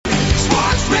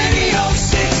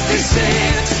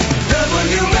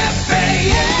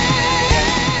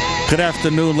Good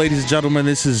afternoon, ladies and gentlemen.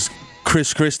 This is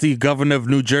Chris Christie, governor of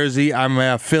New Jersey.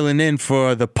 I'm filling in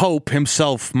for the Pope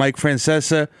himself, Mike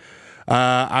Francesa.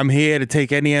 I'm here to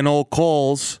take any and all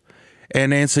calls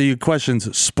and answer your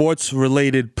questions,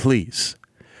 sports-related, please.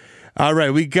 All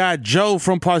right, we got Joe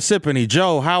from Parsippany.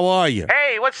 Joe, how are you?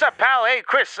 Hey, what's up, pal? Hey,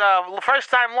 Chris, first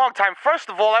time, long time. First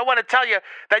of all, I want to tell you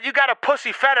that you got a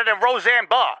pussy fatter than Roseanne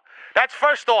Barr. That's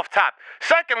first off top.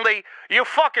 Secondly, you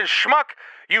fucking schmuck.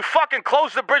 You fucking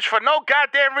closed the bridge for no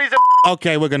goddamn reason.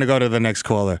 Okay, we're going to go to the next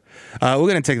caller. We're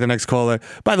going to take the next caller.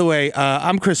 By the way,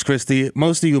 I'm Chris Christie.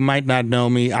 Most of you might not know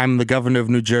me. I'm the governor of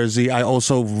New Jersey. I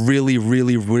also really,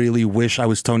 really, really wish I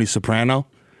was Tony Soprano.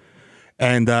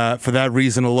 And for that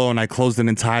reason alone, I closed an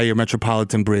entire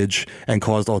metropolitan bridge and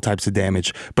caused all types of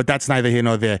damage. But that's neither here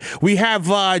nor there. We have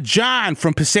John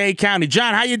from Passaic County.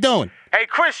 John, how you doing? Hey,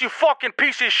 Chris, you fucking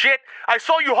piece of shit. I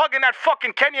saw you hugging that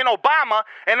fucking Kenyan Obama,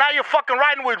 and now you're fucking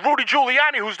riding with Rudy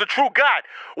Giuliani, who's the true God.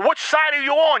 Which side are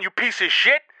you on, you piece of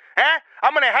shit? Huh?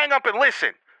 I'm gonna hang up and listen.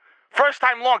 First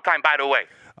time, long time, by the way.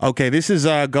 Okay, this is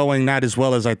going not as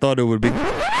well as I thought it would be.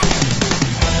 Well,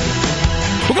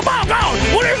 come on, go!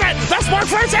 What is that? That's Mark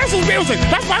Francesa's music!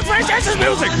 That's Mark Francesa's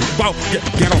music! Well,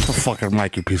 get off the fucking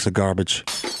mic, you piece of garbage.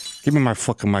 Give me my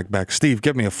fucking mic back. Steve,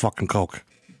 get me a fucking Coke.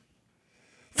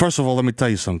 First of all, let me tell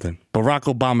you something. Barack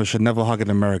Obama should never hug an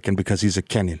American because he's a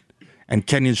Kenyan. And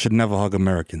Kenyans should never hug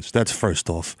Americans. That's first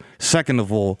off. Second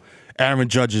of all, Aaron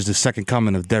Judge is the second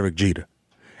coming of Derek Jeter.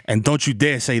 And don't you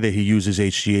dare say that he uses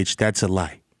HGH. That's a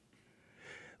lie.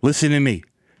 Listen to me.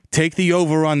 Take the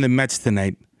over on the Mets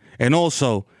tonight. And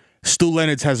also, Stu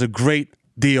Leonard has a great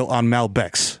deal on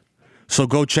Malbecs. So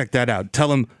go check that out.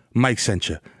 Tell him Mike sent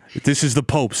you. This is the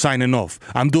Pope signing off.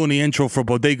 I'm doing the intro for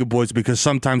Bodega Boys because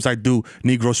sometimes I do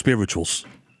Negro spirituals.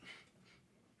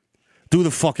 Do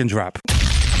the fucking drop.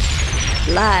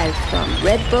 Live from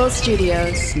Red Bull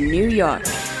Studios, New York.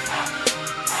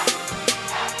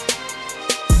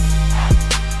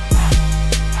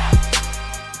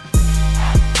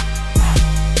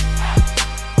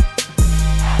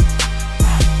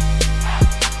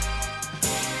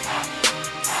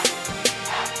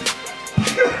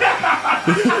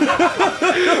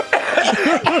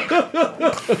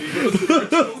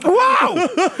 Wow!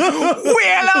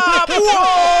 Wheel up!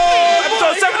 Whoa!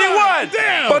 Episode 71!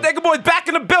 Damn! Bodega Boys back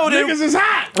in the building. Niggas is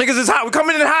hot. Niggas is hot. We're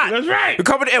coming in hot. That's right. We're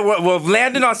coming in. We're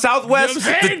landing on Southwest. You know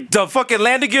what I'm saying? The fucking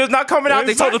landing gear's not coming out.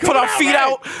 It's They told us not to put our coming feet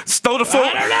out, out, slow the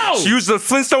float. I don't know. Use the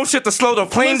Flintstone shit to slow the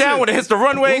plane down when it hits the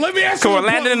runway. Well, let me ask So you we're the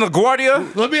landing point- in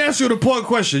LaGuardia. Let me ask you an important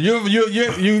question. You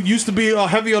used to be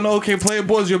heavy on the OK Player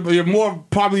Boys. You're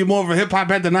probably more of a hip hop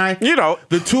head than I. You know.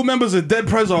 The two members of Dead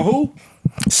Prez are who?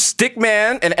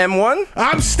 Stickman and M1.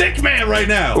 I'm Stickman right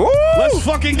now. Ooh. Let's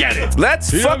fucking get it.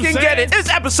 Let's You know what fucking I'm get saying? it. It's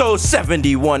episode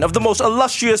 71 of the most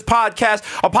illustrious podcast.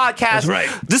 A podcast. That's right.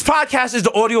 This podcast is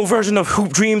the audio version of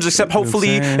Hoop Dreams, except hopefully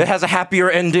saying? it has a happier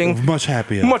ending. Much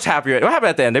happier. Much happier. What happened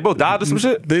at the end? They both died or some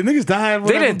shit? The niggas died.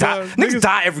 They didn't die. Niggas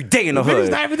die every day in the hood.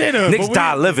 Niggas die every day in the hood. Niggas but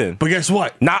die living. But guess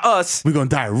what? Not us. We gonna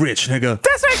die rich, nigga.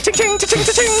 That's right. Ching, ching, ching, ching,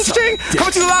 ching, ching.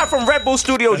 Coming to you live from Red Bull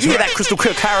Studios. You hear that crystal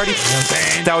clear clarity?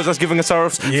 That was us giving us our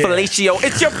fellatio.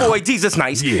 It's your boy, Jesus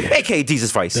Nice, a.k.a.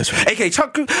 Jesus Vice, a.k.a.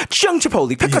 Chung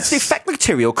Chipotle, Pickle Fact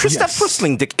Material, Christoph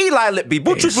Pussling Dick, Eli Lipby,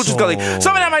 Butchers Gully.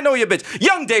 Some of them I know you, bitch.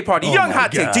 Young Day Party, Young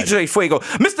Hot Take, DJ Fuego,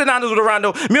 Mr. Nando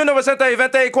Durando,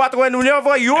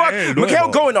 1924 York,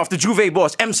 Mikhail Goinoff, the Juve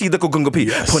boss, MC Lickle Gunga P,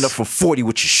 putting up from 40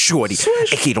 with your shorty,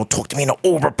 a.k.a. Don't talk to me in the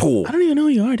overpool. I don't even know who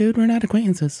you are, dude. We're not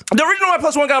acquaintances. The original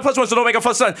 +1 got a +1, so don't make a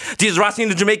fuss, son. Jesus Rossi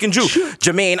and the Jamaican Jew,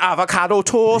 Jermaine Avocado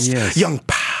Toast, Young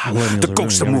Pa, the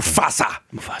ghost of Mufasa.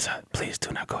 Mufasa, please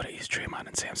do not go to East Tremont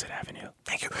and Sampson Avenue.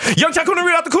 Thank you. Young Chuck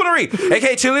Coonery out the Coonery,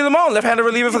 a.k.a. Chili Limon, left-handed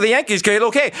reliever for the Yankees,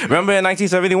 K.L.O.K. Remember in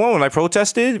 1971 when I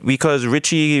protested because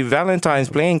Richie Valentine's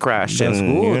plane crashed? That's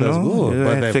and, cool. you know, That's cool. I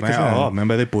But had to take his hand.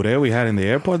 remember the puree we had in the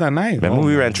airport that night? Remember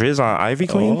we ran Triz on Ivy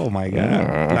Queen? Oh my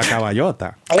God. La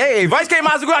Caballota. Hey, Vice K.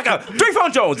 Mazuguaka, 3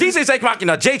 Phone Jones, DJ Sake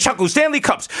Machina, Jay Chuckle, Stanley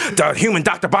Cups, the human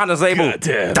Dr. Bonner's label,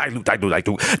 Goddamn. Leonardo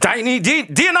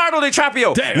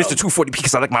DiCaprio, Damn. Mr. 240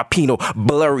 because I like my Pinot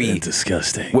blurry.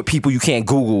 Disgusting. With people you can't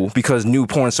Google because new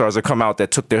porn stars have come out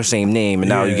that took their same name and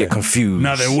now you get confused.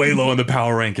 Now they're way low in the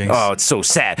power rankings. Oh, it's so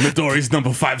sad. Midori's number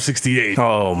 568.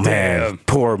 Oh, man. Damn.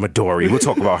 Poor Midori. We'll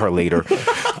talk about her later.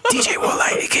 DJ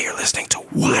Woolite, AK, you're listening to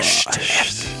Washed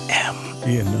FM.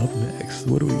 Yeah, up next.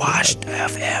 What do we Washed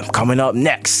FM. Coming up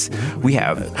next, we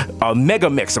have a mega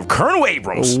mix of Colonel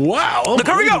Abrams. Wow. Look,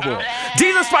 here we go.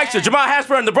 Jesus Spicer, Jamal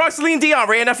Hasper, and the Bronx Celine Dion,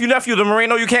 Ray Nephew, the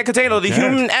Moreno you can't contain her. The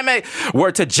human MA.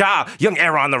 Word to Ja. Young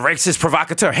Aaron, the racist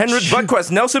provocateur. Henrik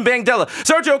Budquest. Nelson Bandela.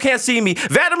 Sergio Can't See Me.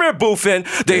 Vladimir Buffin.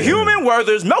 The human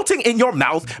Werther's melting in your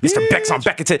mouth. Mr. Beckson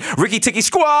Beckerton. Ricky Ticky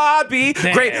Squad B.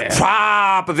 Great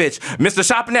Popovich. Mr.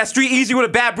 Shopping that street easy with a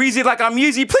bad breezy like I'm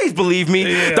Yeezy. Please believe me.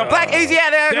 The black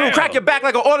Asiatic will crack your back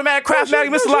like an automatic craftmatic.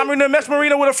 Mr. Lamarina Mesh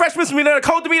Marina with a fresh misdemeanor and a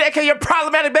code demeanor, aka your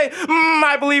problematic babe.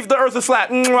 I believe the earth is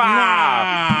flat.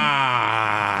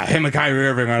 Him and Kyrie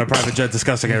Irving on a private jet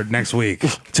discussing it next week.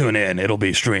 Tune in, it'll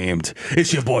be streamed.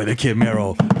 It's your boy, the Kid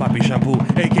Mero, Papi Shampoo,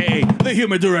 aka the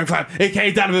Human Durang Clap,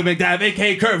 aka Donovan McNabb,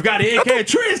 aka Curve Gotti, aka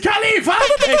Triz Khalifa,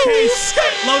 aka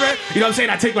Skirt Loader. You know what I'm saying?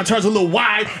 I take my turns a little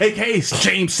wide, aka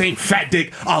James St. Fat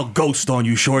Dick. I'll ghost on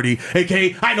you, shorty,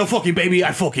 aka I know fucking baby,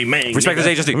 I fucking man. Respect his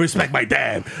agency. Respect my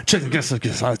dad. Check against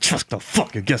us. I trust the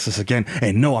fuck against us again.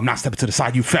 And no, I'm not stepping to the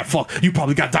side, you fat fuck. You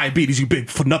probably got diabetes, you big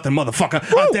for nothing motherfucker.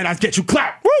 I'm dead, I get you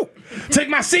clapped. Woo! Take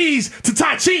my C's to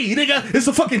Tai Chi, nigga. It's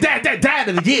the fucking dad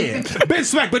of the year. Ben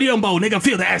Smack, but Yumbo, nigga.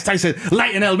 Feel the ass Tyson.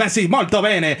 Lionel Messi, Molto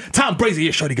Bene. Tom Brady,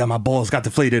 yeah, shorty got my balls, got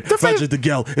deflated. Roger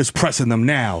DeGale is pressing them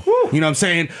now. Woo. You know what I'm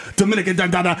saying? Dominican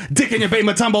Dandana, Dick in your Bay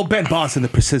Matumbo, Ben Boss, and the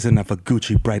precision of a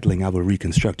Gucci Breitling. I will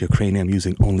reconstruct your cranium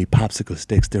using only popsicle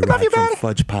sticks derived from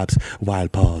Fudge Pops,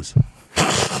 Wild Paws.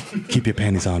 Keep your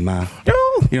panties on, ma. You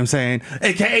know what I'm saying?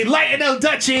 AKA Lionel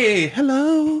Dutchy.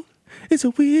 Hello. Is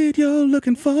it weird you're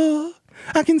looking for?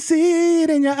 I can see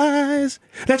it in your eyes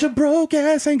that your broke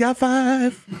ass ain't got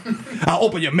five. I'll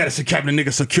open your medicine cabinet,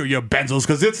 nigga, secure your benzos,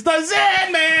 cause it's the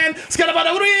Zen Man.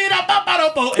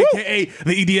 AKA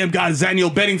the EDM god Daniel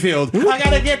Bedingfield. I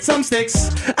gotta get some sticks.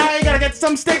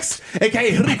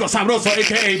 AKA Rico Sabroso.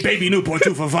 AKA Baby Newport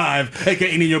 2 for 5.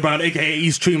 AKA Nino Brown. AKA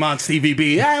East Tremont Stevie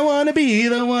B. I wanna be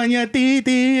the one your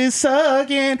titi is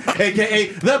sucking.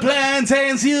 AKA the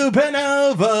plantains you been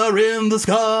over in the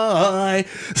sky.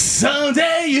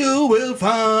 Someday you will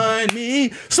find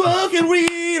me smoking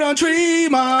weed on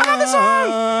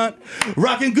Tremont.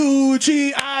 Rocking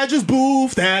Gucci, I just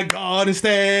boofed that Garden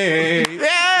State. Yeah. You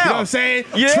know what I'm saying?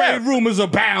 Yeah. Trade rumors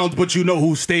abound, but you know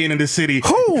who's staying in the city.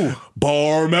 Who?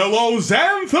 Barmelos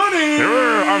Anthony.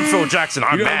 I'm Phil Jackson.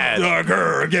 I'm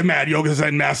mad. Get mad, Yoga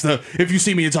Zen Master. If you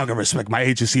see me and talk of respect my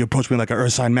agency, approach me like an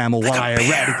ursine mammal while I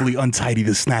erratically untidy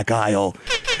the snack aisle.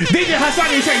 DJ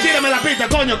Hassan y tírame la pista,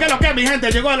 coño. Que lo que mi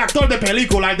gente llegó el actor de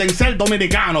película, el Denzel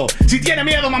dominicano. Si tiene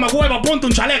miedo, mamá huevo, ponte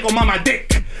un chaleco, mamá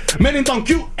dick. Mennington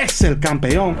Q es el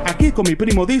campeón. Aquí con mi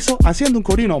primo Dizo, haciendo un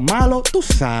corino malo, tú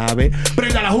sabes.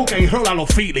 Prenda la juca y rola los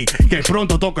Philly, que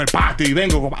pronto toco el patio y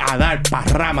vengo a dar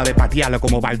parrama de patearle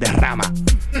como Valderrama.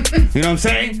 You know what I'm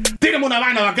saying? Tírame una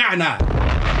vaina bacana.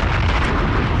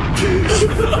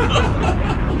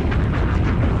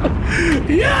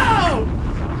 Yo!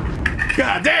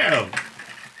 God damn!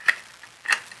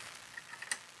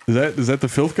 Is that the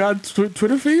Filth God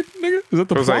Twitter feed, nigga? Is that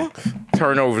the It was like,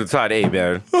 turn over the side A,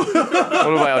 man.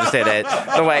 Nobody understand that.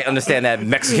 Nobody understand that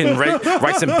Mexican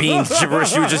rice and beans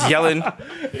gibberish you were just yelling. Yeah.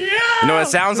 You know what it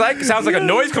sounds like? It sounds like a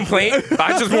noise complaint.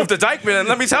 I just moved to Dykeman, and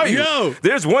let me tell you,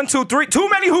 there's 1, 2, 3, too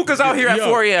many hookahs out here at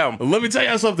 4 a.m. Let me tell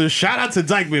you something. Shout out to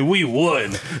Dykeman. We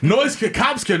won.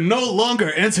 Cops can no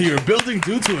longer enter your building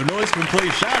due to a noise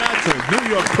complaint. Shout out to New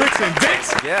York Pricks and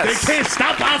Dicks. Yes. They can't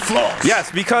stop our floors. Yes,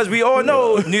 because we all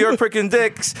know New York Pricks and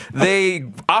Dicks, they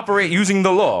operate using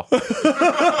the law.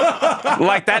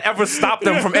 Like that ever stopped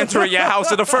them from entering your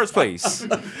house in the first place.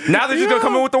 Now they're just gonna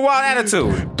come in with the wild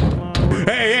attitude.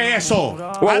 Hey, asshole.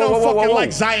 I don't fucking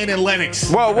like Zion and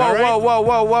Lennox.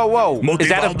 Whoa. Is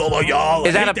that a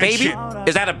baby?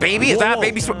 Is that a baby? Is that a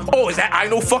baby? Oh, is that I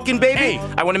know fucking baby? Hey.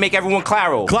 I want to make everyone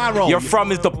claro. Your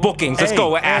from is the bookings. Let's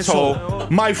go, asshole.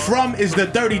 My from is the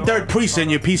 33rd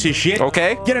precinct, you piece of shit.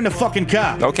 Okay. Get in the fucking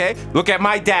car. Okay. Look at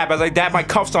my dab as I dab my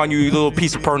cuffs on you little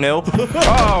piece of pernil.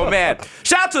 Oh, man.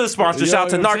 Shout out to the sponsors. Shout out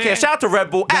to Narcan. Shout out to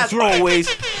Red Bull. As always,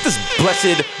 this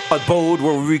blessed abode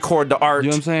where we record the art.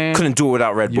 You know what I'm saying? Couldn't do it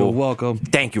without Red Bull. You're welcome.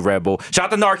 Thank you, Red Bull.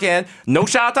 Shout out to Narcan. No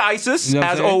shout out to ISIS. You know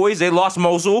as always, they lost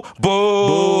Mosul. Boo,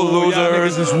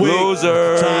 losers.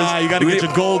 Losers. You gotta get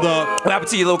your gold up. What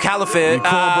happened to your little caliphate? Your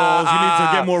balls. You need to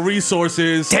get more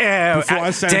resources. Damn.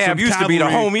 Used to be the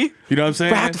homie. You know what I'm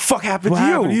saying? What the fuck happened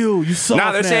to you? You soft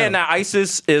now they're saying that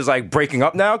ISIS is like breaking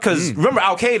up now because remember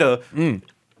Al Qaeda,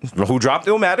 who dropped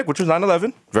Illmatic, which was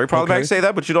 9/11. Very problematic to say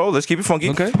that, but let's keep it funky.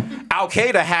 Okay. Al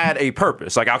Qaeda had a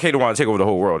purpose. Like Al Qaeda wanted to take over the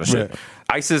whole world and shit. Right.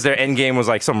 ISIS, their end game was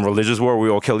like some religious war where we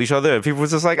all killed each other, and people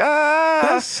was just like, I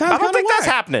don't think that's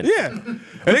happening. Yeah.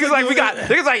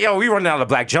 Niggas like, yo, we running out of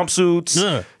black jumpsuits.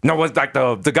 Yeah. No, what's like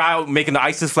the guy making the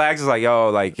ISIS flags is like, yo,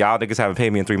 like y'all niggas haven't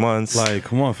paid me in 3 months. Like,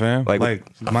 come on, fam. Like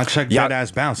my check dead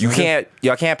ass bounce. Y'all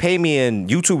can't pay me in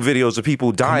YouTube videos of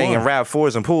people dying in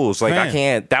RAV4s and pools. Like, Fam. I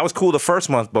can't. That was cool the first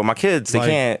month, but my kids, they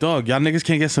can't. Dog, y'all niggas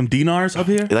can't get some dinars up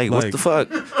here? Like, what the fuck?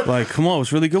 Like, come on,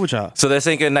 what's really good with y'all? So they're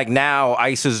thinking like now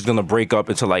ISIS is gonna break up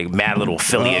into like mad little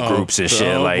affiliate groups and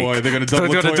shit. Oh, like, boy, they're gonna do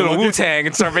the Wu-Tang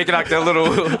and start making like their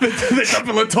little. They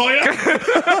dumping Latoya?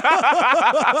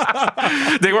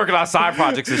 They working on side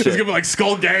projects and shit. It's gonna be like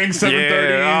Skull Gang,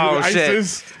 730,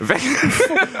 ISIS.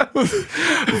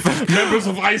 Members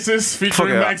of ISIS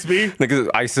featuring Max B. Niggas,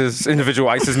 ISIS, individual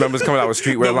ISIS members coming out with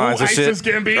streetwear lines and shit. ISIS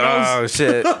Gambinos. Oh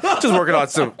shit. Just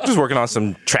working on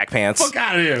some track pants. Fuck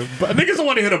out of here. But niggas don't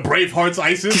want to hit a Bravehearts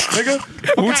ISIS,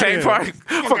 nigga. Wu-Tang party.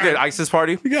 Fucking ISIS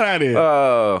party. Get out of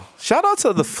here. Shout out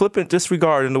to the flippant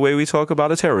disregard in the way we talk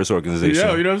about a terrorist organization.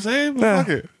 Yo, you know what I'm saying? Fuck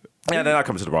it. Yeah, they're not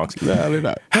coming to the Bronx. Nah, they're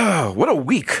not. What a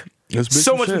week.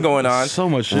 So much been going on. So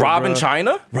much shit, Rob in bro.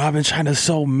 China? Rob in China's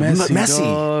so messy.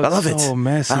 Dog. I love it. So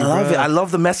messy. I love bro. it. I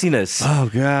love the messiness. Oh,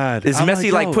 God. It's I'm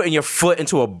messy like yo, putting your foot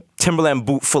into a Timberland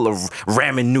boot full of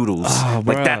ramen noodles. Oh,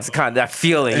 like bruh. that's kind of that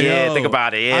feeling. Yeah, Yo, think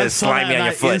about it. Yeah, I it's saw slimy that on and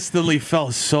your I foot. instantly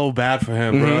felt so bad for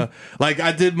him, bro. Like,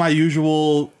 I did my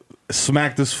usual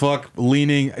smacked as fuck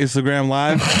leaning Instagram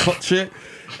live shit.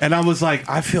 And I was like,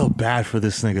 I feel bad for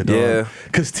this nigga, dog. Yeah.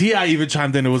 Because T.I. even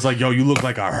chimed in and was like, yo, you look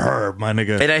like a herb, my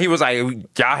nigga. And then he was like,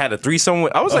 y'all had a threesome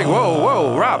with... I was like,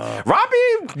 whoa, Rob.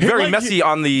 Robbie, very like, messy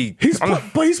on the...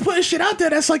 But he's putting shit out there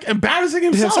that's like embarrassing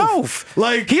himself.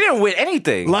 Like, he didn't win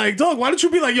anything. Like, dog, why don't you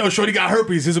be like, yo, shorty got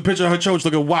herpes. Here's a picture of her church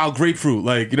looking wild grapefruit.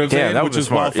 Like, you know what I'm saying? that Which was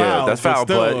is well smart. Yeah, foul. that's foul.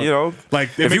 Still, But, you know, like,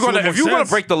 if you're gonna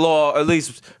break the law, at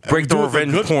least break the do it for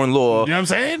revenge good. porn law. You know what I'm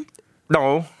saying?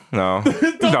 No. Don't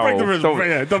break the revenge.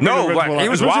 Yeah, don't break the revenge like, law. he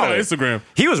was Especially wild. on Instagram.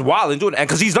 He was wild and doing it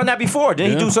because he's done that before.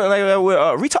 Didn't he do something like that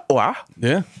with Rita?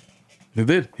 Yeah, he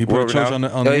did. He put a church on the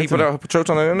he put internet. a church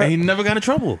on the internet. And he never got in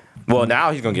trouble. Well,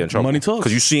 now he's gonna get in trouble. Money talks.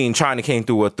 Because you seen China came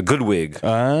through with the good wig.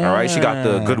 All right, she got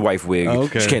the good wife wig.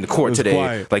 Okay. She came to It court was today.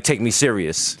 quiet. Like, take me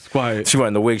serious. Quiet. She went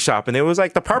in the wig shop and it was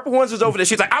like the purple ones was over there.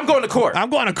 She's like, I'm going to court. I'm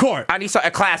going to court. I need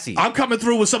something classy. I'm coming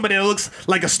through with somebody that looks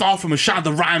like a star from a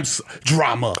Shonda Rhimes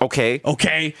drama. Okay.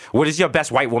 Okay. What is your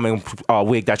best white woman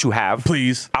wig that you have?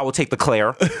 Please. I will take the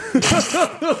Claire.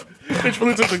 Bitch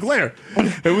really took the Claire.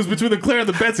 It was between the Claire and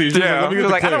the Betsy. She was Yeah, let me get he was the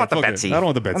like, I don't Claire. want the Fuck it. Betsy. I don't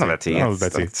want the Betsy. I don't want the Betsy. I don't want the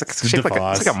Betsy. It's shaped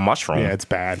like it's like a mushroom. Yeah, it's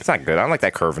bad. It's not good. I don't like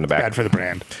that curve in the back. Bad for the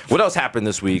brand. What else happened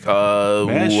this week?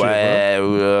 Mad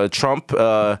shit, Trump.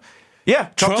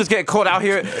 Trump just getting caught out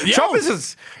here. Trump is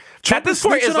just. At this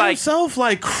point, snitching is on like himself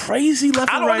like crazy left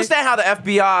I and don't right. understand how the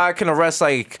FBI can arrest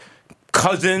like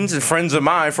cousins and friends of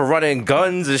mine for running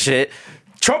guns and shit.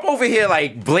 Trump over here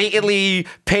like blatantly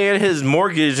paying his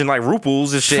mortgage in like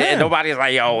rubles and shit, and Fam. nobody's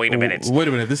like, yo, wait a minute. Wait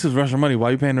a minute. This is Russian money. Why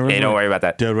are you paying the Russian Hey, don't money? worry about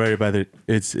that. Don't worry about it.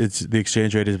 It's the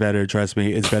exchange rate is better. Trust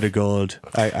me. It's better gold.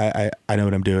 I know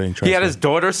what I'm doing. Trust He had me. his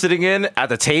daughter sitting in at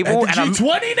the table. At the and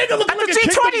G20, nigga, looking At the like a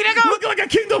G20, Kingdom, nigga. looking like a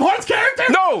Kingdom Hearts character.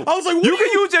 No, I was like, what you are can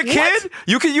use your what? kid.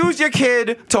 You can use your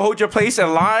kid to hold your place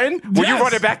in line when you Yes.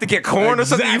 running back to get corn or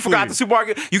something. You Exactly. forgot the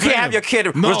supermarket. You can't Fam. have your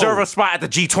kid No. reserve a spot at the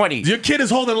G20. Your kid is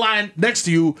holding line next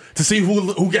to you to see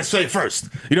who gets saved first.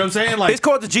 You know what I'm saying? Like, It's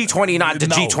called the G20, not the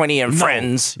No. G20 and No.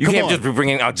 friends. You Come can't on. just be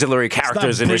bringing auxiliary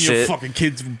characters stop in this bringing your shit. fucking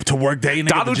kids to work day. Nigga,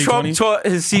 Donald the Trump G20. taught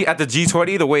his seat at the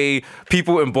G20 the way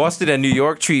people in Boston and New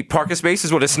York treat parking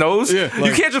spaces when it snows. Yeah, you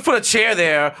like- can't just put a chair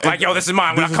there like, yo, this is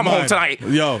mine when I This is come home mine. tonight.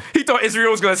 Yo. He thought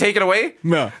Israel was going to take it away.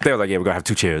 No. They were like, yeah, we're going to have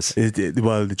 2 chairs.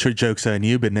 Well, the joke's on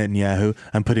you, but Netanyahu.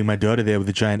 I'm putting my daughter there with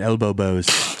the giant elbow bows.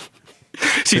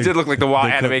 She did look like the wild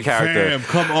They anime come- character. Fam,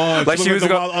 come on. Like, She she looked was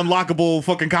like gonna- the wild unlockable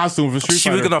fucking costume for Street She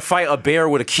Fighter. was going to fight a bear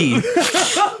with a key.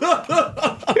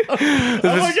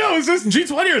 I'm like, yo, is this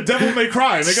G20 or Devil May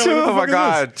Cry? Nigga, like, what the Oh fuck my is this?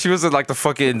 god. She was in like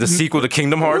the sequel to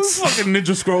Kingdom This Hearts. fucking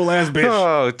Ninja Scroll ass bitch.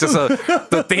 Oh,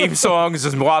 the theme song is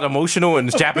just wild emotional and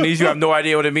it's Japanese. You have no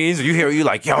idea what it means. You hear it, you're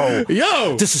like, yo,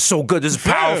 Yo, this is so good. This is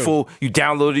powerful. You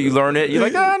download it, you learn it. You're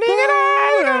like,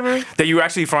 nigga. Then you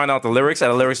actually find out the lyrics,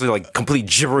 and the lyrics are like complete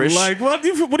gibberish. like, what are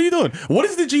you doing? What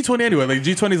is the G20 anyway? Like,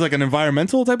 G20 is like an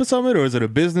environmental type of summit, or is it a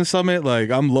business summit? Like,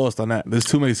 I'm lost on that. There's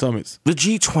too many summits. the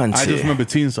G20. I just remember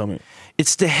Teen Summit.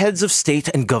 It's the heads of state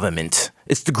and government.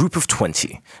 It's the group of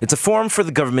 20. It's a forum for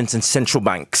the governments and central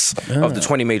banks of the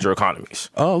 20 major economies.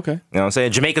 Oh, okay. You know what I'm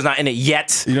saying? Jamaica's not in it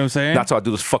yet. You know what I'm saying? That's how I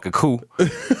do this fucking coup.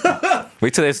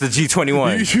 Wait till it's the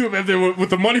G21. You up there with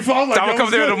the money phone? Like, I'm gonna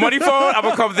come there with the money phone. I'm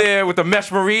gonna come there with the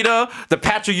mesh burrito, the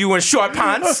Patrick Ewing short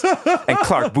pants, and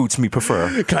Clark boots me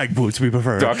prefer. Clark boots we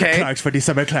prefer. Okay. Clarks for the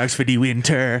summer, Clarks for the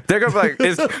winter. They're gonna be like,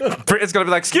 it's gonna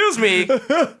be like, excuse me,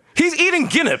 he's eating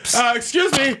Guinness.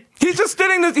 Excuse me. He's just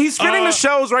spinning the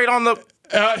shells right on the.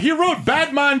 He wrote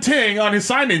Bad Man Ting on his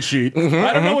sign-in sheet.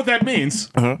 I don't know what that means.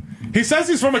 He says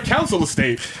he's from a council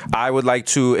estate. I would like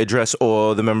to address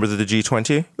all the members of the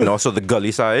G20 and also the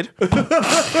gully side.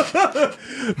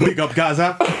 Big up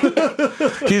Gaza.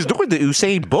 He's doing the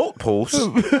Usain Bolt pose.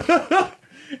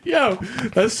 Yo,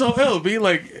 that's so ill. Be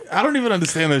like, I don't even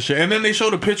understand that shit. And then they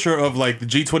showed a picture of like the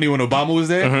G20 when Obama was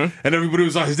there, and everybody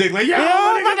was on his dick like, yo,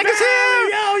 my nigga's here.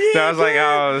 I was like,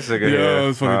 oh, this nigga. Yeah,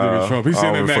 it's fucking Donald Trump. He's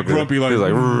sitting there mad grumpy like, he's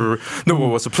like, no one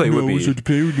wants to play with me. He's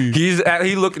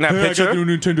looking at picture. I got the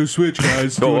Nintendo Switch,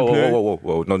 guys.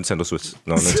 Whoa, no Nintendo Switch.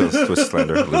 No Nintendo Switch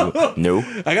slander. No.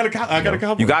 I got a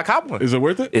cop. You got a cop one. Is it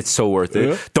worth it? It's so worth it.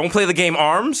 Yeah. Don't play the game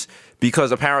ARMS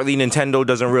because apparently Nintendo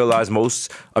doesn't realize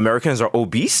most Americans are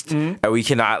obese and we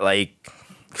cannot like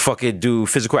fucking do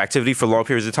physical activity for long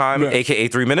periods of time, aka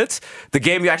 3 minutes. The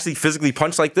game you actually physically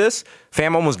punch like this,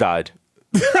 fam almost died.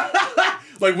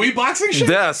 Like Wii boxing shit?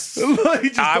 Yes.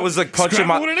 I was like punching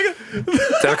my.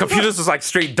 The computers was like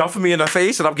straight dumping me in the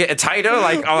face, and I'm getting tighter.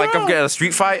 Like I'm getting a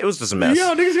street fight. It was just a mess.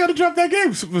 Yo, niggas gotta drop that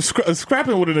game.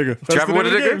 Scrapping with a nigga. Scrapping with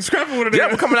a nigga. Scrapping with a nigga. Yeah,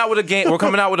 we're coming out with a game. We're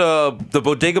coming out with the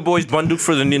Bodega Boys bundle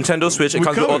for the Nintendo Switch. It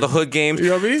comes with all the hood games. You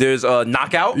know what I mean? There's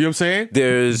Knockout. You know what I'm saying?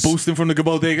 There's boosting from the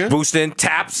Bodega. Boosting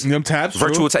taps. You know, taps.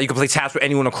 Virtual taps. You can play taps with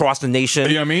anyone across the nation.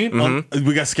 You know what I mean?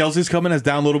 We got Skelsies coming as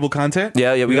downloadable content.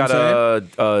 Yeah. We got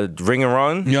Ring and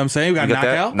Run. You know what I'm saying? We got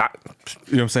Knockout. You know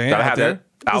what I'm saying? Gotta have that.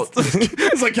 Out.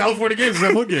 It's like California games. It's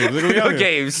like hood games. Hood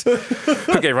games.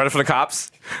 Okay, running for the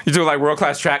cops. You do like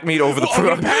world-class track meet over the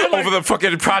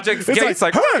fucking project it's gates.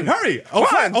 Like, hurry.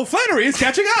 Oh, Flannery is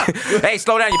catching up. Hey,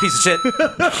 slow down, you piece of shit.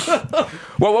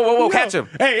 Whoa, catch him.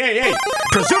 Hey.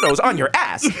 Prosciutto's on your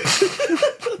ass.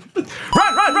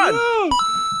 Run.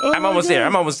 Oh I'm almost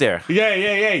there.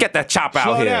 Yeah. Get that chop out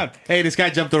Slow here. down. Hey, this guy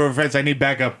jumped over a fence. I need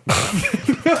backup.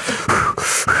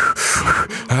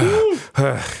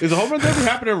 Is the home run derby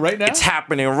happening right now? It's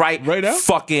happening right now?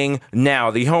 fucking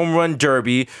now. The home run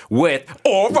derby with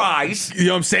All Rise. You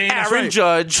know what I'm saying? Aaron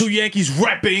Judge. 2 Yankees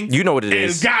repping. You know what it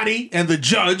is. And Gotti and the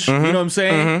Judge. You know what I'm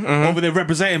saying? Over there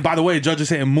representing. By the way, Judge is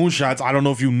hitting moonshots. I don't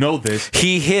know if you know this.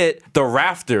 He hit the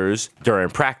rafters during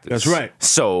practice. That's right.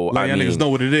 So, Let y'all niggas know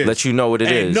what it is. Let you know what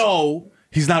it is. No,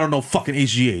 he's not on no fucking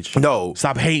HGH. No.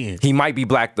 Stop hating. He might be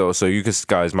black, though, so you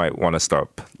guys might want to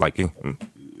stop liking him.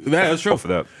 That's true. For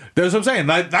that. That's what I'm saying.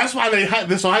 That's why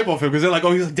they're so hype off him, because they're like,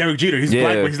 oh, he's like Derek Jeter. He's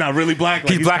black, but he's not really black.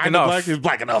 Like, he's black enough. He's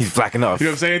black enough. He's black enough. You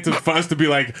know what I'm saying? For us to be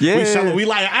like, we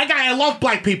like, I love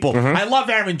black people. I love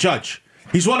Aaron Judge.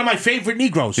 He's one of my favorite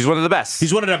Negroes. He's one of the best.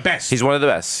 He's one of the best. He's one of the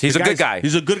best. He's a good guy.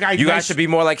 He's a good guy. You guys should be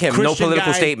more like him. Christian no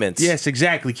political guy. statements. Yes,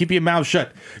 exactly. Keep your mouth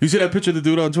shut. You see that picture of the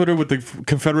dude on Twitter with the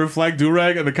Confederate flag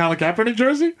do-rag and the Colin Kaepernick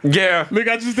jersey? Yeah. Look,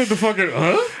 I just did the fucking,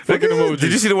 fucking emoji.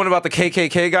 Did you see the one about the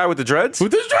KKK guy with the dreads?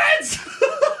 With his dreads!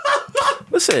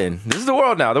 Listen, this is the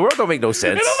world now. The world don't make no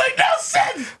sense. It don't make no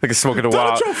sense! Nigga smoking a Donald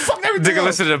wild. Trump fucked everything Nigga up.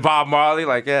 listen to Bob Marley,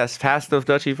 like, yes, pass the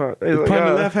Dutchie. Like, Pun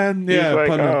the left hand? Yeah, like,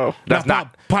 pun the... That's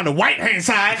not... Pun the white hand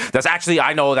side. That's actually,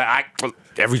 I know that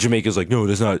every Jamaican's like, no,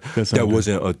 that's not that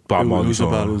wasn't a Bob Marley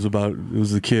song. It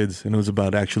was the kids, and it was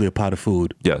about actually a pot of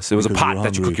food. Yes, it was a pot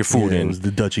that you cook your food in. It was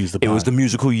the Dutchies, the pot. It was the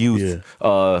musical youth.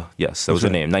 Yeah. Yes, that was the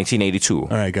name. 1982. All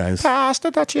right, guys. Pass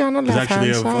the Dutchie on the There's left actually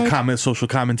hand side. a social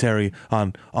commentary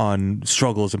on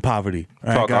struggles and poverty. All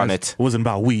right, Talk guys? on it. It wasn't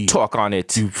about weed. Talk on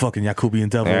it. You fucking Yakubian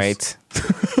devils. All right.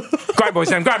 Grind boys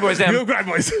them. Yo, grind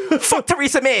boys. Fuck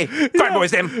Theresa May. Grind boys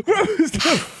them.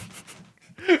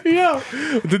 Yo,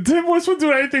 did Tim Westwood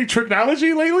do anything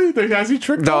technology lately? Has he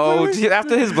tricked off No, lately?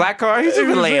 after his black car, he's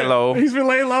been laying low. He's been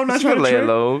laying low, not trying to laying trick.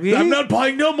 low. I'm not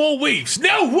buying no more waves.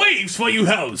 No waves for you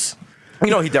hoes. You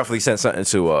know, he definitely sent something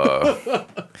to. What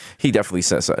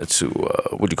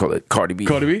do you call it? Cardi B.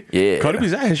 Cardi B? Yeah. Cardi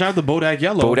B's out here. Shout out to Bodak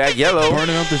Yellow. Bodak Yellow.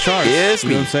 Burning up the charts. Yes,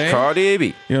 you know what I'm saying? Cardi B.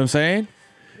 You know what I'm saying?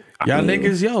 Y'all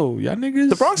niggas.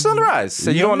 The Bronx is on the rise. So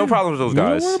you don't want no problems with those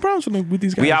guys. You don't want no problems with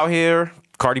these guys. We out here.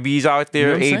 Cardi B's out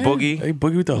there. You know what I'm saying? A Boogie. A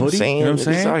Boogie with the hoodie. saying, You know what I'm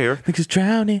saying? he's out here. Niggas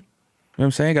drowning. You know what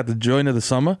I'm saying? Got the joy of the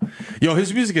summer. Yo,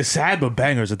 his music is sad but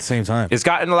bangers at the same time. It's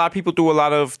gotten a lot of people through a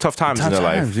lot of tough times in their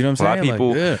life. You know what I'm saying? A lot of people,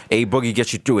 Like, A Boogie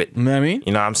gets you through it. You know what I mean?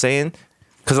 You know what I'm saying?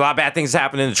 Because a lot of bad things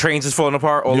happening. The trains is falling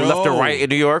apart, or left or right in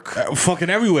New York. Fucking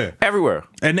everywhere. Everywhere.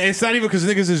 And it's not even because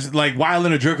niggas is like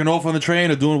wilding or jerking off on the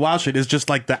train or doing wild shit. It's just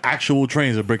like the actual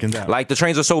trains are breaking down. Like the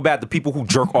trains are so bad, the people who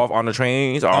jerk off on the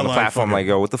trains are on the platform like,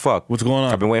 yo, what the fuck? What's going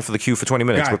on? I've been waiting for the queue for 20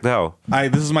 minutes. God, what the hell?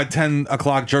 This is my 10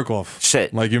 o'clock jerk off.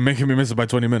 Shit. Like you're making me miss it by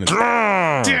 20 minutes.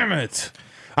 Damn it.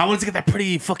 I wanted to get that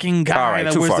pretty fucking guy All right,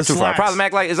 that too wears far, the too far. slacks.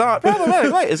 Problematic light is on.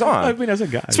 Problematic light is on. I mean, as a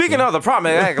guy. Speaking of the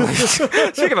problematic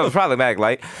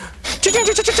light,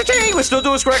 we're still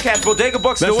doing Square Cash. Bodega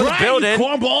Bucks still in the building.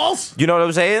 Cornballs. You know what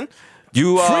I'm saying?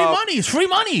 You Free money. It's free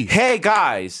money. Hey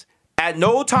guys, at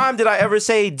no time did I ever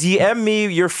say DM me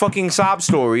your fucking sob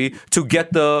story to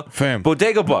get the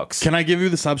Bodega Bucks. Can I give you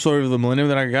the sob story of the millennium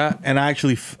that I got? And I've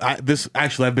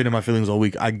been in my feelings all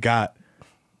week. I got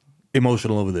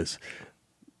emotional over this.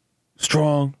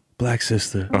 Strong black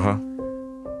sister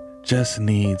just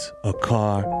needs a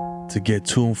car to get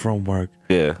to and from work.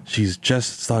 Yeah. She's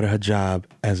just started her job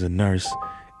as a nurse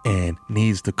and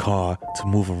needs the car to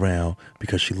move around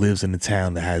because she lives in a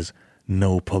town that has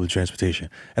no public transportation.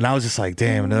 And I was just like,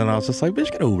 damn. And then I was just like, bitch,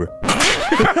 get an Uber.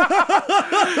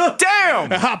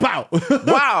 Damn! Hop out.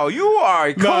 Wow, you are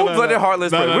a cold-blooded,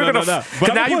 heartless person. We're gonna.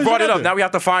 But now you brought it up. Now we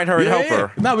have to find her and help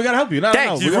her. No, we gotta help you.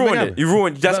 Thanks, you ruined it. You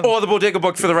ruined. That's all the Bodega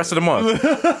Bucks for the rest of the month.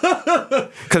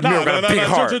 Because Miro got a big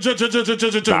heart.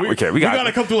 We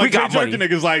gotta come through like Jay Jerky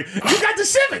niggas. Like, you got the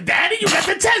Civic, Daddy. You got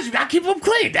the Tez. You gotta keep them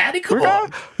clean, Daddy. Come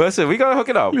on. Listen, we gotta hook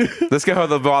it up. Let's get her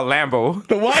the Lambo.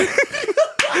 The what?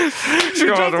 She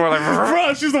goes over like,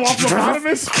 bro, she's the one from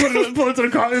Anonymous. Put it to the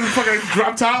car in the fucking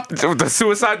drop top. The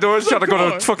suicide doors, trying to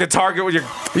go to fucking Target with your.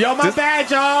 Yo, my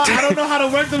bad, y'all. I don't know how to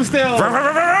work them still. I don't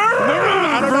know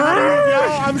how to work, yo.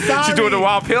 I'm sorry. She doing the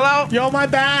wild peel out? Yo, my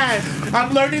bad.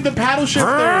 I'm learning the paddle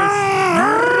shifters.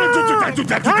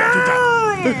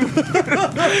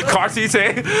 Car seats,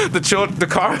 eh? The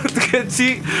car, the kid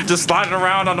seat, just sliding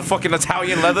around on the fucking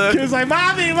Italian leather. Kid's like,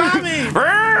 mommy.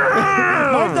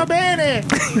 Molto bene.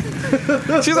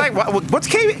 She's like, what's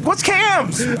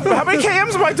cams? How many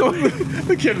cams am I doing?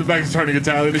 The kid in the back is turning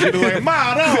Italian. The kid is like,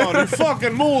 Maron, you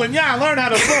fucking mooling. Yeah, learn how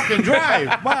to fucking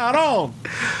drive. Maron.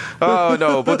 Oh,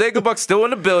 no. Bodega Bucks still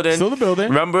in the building. Still in the building.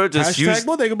 Remember, just use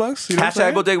Bodega Bucks. You know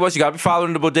hashtag Bodega Bucks. You got to be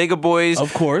following the Bodega Boys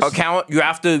of course. account. You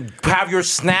have to have your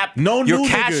Snap, your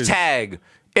cash niggas. Tag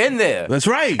in there. That's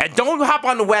right. And don't hop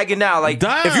on the wagon now. Like,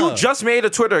 if you just made a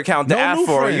Twitter account to ask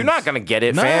for it, you're not going to get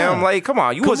it, fam. Like, come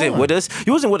on. You wasn't with us.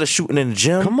 You wasn't with us shooting in the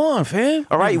gym. Come on, fam.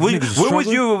 All right. Where was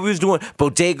you when we was doing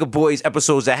Bodega Boys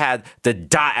episodes that had the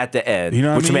dot at the end? You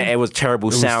know what which I mean? meant it was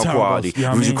terrible sound quality. You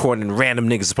know we was recording in random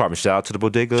niggas' apartments. Shout out to the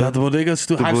Bodega. Shout out to Bodega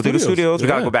Studios. We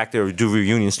got to go back there and do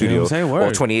reunion studios.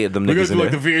 All 28 of them niggas in there.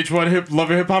 Like the VH1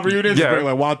 Love and Hip Hop reunion. Yeah. Bring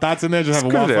like Wild Thoughts in there. Just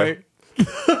have a wild fight.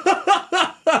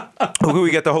 Who do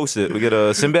we get to host it? We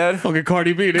get Sinbad? Fucking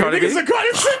Cardi B. Niggas like,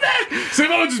 Sinbad!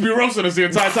 Sinbad would just be roasting us the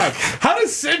entire time. How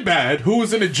does Sinbad, who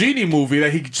was in a Genie movie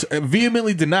that he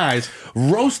vehemently denies,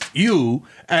 roast you,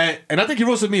 and I think he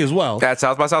roasted me as well. At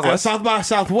South by Southwest. South by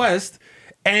Southwest.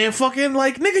 And fucking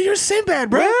like, nigga, you're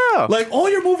Sinbad, bro. Yeah. Like, all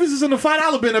your movies is in the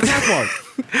 $5 bin at Pathmark.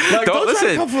 Like, don't try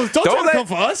to come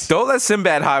for us. Don't let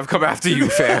Sinbad Hive come after you,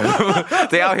 fam.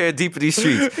 They out here deep in these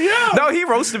streets. Yeah. No, he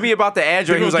roasted me about the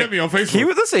Android. He was like, me on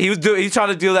Facebook. He was trying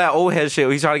to do that old head shit.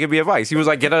 He's trying to give me advice. He was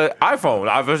like, get an iPhone.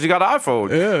 I've actually got an iPhone.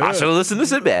 Yeah. I should have listened to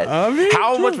Sinbad.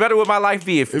 How much better would my life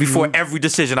be if before every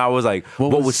decision I was like,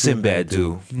 what would Sinbad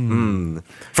do?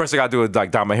 First thing I do is like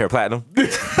dye my hair platinum.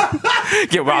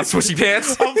 Get wild swishy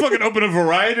pants. I'm fucking opening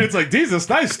Variety. It's like, Jesus,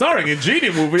 nice starring in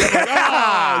Genie movie. I'm like,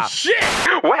 oh, shit.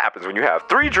 What happens when you have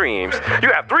 3 dreams, you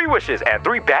have 3 wishes, and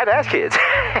 3 badass kids?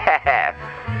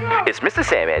 It's Mr.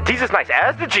 Sandman, Jesus Nice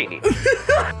as the genie.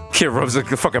 Kid rubs a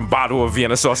fucking bottle of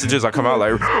Vienna sausages. I come out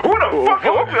like, who the fuck?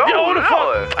 Yo, who the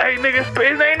fuck? Hey, nigga,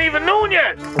 it ain't even noon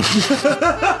yet.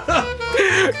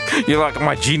 You're like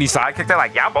my genie sidekick. They're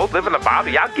like, y'all both live in the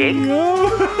bottle. Y'all gay?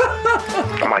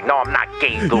 I'm like, no, I'm not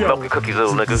gay. Little milk and cookies,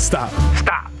 little niggas. Stop.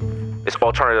 It's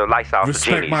alternative lifestyle for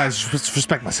genies.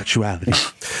 Respect my sexuality.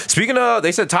 Speaking of,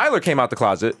 they said Tyler came out the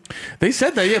closet. They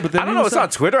said that, yeah, but then I don't know. It's on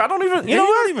Twitter. I don't even. You know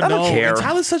what? I don't care. And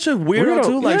Tyler's such a weirdo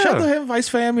too. Like, shout out to him, Vice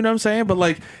fam. You know what I'm saying? But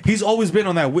like, he's always been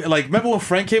on that. Like, remember when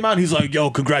Frank came out? And he's like, "Yo,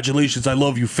 congratulations, I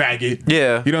love you, faggot."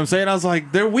 Yeah. You know what I'm saying? I was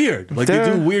like, they're weird. Like, they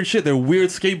do weird shit. They're weird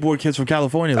skateboard kids from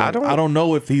California. Like, I don't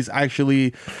know if he's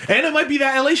actually. And it might be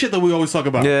that LA shit that we always talk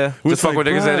about. Yeah. Just fuck with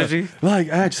niggas' energy. Like,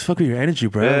 just fuck with your energy,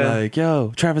 bro. Yeah. Like,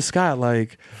 yo, Travis Scott. Scott,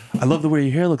 like, I love the way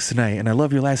your hair looks tonight, and I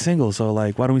love your last single. So,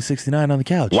 like, why don't we 69 on the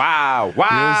couch? Wow. You know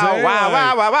what I'm saying?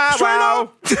 Like, straight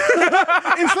Wow.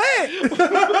 It's lit.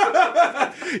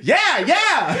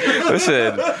 yeah.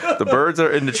 Listen, the birds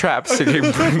are in the trap singing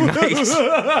nice.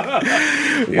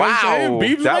 Wow.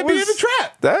 Beebs might be in the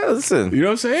trap. Listen. You know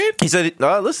what I'm saying? He said,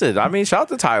 listen, I mean, shout out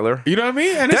to Tyler. You know what I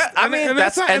mean? And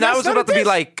I was going to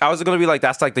be like,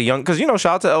 that's like the young, because, you know,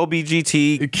 shout out to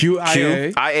LBGT.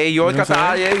 IA. You always got the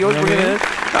IA. You always bring it in.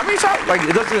 I mean, it's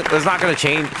not going to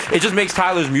change. It just makes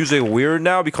Tyler's music weird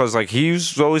now because, like,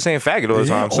 he's always saying faggot all the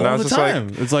time. So now it's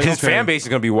just like his fan base is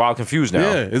going to be wild confused now.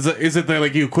 Yeah. Is it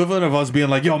like the equivalent of us being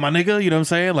like, yo, my nigga? You know what I'm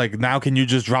saying? Like, now can you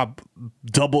just drop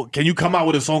can you come out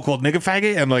with a song called Nigga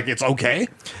Faggot and, like, it's okay?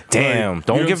 Damn. Like,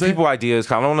 don't give people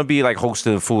ideas. I don't want to be, like,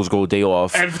 hosting Fool's Gold Day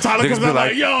Off. And Tyler comes out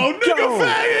like, yo, Nigga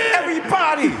Faggot!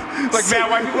 Everybody! Like, man,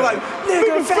 white people like,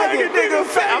 Nigga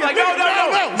Faggot. I'm like,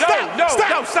 no,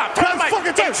 stop.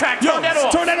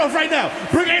 Turn that off right now.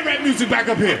 Bring A-Rap music back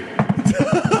up here.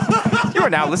 You are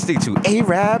now listening to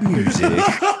A-Rap music.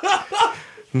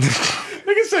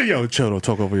 Nigga say, yo, chill, don't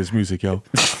talk over his music, yo.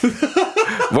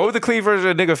 What would the clean version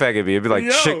of Nigga Faggot be? It'd be like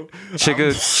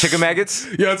chicken maggots?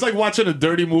 Yeah, it's like watching a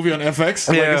dirty movie on FX.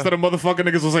 Like, instead of motherfucking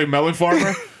niggas will say melon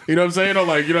farmer. You know what I'm saying? Or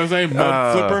like, you know what I'm saying?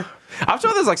 Mud flipper. I'm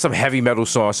sure there's like some heavy metal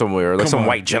song somewhere, like some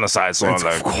white genocide song, It's,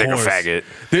 like Nigga Faggot.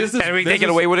 And they get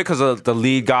away with it because the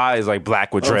lead guy is like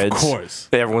black with dreads. Of course.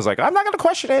 Everyone's like, I'm not going to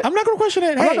question it. I'm not going to question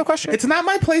it. I'm not gonna question it. It's not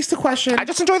my place to question. I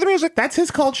just enjoy the music. That's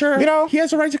his culture. You know? He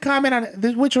has a right to comment on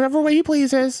it whichever way he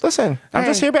pleases. Listen, I'm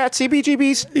just here about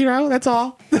CBGBs. You know, that's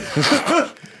all.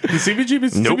 The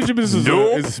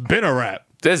CBGBs has been a rap.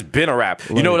 There's been a rap.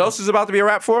 You know what else is about to be a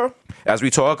rap for? As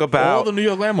we talk about all the New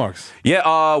York landmarks.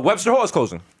 Yeah, Webster Hall is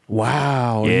closing.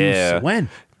 Wow. Yeah. When?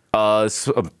 I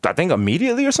think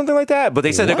immediately or something like that. But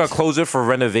they said they're going to close it for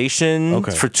renovation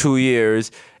for 2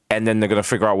 years. And then they're going to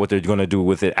figure out what they're going to do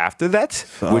with it after that,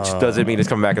 which doesn't mean it's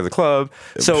coming back as a club.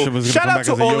 So shout out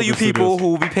to all of you people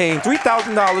who will be paying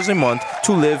 $3,000 a month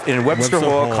to live in Webster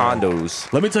Hall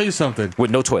condos. Let me tell you something.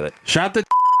 With no toilet. Shout out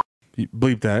to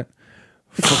bleep that.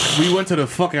 We went to the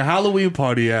fucking Halloween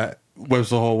party at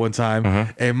Webster Hall one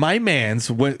time, and my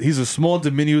man's he's a small,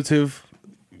 diminutive,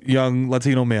 young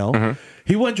Latino male.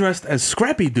 He went dressed as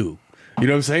Scrappy Doo. You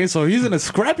know what I'm saying? So he's in a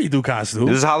Scrappy Doo costume.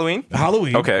 This is Halloween?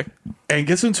 Halloween. Okay. And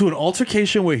gets into an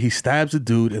altercation where he stabs a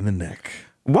dude in the neck.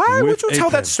 Why would you tell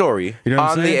that story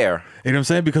on the air? You know what I'm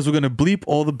saying? Because we're going to bleep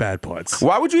all the bad parts.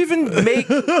 Why would you even make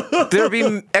there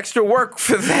be extra work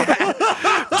for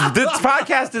that? This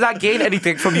podcast did not gain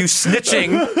anything from you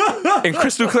snitching in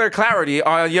crystal clear clarity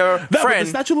on your friend. But the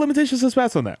statute of limitations has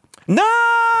passed on that. No,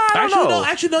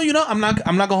 Actually, no. You know, I'm not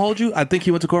gonna hold you. I think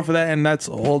he went to court for that, and that's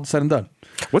all said and done.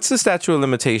 What's the statute of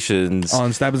limitations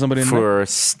on stabbing somebody for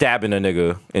stabbing a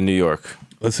nigga in New York?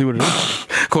 Let's see what it is.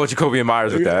 Call Jacoby and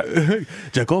Myers with that.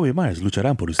 Jacoby and Myers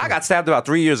lucharán por usted. I got stabbed about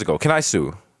 3 years ago. Can I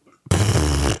sue?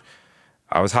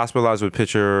 I was hospitalized with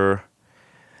picture.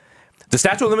 The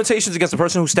statute of limitations against the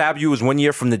person who stabbed you is 1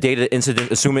 year from the date of the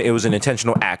incident, assuming it was an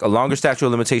intentional act. A longer statute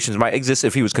of limitations might exist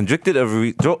if he was convicted of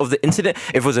the incident.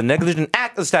 If it was a negligent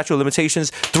act, the statute of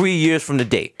limitations 3 years from the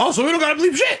date. Oh, so we don't gotta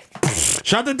believe shit.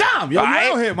 Shout the dime. Yo, you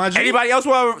out here, my G. Anybody else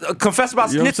want to confess about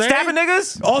stabbing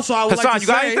niggas? Also, I would Hassan, like to you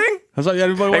got say, anything? Hassan,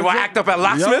 They want to act up at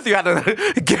Locksmith? You had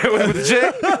to get away with the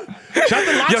jig? Shout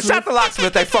the Locksmith. Yo, shout the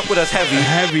Locksmith. They fuck with us heavy.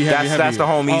 Heavy. That's the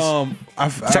homies.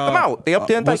 Check them out. They up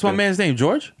there in what's my man's name?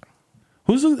 George?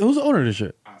 Who's the owner of this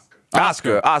shit?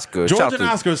 Oscar. George and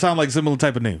Oscar sound like similar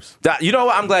type of names. You know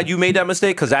what? I'm glad you made that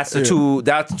mistake because that's two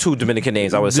Dominican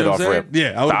names I would set off rip.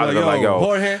 Yeah, I would have been like, yo,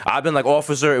 Jorge. I've been like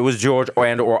Officer. It was George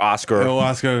or Oscar.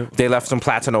 Oscar. They left some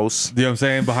platinos. You know what I'm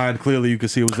saying? Behind, clearly you can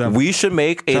see it was them. We should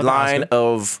make a line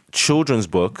of children's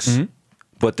books,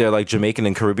 but they're like Jamaican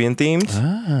and Caribbean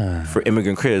themed for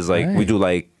immigrant kids. Like we do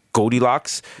like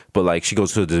Goldilocks, but like she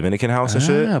goes to the Dominican house and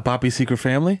shit. Poppy's secret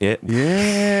family. Yeah.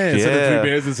 Instead of 3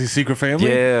 bears, it's his secret family.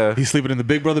 Yeah. He's sleeping in the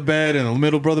big brother bed and the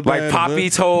middle brother bed. Like Poppy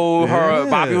told her,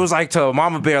 Poppy was like to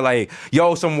Mama Bear, like,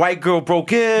 yo, some white girl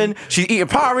broke in. She's eating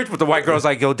porridge, but the white girl's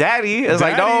like, yo, Daddy. It's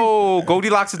like, no,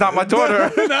 Goldilocks is not my daughter.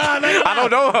 Nah. I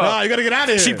don't know her. Nah, you gotta get out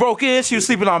of here. She broke in. She was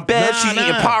sleeping on bed. She's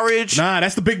eating porridge. Nah,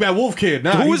 that's the big bad wolf kid.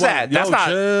 Nah, who is that? That's not.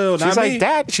 Chill, she's like,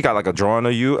 Dad. She got like a drawing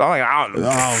of you. I'm like,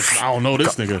 I don't know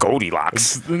this nigga.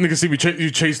 Goldilocks. The nigga see me you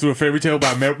chase through a fairy tale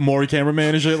by Maury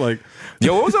Cameraman and shit. Like,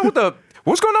 yo, what was up with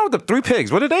what's going on with the 3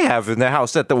 pigs? What did they have in their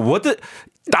house? I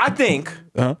think.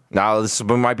 Now this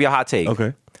might be a hot take.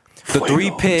 Okay. The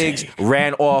 3 pigs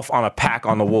ran off on a pack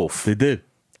on the wolf. They did.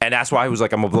 And that's why he was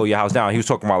like, I'm gonna blow your house down. He was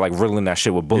talking about like riddling that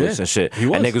shit with bullets Yeah, and shit. he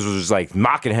was. And niggas was just like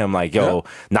mocking him, like, yo,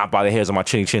 not by the hairs on my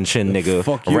chin, nigga.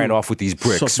 Fuck I you. ran off with these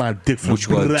bricks. Suck my dick from What you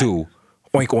gonna black. do?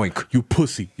 Oink oink. You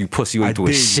pussy. You pussy, you ain't I doing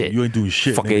dare you. shit. You ain't doing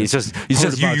shit, Fuck nigga. it. It's Heard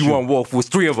just about you, you. and Wolf. With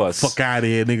 3 of us. Fuck out of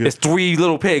here, nigga. It's 3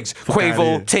 little pigs. outta here.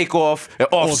 Quavo, Takeoff, and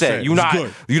Offset. You It's not.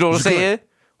 good. You know what I'm It's good. saying?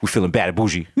 We feeling bad and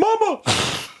bougie. Mama.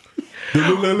 Do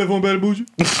you live on Bad and Bougie?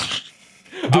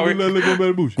 Do you live on Bad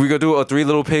and Bougie? We gonna do a 3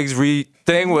 Little Pigs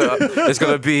thing where it's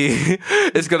gonna be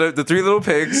the 3 Little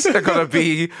Pigs are gonna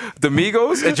be the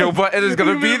Migos and Joe Budden is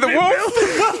gonna be the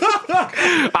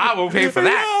Wolf. I will pay for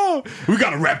that. Yo, we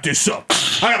gotta wrap this up.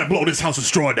 I gotta blow this house of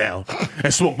straw down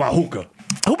and smoke my hookah.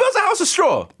 Who builds a house of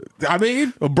straw? I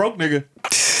mean, a broke nigga.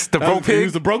 The broke He pig.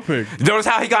 was the broke pig. Notice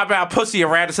how he got bad pussy and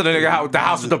ran into the nigga the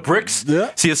house with the bricks.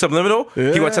 Yeah. See a subliminal?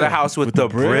 He went to the house with the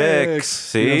bricks.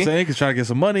 See? You know what I'm saying? He's trying to get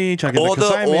some money, trying to get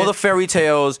all the fairy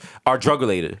tales are drug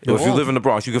related. If you all. live in the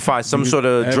Bronx, you can find some sort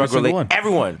of Every drug single related. one.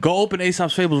 Everyone. Go open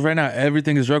Aesop's Fables right now.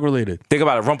 Everything is drug related. Think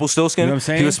about it. Rumpelstiltskin. You know what I'm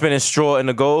saying? He was spinning straw in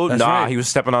the gold. That's Nah, right. he was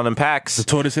stepping on them packs. The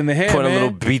tortoise in the hair, Putting man. a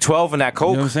little B12 in that coke.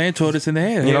 You know what I'm saying? Tortoise in the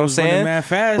hair. You know what I'm saying? Mad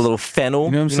fast. A little fennel.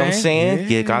 You know what I'm saying?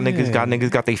 Yeah, got niggas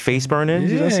got their face burning. Yeah,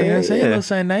 You know what I'm saying? you know what I'm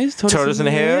saying? Nice. Tortoise in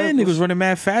the hair. Niggas running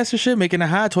mad fast and shit, making it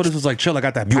hot. Tortoise was like, chill, I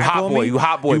got that You pack hot on boy, me. you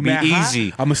hot boy, be mad hot.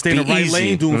 easy. I'm gonna stay in Be the right easy.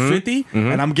 lane doing 50,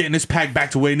 and I'm getting this pack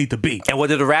back to where it need to be. And what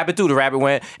did the rabbit do? The rabbit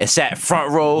went and sat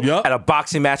front row Yup. at a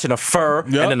boxing match in a fur,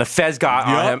 Yup. and then the feds got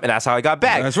on Yup. him, and that's how he got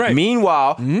back. That's right.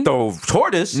 Meanwhile, the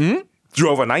tortoise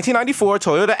drove a 1994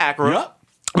 Toyota Acura. Yup.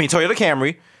 Toyota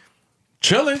Camry,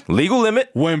 Chilling. legal limit.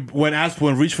 When asked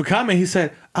when reached for comment, he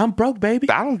said, "I'm broke, baby."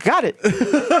 I don't got it.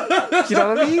 You know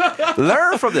what I mean?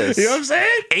 Learn from this. You know what I'm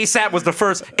saying? ASAP was the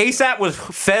first. ASAP was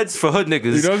feds for hood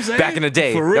niggas You know what I'm saying? back in the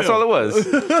day. For real. That's all it was.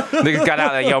 Niggas got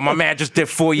out like, yo, my man just did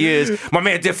 4 years. My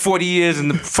man did 40 years in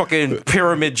the fucking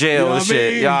pyramid jail You know and what I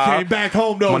shit. mean? Y'all. Came back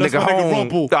home though. My That's nigga my nigga home.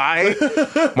 Rumple. All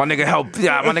right? My nigga helped.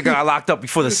 Yeah, my nigga got locked up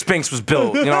before the Sphinx was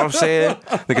built. You know what I'm saying?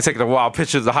 Nigga taking the wild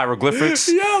pictures of the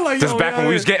hieroglyphics. Yeah, like This yo, back when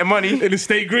we was getting money. in the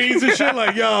state greens and shit.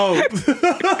 Like yo,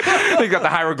 They got the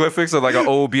hieroglyphics of like an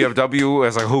old BMW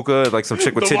as like hookah, like some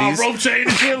chick with the wild titties. rope chain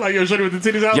and shit. Like yo, shorty with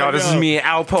the titties out. Yo, like, this is me and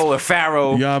Alpo and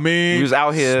Pharaoh. You know what I mean? We was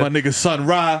out here. My nigga Sun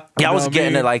Ra. Y'all was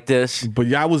getting it like this. But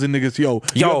y'all was in niggas, yo.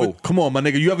 you Yo. ever- come on, my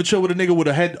nigga. You ever chill with a nigga with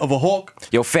a head of a hawk?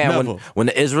 Yo, fam, Never. when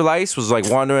the Israelites was like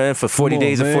wandering for 40 Come on,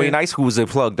 days and 40 man. nights, who was their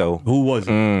plug though? Who was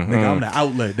it? Nigga, I'm the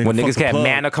outlet. Nigga, When fuck niggas the had plug.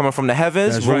 manna coming from the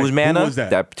heavens, That's what right. was Who manna? was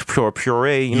that? pure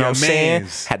puree, you know Yeah, what I'm saying?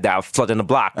 mans. Had that flood in the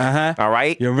block. Uh-huh. All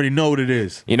right? You already know what it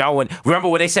is. You know, remember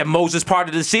when they said Moses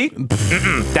parted the sea?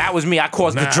 Mm-mm, that was me. I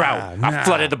caused the Nah, drought. I nah.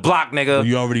 flooded the block, nigga.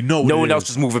 You already know what No it one is. else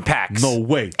was moving packs. No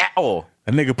way. At all.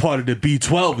 A nigga part of the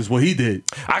B12 is what he did.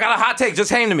 I got a hot take.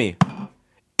 Just came to me.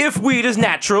 If weed is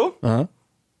natural, shout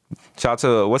out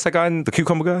to, what's that guy? The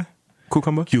cucumber guy?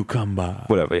 Cucumber? Cucumber.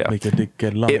 Whatever, yeah. Make your dick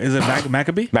get long. Is it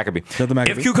Maccabee? Maccabee. Is that the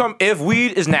Maccabee? If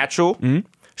weed is natural,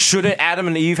 shouldn't Adam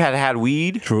and Eve had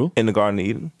weed True. in the Garden of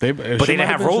Eden? They- But should they didn't might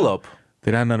have been roll so. up. They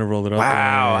didn't know to roll it up.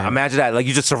 Wow, Yeah. imagine that. Like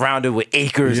you just surrounded with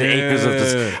acres and acres of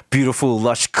this Yeah. beautiful,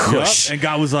 lush Yup, kush. and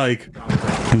God was like,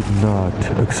 Do not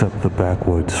accept the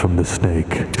backwoods from the snake.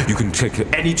 You can take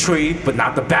any tree, but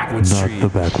not the backwoods Not tree. the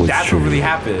backwoods That's tree. what really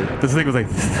happened. this nigga was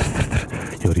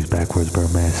like, Yo, these backwards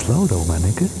burn mad slow though, my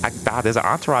nigga. There's an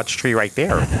entourage tree right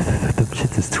there. Them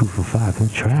shits is 2 for 5. Them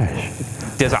trash.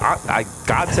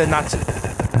 God said not to.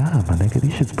 Nah, my nigga,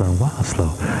 these shits burn wild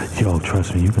slow. Yo,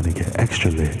 trust me, you gonna get extra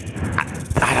lit.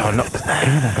 I don't know.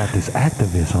 And I got this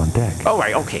activist on deck. All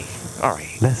right, okay. All right,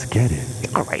 Let's get it.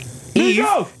 all right. you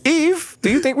go. Eve, do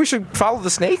you think we should follow the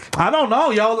snake? I don't know,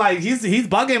 yo. Like he's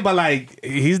bugging, but like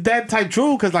he's dead type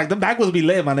true, cause like them backwards be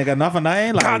lit, my nigga. Enough and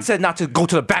nothing. Like, God said not to go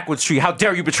to the backwoods tree. How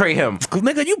dare you betray him? cause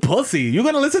nigga, you pussy. You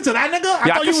gonna listen to that nigga?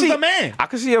 I thought you was the man. I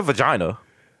could see a vagina.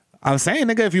 I'm saying,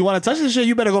 nigga, if you want to touch this shit,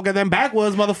 you better go get them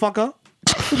backwards, motherfucker.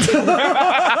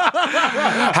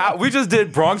 We just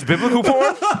did Bronx biblical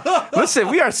porn. Listen,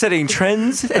 we are setting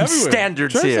trends and Everywhere.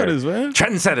 standards here. Trendsetters, man.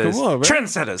 Trendsetters. Come on, man.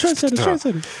 Trendsetters.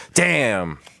 Trendsetters.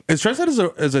 Damn. Is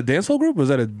Trendsetters is a dancehall group or is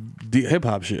that a hip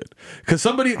hop shit? Cause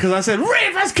I said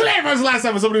Ravens Clavers last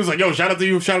time and somebody was like, yo, shout out to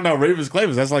you shouting out Ravens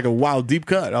Clavers. That's like a wild deep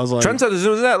cut. I was like, Trendsetters,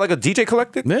 was that like a DJ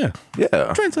collective? yeah.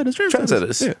 Yeah.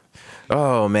 Trendsetters. Yeah.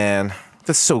 Oh, man.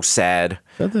 That's so sad.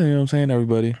 That's, you know what I'm saying,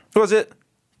 everybody. What was it?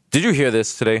 Did you hear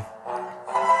this today?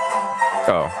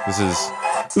 Oh, this is...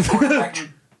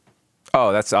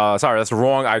 Oh, that's sorry, that's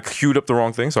wrong. I queued up the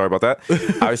wrong thing. Sorry about that.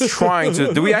 I was trying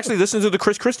to... Did we actually listen to the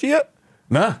Chris Christie yet?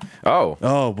 Nah. Oh.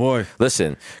 Oh boy.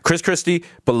 Listen, Chris Christie,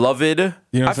 beloved. You know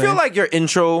what I I'm feel saying? like your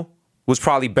intro was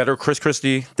probably better Chris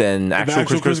Christie than The actual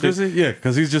Chris Christie. Yeah,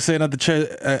 because he's just sitting at the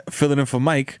chair filling in for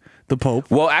Mike. the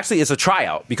Pope. Well, actually, it's a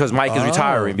tryout because Mike is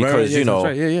retiring because, yes, that's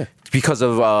right. because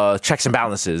of checks and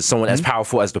balances. Someone as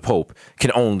powerful as the Pope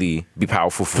can only be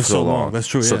powerful for so long. That's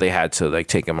true, So yeah. they had to like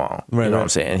take him on. Right, you know what right. I'm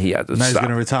saying? He had to Now he's stop.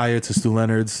 going to retire to Stu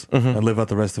Leonard's and live out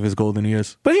the rest of his golden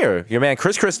years. But here, your man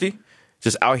Chris Christie,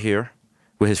 just out here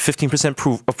with his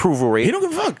 15% approval rate. He don't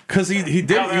give a fuck because he did.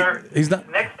 Governor, He's not.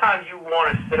 Next time you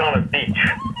want to sit on a beach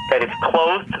that is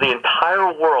closed to the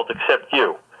entire world except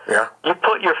you, you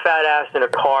put your fat ass in a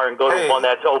car and go to one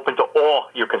that's open to all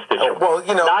your constituents. Well,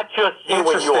 you know, not just you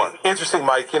and yours. Interesting,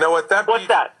 Mike. You know what? What's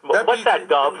that? What's that,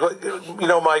 Gov? You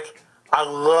know, Mike, I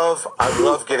love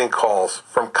getting calls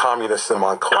from communists in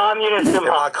Montclair. Communists in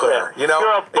Montclair. You know,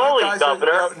 you're a bully,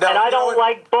 Governor, and I don't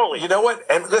like bullies. You know what?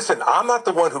 And listen, I'm not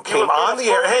the one who came on the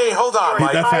air. Hey, hold on,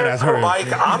 Mike. That fat ass hurt. Mike,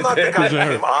 I'm not the guy who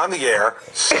came on the air,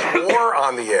 swore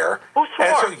on the air. Who swore?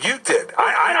 And so you did.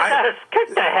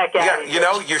 Get the heck out of here. You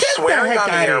know, you're swearing on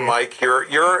the air, Mike.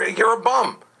 You're a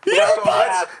bum.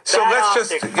 So let's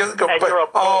just go.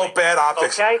 Bad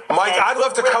optics, okay? Mike. And I'd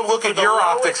love to come look at your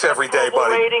optics every day,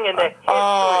 buddy.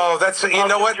 That's you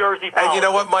know what? And you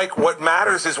know what, Mike? What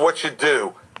matters is what you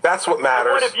do. That's what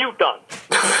matters. What have you done?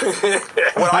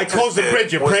 I closed the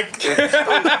bridge, you prick.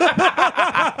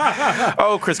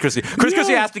 Oh, Chris Christie. Chris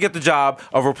Christie has to get the job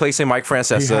of replacing Mike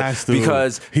Francesa He has to.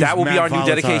 because He's that will be mad our new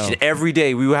volatile. dedication. Every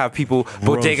day we will have people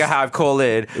Bodega Hive call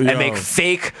in and Yo. make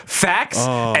fake facts.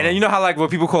 And then you know how like when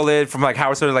people call in from like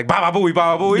Howard Stern, like Baba Booey,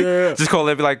 Baba Booey? Yeah. Just call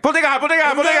in, be like, Bodega Hive, Bodega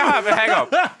Hive, Bodega Hive, and hang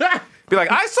up. Be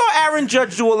like, I saw Aaron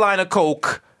Judge do a line of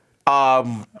coke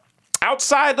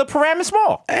outside the Paramus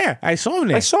Mall. Yeah, I saw him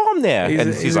there. I saw him there.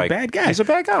 He's a like, bad guy. He's a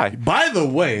bad guy. By the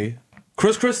way,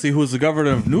 Chris Christie, who is the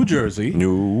governor of New Jersey,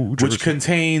 which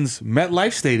contains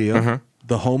MetLife Stadium,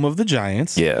 the home of the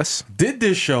Giants, Yes. did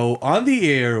this show on the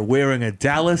air wearing a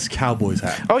Dallas Cowboys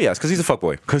hat. Oh, yes, because he's a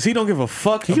fuckboy. Because he don't give a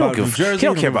fuck don't about give- New Jersey. he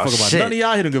don't care give a about fuck shit. none of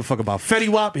y'all. He don't give a fuck about Fetty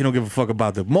Wap. He don't give a fuck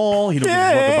about the mall. He don't give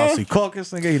a fuck about Sea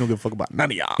Caucus. Nigga. He don't give a fuck about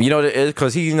none of y'all. You know what it is?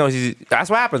 Because he knows that's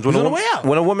what happens when He's a, on the woman, way out.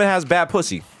 when a woman has bad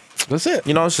pussy. That's it.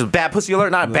 You know, it's just bad pussy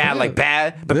alert. Not bad like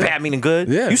bad, but Yeah. bad meaning good.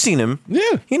 Yeah. You seen him. Yeah.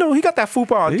 You know, he got that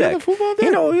fupa on He deck. got the football there.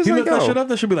 You know, he's he like, lift that yo. shit up.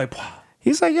 That should be like, wow.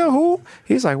 He's like, yo, who?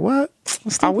 He's like, what?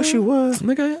 I wish you would.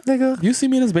 Nigga. You see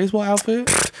me in this baseball outfit?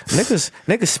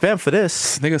 Niggas spend for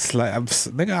this. Nigga,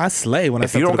 nigga, I slay when I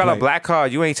If step you to don't the got a plate. black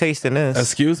card, you ain't tasting this.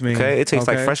 Excuse me. Okay, it tastes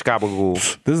like Okay. fresh gabagool.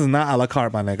 This is not a la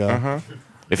carte, my nigga.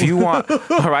 If you want,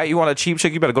 all right, you want a cheap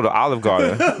chick, you better go to Olive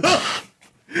Garden.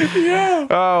 Yeah.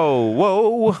 Oh,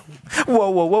 whoa,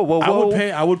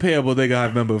 I would pay a Bodega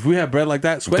Hive member if we had bread like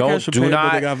that. Sweatcash should pay a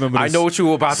Bodega Hive member. I know what you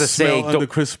were about to say. Smell under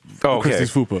Christie's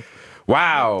fupa.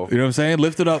 Wow. You know what I'm saying?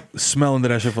 Lift it up, smell into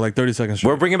that shit for like 30 seconds. Straight.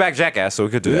 We're bringing back Jackass, so we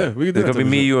could do Yeah, that. we could do It's that gonna be type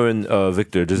of me, shit. you, and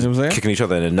Victor just You know what I'm saying? kicking each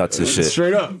other in the nuts and shit.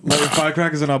 Straight up, like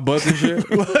firecrackers in our butts and shit.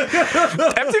 You know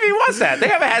MTV wants that. They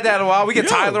haven't had that in a while. We get Yo.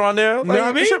 Tyler on there. Like, what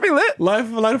I mean? It should be lit. Light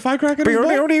a firecracker. in his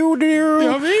butt. You know what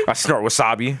I mean? I snort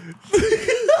wasabi.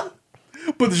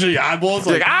 Put the shit in your eyeballs.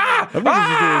 Like, Like, ah! I remember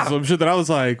just doing some shit that I was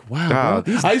like, wow. God,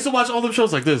 bro. I used to watch all them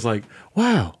shows like this, like,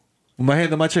 wow. With my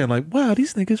hand on my chin, like, wow,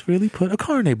 these niggas really put a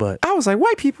car in their butt. I was like,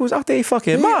 white people is out there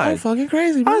fucking They are mind. fucking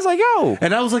crazy, bro. I was like, yo.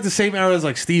 And that was like the same era as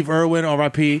like Steve Irwin,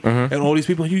 R.I.P., and all these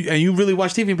people. You really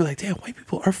watch TV and be like, damn, white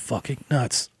people are fucking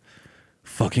nuts.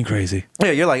 Fucking crazy.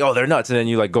 Yeah, you're like, oh, they're nuts. And then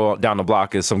you like go down the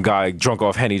block and some guy drunk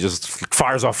off Henny just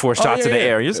fires off 4 shots yeah, in the yeah.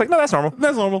 air. You're just like, no, that's normal.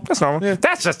 That's normal. That's normal. Yeah.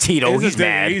 That's just Tito. It's He's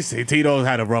just mad. Tito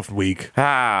had a rough week.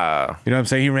 Ah. You know what I'm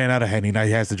saying? He ran out of Henny. Now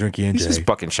he has to drink E&J. He's just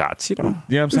bucking shots, you know. You know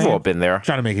what I'm We've saying? all been there.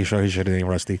 Trying to make sure his shit ain't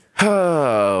rusty.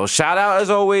 Oh, shout out as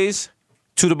always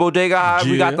to the Bodega Hive.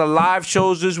 We got Yeah. the live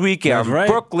shows this weekend. That's right.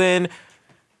 Brooklyn,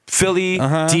 Philly,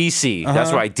 DC.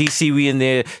 That's right. DC, we in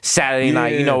there Saturday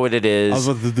night. You know what it is. I was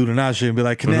about to do the nod shit and be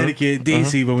like, Connecticut,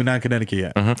 DC, but we're not in Connecticut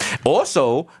yet.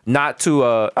 Also, not to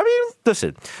I mean,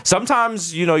 listen,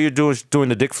 sometimes you know you're doing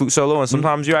the dick flute solo and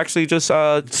sometimes you're actually just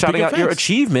shouting out your facts.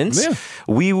 achievements. Yeah.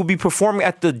 We will be performing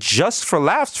at the Just for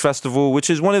Laughs Festival, which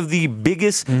is one of the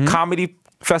biggest comedy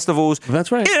festivals That's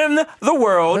right. in the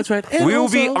world. That's right. And We will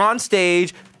be also- on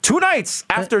stage 2 nights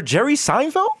after Jerry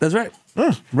Seinfeld. That's right.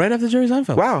 Right after Jerry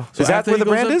Seinfeld. Wow. So Is that after where he the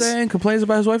goes brand up is? there and complains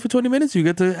about his wife for 20 minutes, you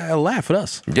get to laugh at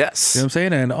us. Yes. You know what I'm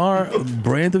saying? And our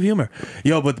brand of humor.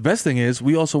 Yo, but the best thing is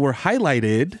we also were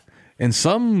highlighted in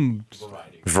some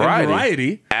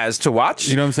variety. As to watch.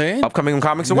 You know what I'm saying? Upcoming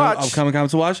comics to watch. Upcoming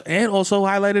comics to watch. And also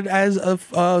highlighted as a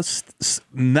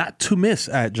not to miss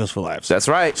at Just for Laughs. That's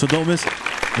right. So don't miss. You know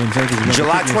what I'm saying? 'Cause you're gonna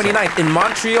July kick yourself. 29th in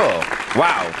Montreal.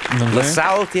 Wow. La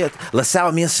Salle Theatre. La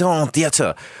Salle Mission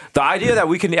Theatre. The idea that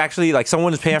we can actually, like,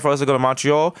 someone is paying for us to go to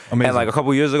Montreal. Amazing. And, like, a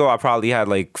couple years ago, I probably had,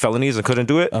 like, felonies and couldn't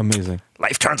do it. Amazing.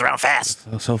 Life turns around fast.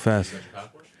 So fast.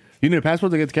 You need a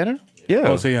passport to get to Canada? Yeah.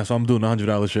 Oh, so I'm doing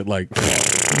 $100 shit like.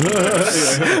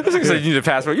 I was gonna say you need a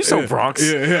passport. You're so Bronx.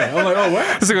 Yeah. I'm like, oh,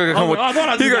 what? This is gonna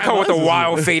come with a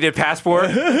wild faded passport.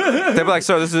 They'd be like,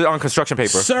 sir, this is on construction paper.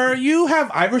 Sir, you have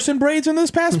Iverson braids in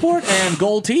this passport and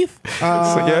gold teeth.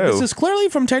 This is clearly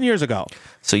from 10 years ago.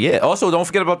 So yeah. Also, don't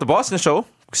forget about the Boston show.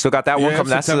 Still got that one coming.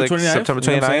 That's like September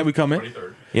 29th. We coming.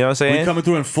 You know what I'm saying? We coming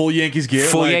through in full Yankees gear.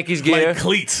 Full Yankees gear. Like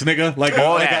cleats, nigga. Like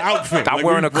All an that. outfit. I'm like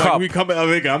wearing a cup. We coming,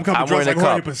 nigga. I'm coming dressed like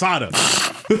Jorge Posada.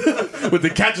 With the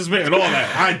catcher's mitt and all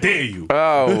that. I dare you.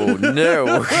 Oh,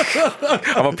 no.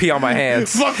 I'm going to pee on my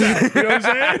hands. Fuck that. You know what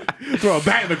I'm saying? Throw a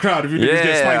bat in the crowd if you niggas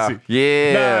get spicy.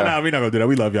 Yeah. Nah, we're not going to do that.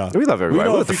 We love y'all. We love everybody.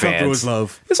 We know We're if the you come fans. through, it's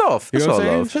love. It's off. You It's know all what I'm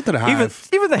saying? love. Shut to the hive.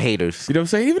 Even the haters. You know what I'm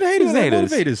saying? Even the haters. Even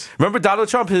Love haters. Remember Donald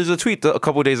Trump, his tweet a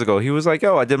couple days ago. He was like,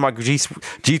 yo, I did my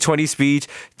G20 speech.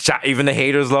 Even the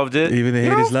haters loved it. Even the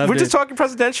haters loved it. We're just talking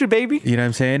presidential, baby. You know what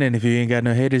I'm saying? And if you ain't got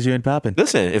no haters, you ain't popping.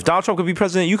 Listen, if Donald Trump could be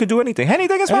president, you could do anything.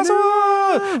 Anything is possible.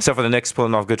 Except for the Knicks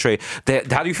pulling off good trade.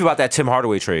 How do you feel about that Tim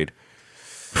Hardaway trade?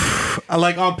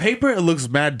 Like on paper, it looks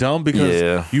mad dumb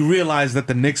because you realize that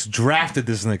the Knicks drafted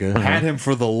this nigga, had him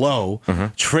for the low,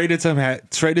 traded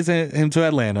him to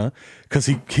Atlanta because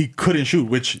he couldn't shoot,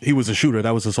 which he was a shooter.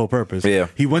 That was his whole purpose. Yeah.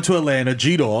 He went to Atlanta,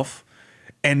 G'd off,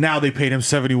 and now they paid him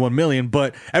 $71 million.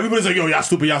 But everybody's like, yo, y'all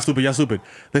stupid.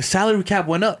 The salary cap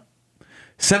went up.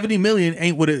 $70 million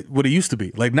ain't what it used to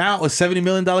be. Like now, a $70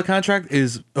 million contract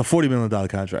is a $40 million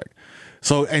contract.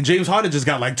 So, and James Harden just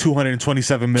got like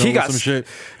 $227 million or some shit.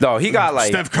 No, he got like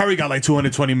Steph Curry got like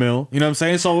 $220 million. You know what I'm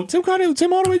saying? So Tim Hardaway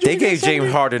Jr. They gave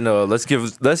James Harden let's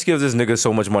give this nigga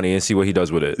so much money and see what he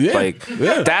does with it.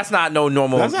 Yeah. That's not no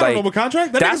normal. That's not a normal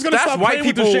contract. That's white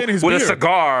people with a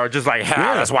cigar, just like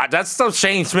let's watch. That's some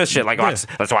Shane Smith shit. Like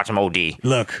let's watch him OD.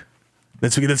 Look,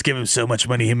 let's give him so much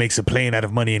money he makes a plane out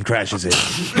of money and crashes it.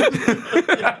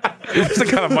 It's the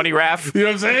kind of money rap. You know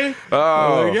what I'm saying?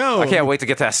 Oh, like, yo. I can't wait to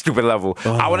get to that stupid level.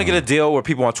 I want to get a deal where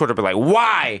people on Twitter be like,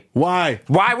 why? Why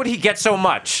would he get so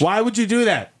much? Why would you do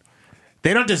that?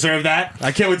 They don't deserve that.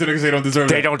 I can't wait till niggas say they don't deserve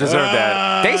that. They don't deserve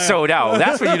that. They sold out.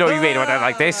 That's when you know you made it.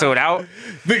 Like, they sold out.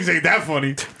 Niggas ain't that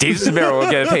funny. Jesus Romero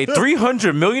will get paid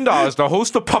 $300 million to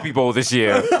host the Puppy Bowl this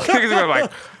year. Niggas are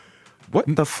like, what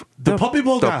the Puppy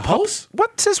Bowl got hosts?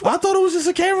 What's this? I thought it was just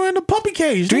a camera in the puppy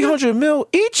cage. $300 million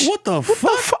each? What the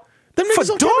fuck? Them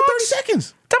niggas on camera 30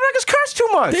 seconds. Them niggas curse too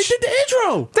much. They did the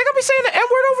intro. They gonna be saying the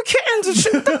N-word over kittens and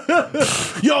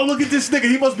shit. Yo, look at this nigga.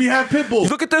 He must be half pit bull.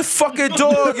 Look at this fucking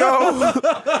dog, yo.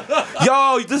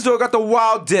 Yo, this dog got the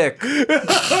wild dick.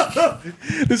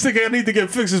 This nigga need to get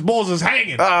fixed. His balls is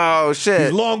hanging. Oh, shit.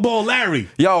 He's long ball Larry.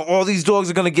 Yo, all these dogs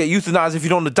are gonna get euthanized if you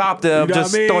don't adopt them. You know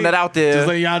just throwing that out there. Just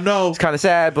letting y'all know. It's kind of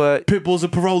sad, but pit bulls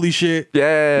and parolee shit.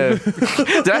 Yeah.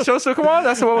 Did that show still come on?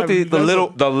 That's the one with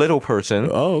the little person.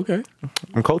 Oh, okay.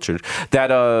 I'm cultured.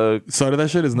 That started that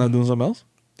shit is not doing something else.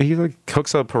 He like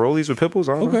hooks up parolees with pit bulls.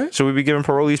 I don't know. Should we be giving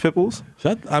parolees pit bulls?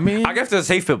 I guess they're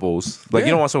safe pit bulls. Like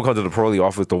you don't want someone come to the parolee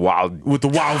off with the wild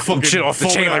fucking shit off the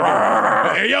chain. Like,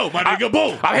 hey yo, my nigga,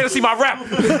 bull. I'm here to see my rep.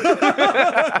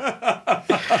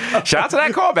 Shout out to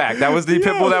that callback. That was the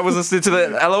pit bull that was listening to the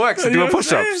LOX and doing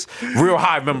push-ups. Real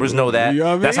Hive members know that. You know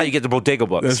what I mean? That's how you get the bodega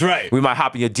bucks. That's right. We might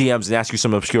hop in your DMs and ask you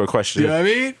some obscure question. You know what I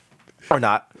mean? Or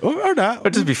not. Or not. Or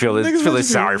just be feeling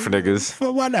sorry for niggas.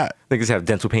 But why not? Niggas have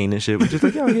dental pain and shit. We're just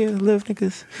like, yo, yeah, live,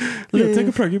 niggas. Yeah, take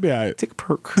a perk. You'll be all right. Take a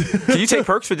perk. Can you take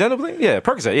perks for dental pain? Yeah,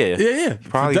 Percocet, Yeah.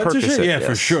 Probably Percocet. Shit? Yeah,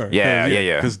 for sure.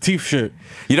 Yeah. Because teeth shit.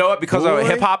 You know what? Because of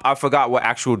hip-hop, I forgot what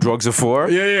actual drugs are for.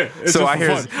 Yeah. It's so I hear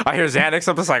Xanax.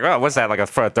 I'm just like, oh, what's that? Like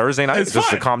for a Thursday night? It's just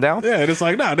fine. to calm down? Yeah, and it's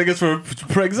like, nah, niggas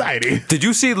for anxiety. Did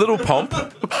you see Lil Pump?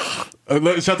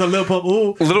 Shout out to Lil Pump.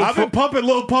 Ooh, I've been pumping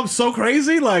Lil Pump so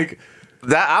crazy, like...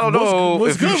 That I don't know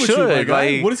what's if good you with should. You,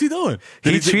 like, what is he doing?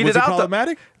 He tweeted out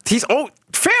problematic? He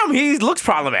looks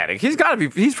problematic.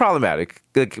 He's problematic.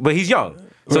 But he's young.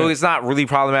 So it's not really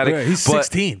problematic. Right. He's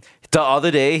 16. The other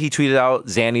day he tweeted out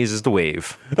Xannies is the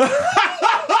wave.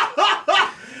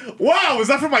 Wow, was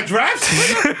that for my draft?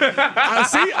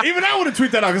 See, even I wouldn't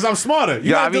tweet that out because I'm smarter.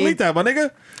 You gotta delete that, my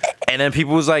nigga. And then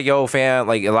people was like, yo, fam,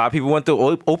 like a lot of people went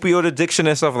through opioid addiction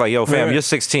and stuff. Like, yo, fam, right. You're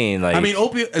 16. Like, I mean,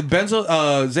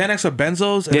 Xanax are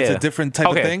benzos, and it's a different type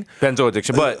of thing. Benzo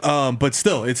addiction, but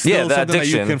still, it's still something that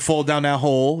you can fall down that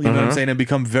hole. You know what I'm saying, and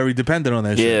become very dependent on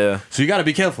that shit. Yeah. So you got to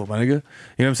be careful, my nigga. You know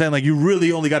what I'm saying? Like, you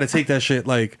really only got to take that shit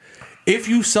like. If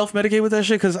you self-medicate with that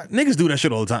shit, because niggas do that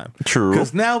shit all the time. True.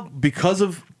 Because now, because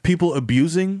of people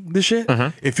abusing this shit,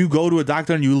 if you go to a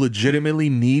doctor and you legitimately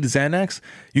need Xanax,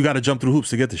 you got to jump through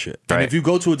hoops to get the shit. Right. And if you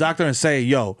go to a doctor and say,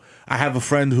 yo, I have a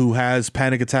friend who has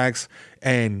panic attacks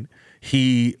and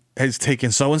he has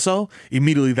taken so and so,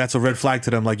 immediately that's a red flag to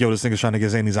them. Like, yo, this nigga's trying to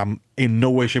get Xannies. I'm in no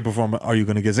way, shape, or form are you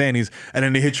gonna get Xannies. And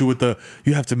then they hit you with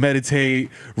you have to meditate,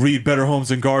 read Better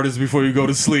Homes and Gardens before you go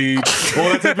to sleep,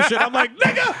 all that type of shit. I'm like,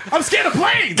 nigga, I'm scared of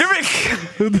planes. Give me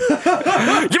the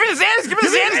Xannies. Give me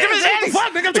the Xannies.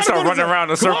 Fuck, nigga, They start running around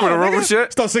in a circle in a room and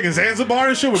shit. Start singing Zanzibar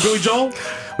and shit with Billy Joel.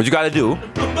 What you got to do?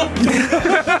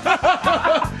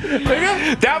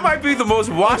 That might be the most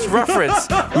watched reference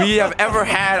we have ever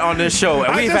had on this show,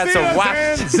 and we've had some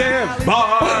watch.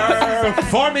 Zanzibar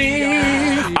for me.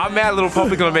 I'm mad Little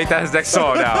Pump is gonna make that his next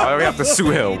song now. We have to sue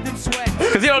him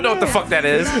because he don't know what the fuck that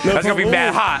is. That's gonna be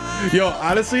mad hot. Yo,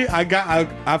 honestly,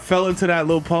 I fell into that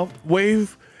Lil Pump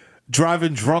wave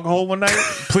driving drunk home one night.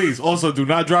 Please, also do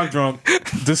not drive drunk.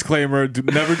 Disclaimer: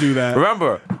 never do that.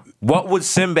 Remember. What would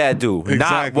Sinbad do? Exactly.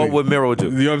 Not what would Mero do.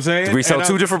 You know what I'm saying? We sell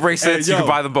two different bracelets. You can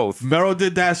buy them both. Mero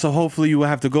did that, so hopefully you will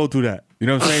have to go through that. You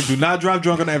know what I'm saying? Do not drive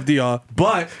drunk on FDR.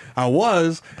 But I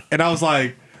was, and I was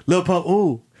like, Lil Pump,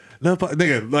 ooh. Lil Pump,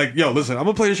 nigga, like, yo, listen, I'm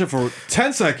going to play this shit for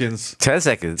 10 seconds. 10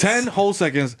 seconds. 10 whole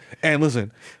seconds. And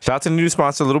listen. Shout out to the new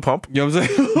sponsor, Little Pump. You know what I'm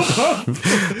saying?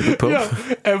 Little Pump. Yo,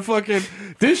 and fucking,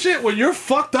 this shit, when you're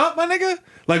fucked up, my nigga,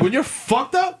 like, when you're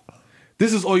fucked up,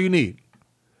 this is all you need.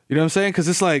 You know what I'm saying? Because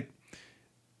it's like,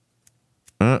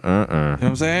 You know what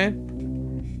I'm saying?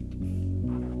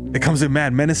 It comes in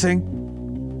mad menacing. You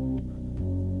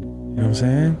know what I'm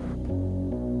saying?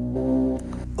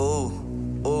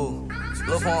 Ooh,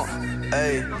 look on,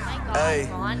 hey,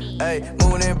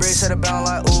 moving in bricks at a bound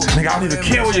like ooh. Nigga, I don't even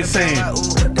care what you're saying.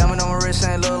 Diamond on my wrist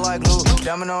ain't look like glue.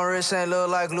 Diamond on my wrist ain't look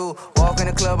like glue. Walk in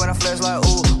the club and I flex like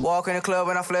ooh. Walk in the club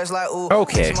and I flex like ooh.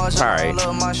 Okay, alright.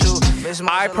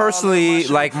 I personally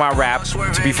like my rap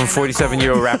to be from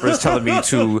 47-year-old rappers telling me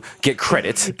to get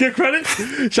credit. Get credit?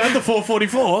 Shout out to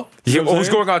 444. Yeah, who's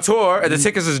going on tour and the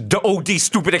tickets is OD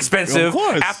stupid expensive. Of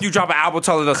course. After you drop an album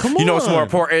telling us, you know, it's more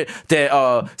important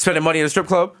than spending money in a strip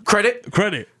club. Credit.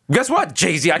 Guess what,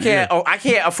 Jay-Z? I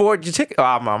can't afford your ticket.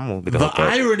 I'm gonna be the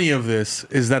irony of this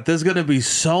is that there's gonna be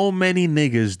so many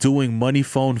niggas doing money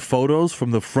phone photos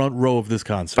from the front row of this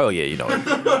concert. Oh yeah, you know it.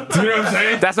 Do you know what I'm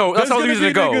saying? That's the only reason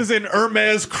to go. Niggas in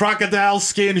Hermes crocodile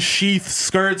skin sheath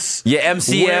skirts. Yeah,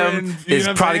 MCM is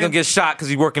probably gonna get shot because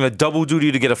he's working a double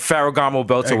duty to get a Ferragamo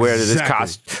belt to wear to this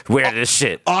costume. Wear this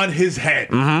shit on his head.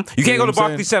 Mm-hmm. You can't go to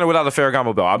Barclays Center without a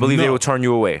Ferragamo belt. I believe they will turn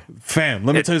you away. Fam,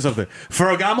 let me tell you something.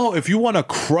 Ferragamo, if you want to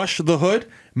crush the hood,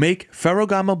 make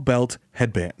Ferragamo belt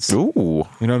headbands. Ooh. You know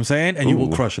what I'm saying? And you will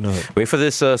crush in the hood. Wait for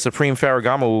this Supreme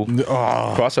Ferragamo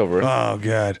crossover. Oh,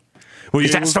 God.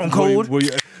 Is that Stone Cold? Were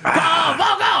you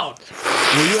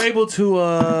able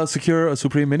to secure a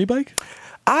Supreme mini bike?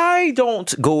 I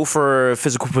don't go for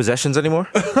physical possessions anymore.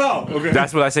 Oh, okay.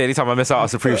 That's what I say anytime I miss out on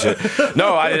Supreme shit.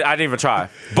 No, I didn't even try.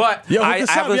 But I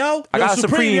got a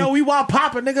Supreme. Yo, we wild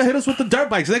popping, nigga. Hit us with the dirt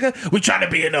bikes, nigga. We trying to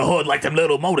be in the hood like them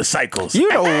little motorcycles. You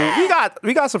know,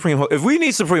 we got Supreme. If we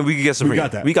need Supreme, we can get Supreme. We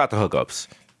got that. We got the hookups.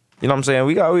 You know what I'm saying?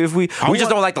 We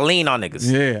just don't like to lean on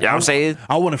niggas. Yeah. You know what I'm saying?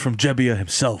 I want it from Jebbia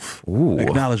himself. Ooh.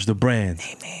 Acknowledge the brand.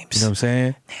 Name names. You know what I'm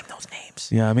saying? Name those names.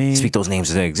 You know what I mean? Speak those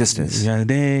names into existence. You know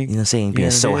what I mean? You know what I'm saying?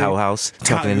 Being Soho House,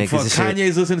 talking to niggas and shit.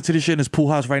 Kanye's listening to this shit in his pool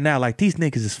house right now. Like, these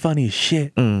niggas is funny as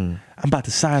shit. I'm about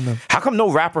to sign them. How come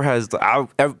no rapper has... I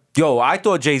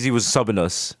thought Jay-Z was subbing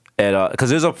us. Because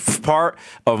there's a part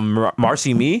of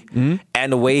Marcy Me,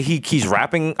 and the way he keeps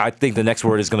rapping, I think the next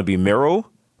word is going to be Mero,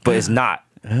 but it's not.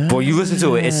 But when you listen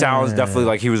to it, it sounds definitely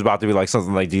like he was about to be like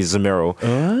something like Jesus and Mero. Or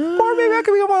maybe I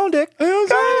could be on my own dick.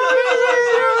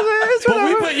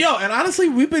 And honestly,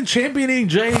 we've been championing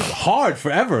Jay hard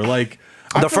forever. Like,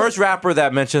 the first rapper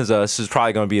that mentions us is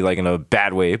probably going to be like in a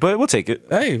bad way, but we'll take it.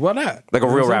 Hey, why not? Like a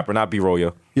real rapper, not B-roll,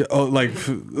 yo. Yeah,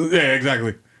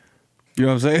 exactly. You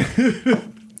know what I'm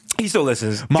saying? He still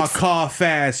listens. My car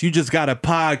fast. You just got a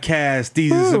podcast.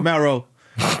 Jesus and Mero.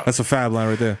 That's a fab line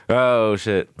right there. Oh,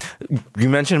 shit. You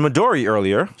mentioned Midori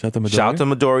earlier. Shout out to Midori. Shout out to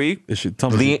Midori. Is she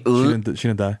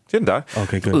didn't die? She didn't die.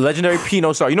 Okay, good. Legendary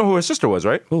Pinot star. You know who her sister was,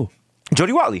 right? Who?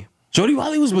 Jody Watley. Jody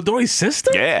Watley was Midori's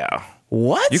sister? Yeah.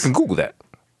 What? You can Google that.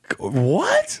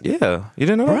 What? Yeah. You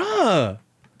didn't know that? Bruh.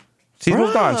 She's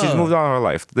moved on. She's moved on in her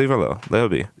life. Leave her alone. Let her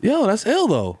be. Yo, that's ill,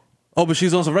 though. Oh, but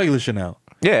she's on some regular shit now.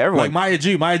 Yeah, everyone. Like Maya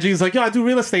G. Maya G's like, yo, I do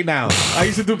real estate now. I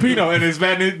used to do Pinot, and his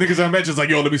man niggas I mentioned like,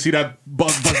 yo, let me see that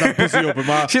bust that pussy open,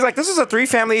 ma. She's like, this is a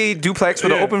 3-family duplex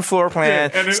with an open floor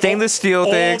plan, stainless steel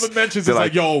things. All the mentions is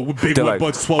like, yo, big one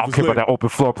butts 12 I don't care about that open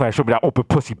floor plan. Show me that open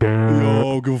pussy, man.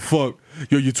 Yo, give a fuck.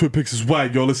 Yo, your Twin Peaks is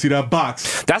white. Yo, let's see that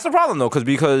box. That's the problem though,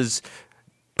 because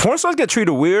porn stars get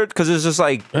treated weird because it's just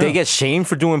like they get shamed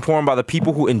for doing porn by the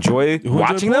people who enjoy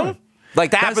watching them.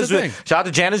 Like that That's happens the with. thing. Shout out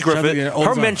to Janice Griffith. all the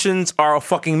Her time. mentions are a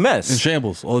fucking mess. In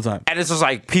shambles all the time. And it's just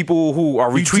like people who are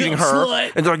retweeting dumb her,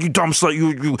 slut. and they're like, "You dumb slut!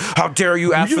 You! How dare you?"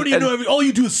 You don't even know all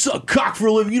you do is suck cock for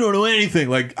a living. You don't know anything.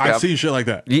 Like I've seen shit like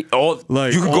that. You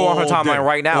Like, could go on her all timeline day.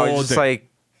 right now. All It's just day. like,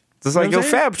 You know yo, what I'm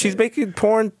saying? Fab, she's making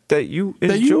porn that you enjoy.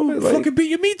 That you like, fucking beat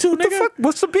your meat to, what the nigga. fuck?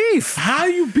 What's the beef? How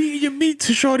you beating your meat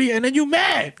to shorty and then you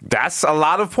mad? That's a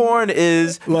lot of porn.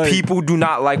 Is Like- people do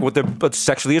not like what they're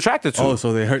sexually attracted to. Oh,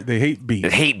 so they hate beat.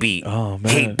 Hate beat. Oh,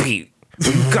 man. Hate beat.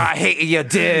 You got hate in your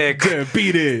dick. Yeah,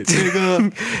 beat it,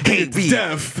 nigga. Hate beat.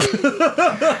 Death.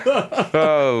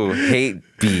 Oh, hate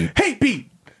beat. Hate beat.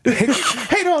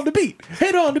 Hate on the beat.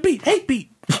 Hate on the beat. Hate beat.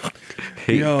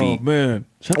 Hate Yo, beat. man.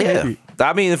 Shut the hate Yeah. beat.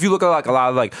 I mean, if you look at like a lot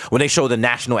of like when they show the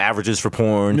national averages for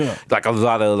porn, Yeah. like a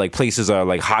lot of like places are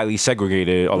like highly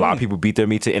segregated. A lot of people beat their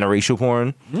meat to interracial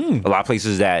porn. A lot of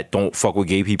places that don't fuck with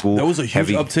gay people. There was a huge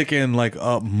uptick in like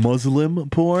Muslim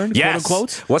porn, Yes. quote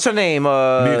unquote. What's her name?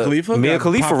 Mia Khalifa. Mia got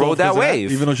Khalifa popped rode off that his ass,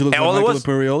 wave. even though she looks And like all it Michael was-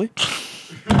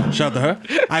 Imperioli. Shout out to her.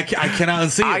 I cannot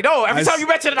unsee it. I know. Every time you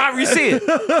mention it, I re-see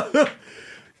it.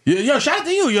 Yo, shout out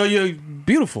to you. You're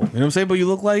beautiful. You know what I'm saying? But you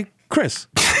look like Chris.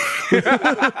 You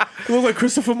look like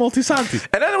Christopher Moltisanti.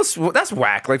 And that's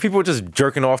whack. Like people were just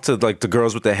jerking off to like the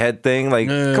girls with the head thing. Like,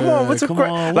 come on, what's come a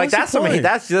on, like what's the that's some point?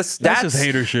 that's just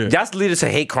hater shit. That's leading to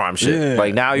hate crime shit. Yeah,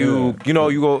 like now you know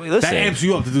you go listen. That amps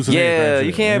you up to do some hate Yeah, crime shit.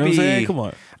 you can't know what I'm be. saying? Come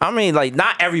on. I mean, like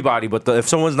not everybody, but if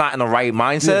someone's not in the right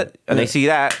mindset and they see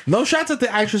that, No shots at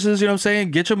the actresses, you know what I'm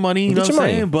saying? Get your money, you know Get what your I'm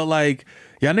money. saying? But like,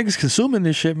 y'all niggas consuming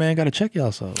this shit, man. Gotta check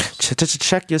yourselves.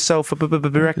 check yourself,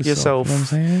 direct yourself. You know what I'm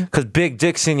saying? Because big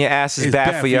dicks in your ass is It's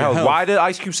bad for your health. Why did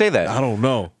Ice Cube say that? I don't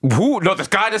know. Who? No, this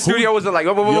guy in the studio was like,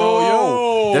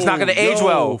 whoa. That's not gonna age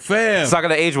well. Fam. It's not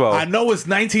gonna age well. I know it's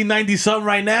 1990 something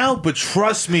right now, but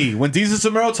trust me, when Deezus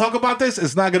and Mero talk about this,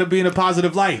 it's not gonna be in a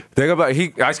positive light. Think about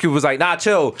Ice Cube was like, nah,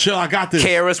 chill. Chill, I got this.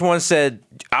 KRS One said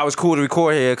I was cool to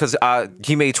record here because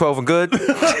he made 12 and good.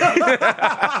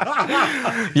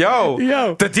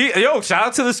 Yo, shout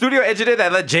out to the studio engineer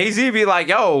that let Jay-Z be like,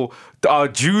 yo,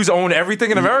 Jews own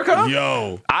everything in America.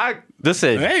 Yo,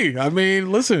 listen. Hey, I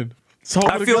mean, listen.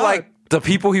 I feel like the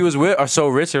people he was with are so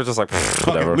rich. They're just like,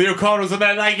 whatever. Leo Cohen was in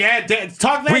that like, yeah,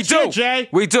 talk that shit, Jay.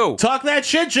 We do. Talk that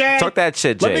shit, Jay. Talk that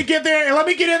shit, Jay. Let me get there. Let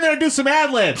me get in there and do some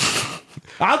ad libs.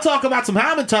 I'll talk about some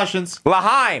Hamantushins.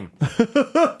 Laheim.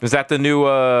 Is that the new?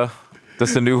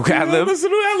 That's the new ad lib. That's the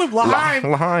new ad lib. Laheim.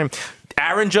 Laheim.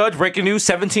 Aaron Judge breaking news: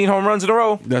 17 home runs in a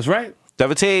row. That's right.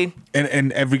 17.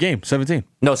 And every game, 17.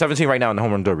 No, 17 right now in the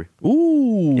home run derby.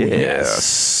 Ooh.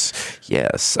 Yes.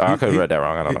 I could have read that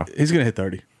wrong. I don't know. He's gonna hit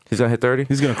 30. He's gonna hit 30.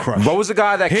 He's gonna crush. What was the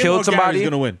guy that Him killed or somebody? Gary's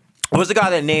gonna win. What was the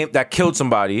guy that killed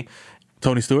somebody?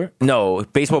 Tony Stewart? No,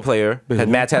 baseball player. Had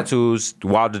mad tattoos,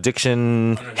 wild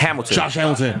addiction. Hamilton. Josh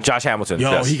Hamilton. Josh Hamilton. Yo,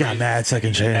 yes. he got mad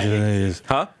second chances.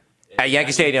 Huh? At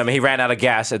Yankee Stadium, he ran out of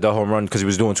gas at the home run because he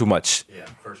was doing too much. Yeah,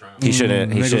 first round. He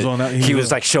shouldn't. He niggas should. on that- He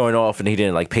was like showing off, and he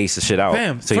didn't like pace the shit out.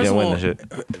 Fam, so he first didn't of win all, the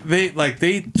shit.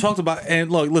 They talked about,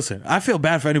 and look, listen, I feel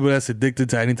bad for anybody that's addicted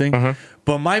to anything,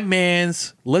 but my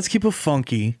man's, let's keep it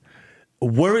funky.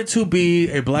 Were it to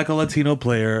be a black or Latino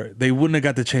player, they wouldn't have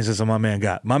got the chances that my man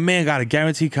got. My man got a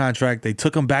guaranteed contract. They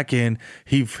took him back in.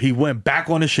 He went back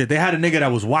on the shit. They had a nigga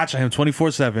that was watching him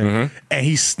 24/7, and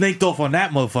he snaked off on that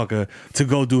motherfucker to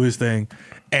go do his thing.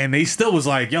 And they still was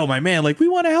like, yo, my man, like, we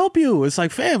want to help you. It's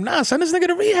like, fam, nah, send this nigga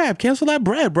to rehab. Cancel that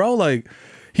bread, bro. Like,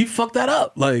 he fucked that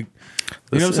up. Like,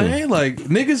 you know what I'm saying? Like,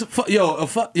 niggas,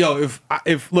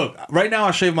 if look, right now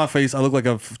I shave my face. I look like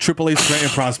a AAA Scranton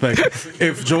prospect.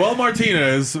 If Joel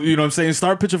Martinez, you know what I'm saying,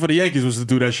 star pitcher for the Yankees was to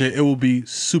do that shit, it will be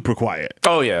super quiet.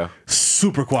 Oh, yeah.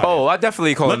 Super quiet. Oh, I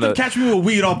definitely call Let him them catch me with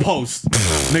weed on post.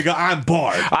 Nigga, I'm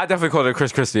barred. I definitely called it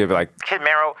Chris Christie and be like, Kid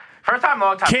Mero. First time,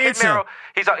 long time. Cancer.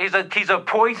 Kid Mero, he's a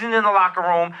poison in the locker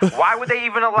room. Why would they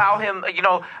even allow him? You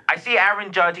know, I see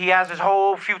Aaron Judge. He has his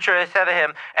whole future ahead of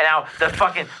him, and now the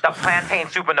plantain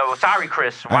supernova. Sorry,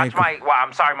 Chris. I'm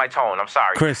sorry, my tone. I'm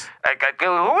sorry, Chris.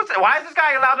 Why is this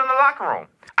guy allowed in the locker room?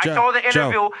 I saw the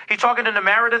interview. Joe. He's talking to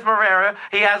Meredith Morera.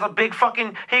 He has a big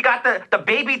fucking. He got the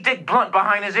baby dick blunt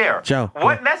behind his ear. Joe.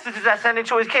 What message is that sending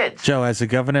to his kids? Joe, as a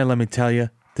governor, let me tell you,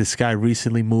 this guy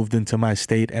recently moved into my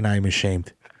state, and I am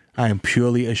ashamed. I am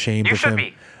purely ashamed You of should him.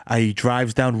 be. He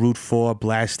drives down Route 4,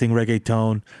 blasting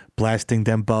reggaeton, blasting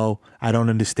dembo. I don't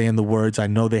understand the words. I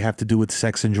know they have to do with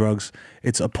sex and drugs.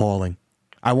 It's appalling.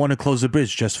 I want to close the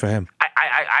bridge just for him.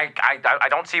 I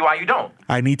don't see why you don't.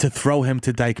 I need to throw him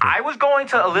to Dykeman. I was going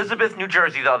to Elizabeth, New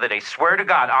Jersey the other day, swear to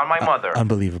God, on my mother.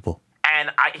 Unbelievable. And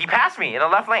he passed me in the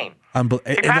left lane. He In passed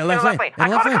the me in the left lane. I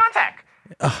called a contact.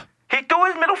 He threw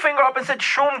his middle finger up and said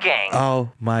Shroom Gang.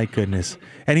 Oh my goodness!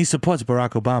 And he supports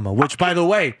Barack Obama, which, by the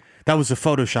way, that was a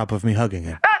Photoshop of me hugging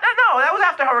him. No, that was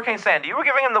after Hurricane Sandy. You were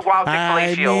giving him the wild dick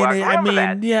fellatio.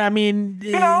 That. Yeah, I mean,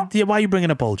 yeah, why are you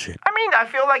bringing up old shit? I mean, I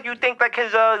feel like you think like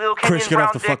his little Kenyan brown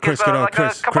dick is like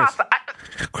a kabasa.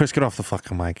 Chris, get off the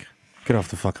fucking mic. Get off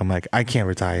the fucking mic. I can't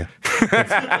retire.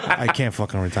 I can't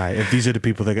fucking retire. If these are the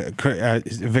people that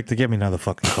Victor, get me another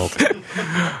fucking Coke.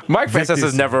 Mike Francesa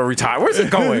is never retired. Where's it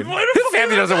going? His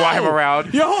family doesn't want him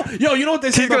around. Yo, you know what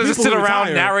they say? He's gonna just sit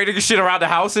around narrating shit around the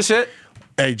house and shit.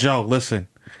 Hey, Joe, listen.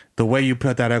 The way you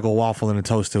put that Eggo waffle in the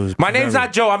toaster was My name's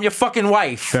not Joe. I'm your fucking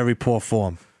wife. Very poor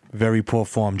form. Very poor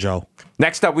form, Joe.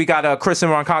 Next up, we got Chris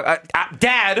and Ron Cock.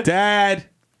 Dad,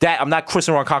 I'm not Chris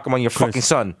and Ron Cock. I'm your fucking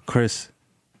son. Chris.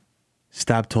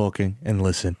 Stop talking and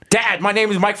listen. Dad, my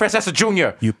name is Mike Francesa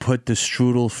Jr. You put the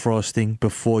strudel frosting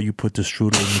before you put the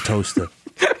strudel in the toaster.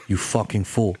 You fucking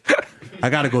fool. I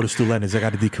gotta go to Stu Leonard's. I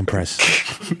gotta decompress.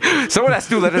 Some of that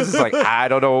Stu Leonard's is like, I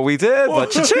don't know what we did,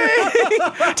 but cha-ching.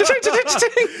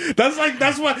 Cha-ching. That's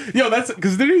what, that's,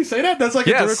 because didn't he say that? That's like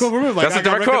a direct quote from him. Like, that's a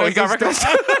direct quote. He got recognized.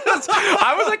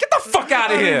 I was like, get the fuck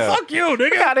out of here. Fuck you,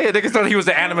 nigga. Get out of here. Niggas thought he was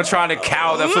the animatronic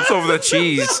cow that flips over the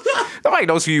cheese. Nobody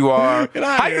knows who you are.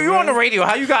 How you on the radio?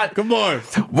 How you got... Come on.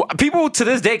 People to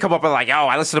this day come up and like, yo,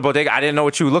 I listened to Bodega. I didn't know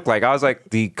what you look like. I was like,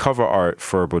 the cover art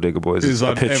for Bodega Boys is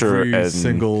a picture every and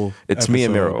single it's me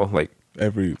and Miro. Like,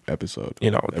 every episode.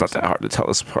 It's not that hard to tell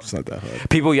us apart. It's not that hard.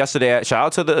 People yesterday, shout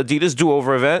out to the Adidas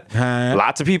Do-Over event.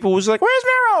 Lots of people was like, where's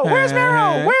Miro? Where's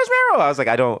Miro? Where's Miro? I was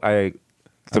like,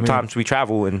 sometimes we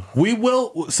travel and... We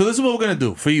will... So this is what we're going to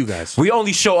do for you guys. We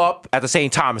only show up at the same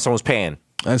time if someone's paying.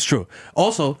 That's true.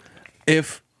 Also,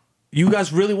 if you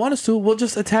guys really want us to, we'll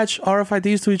just attach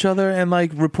RFIDs to each other and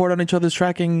like report on each other's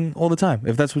tracking all the time.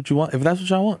 If that's what you want. If that's what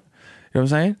y'all want. You know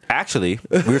what I'm saying? Actually,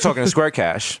 we were talking to Square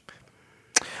Cash.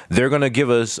 They're going to give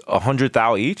us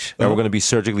 100,000 each, and we're going to be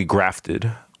surgically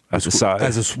grafted at the side.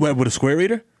 With a square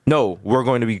reader? No, we're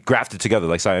going to be grafted together.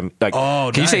 Can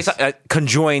you say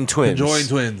conjoined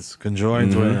twins?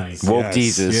 Conjoined twins. Woke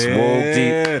Jesus. Woke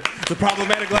Jesus. The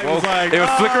problematic light was like... It was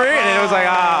flickering, and it was like,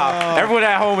 everyone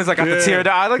at home is like, got the tear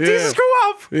down. Like, Jesus, grew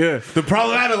up. Yeah. The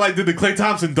problematic light did the Klay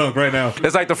Thompson dunk right now.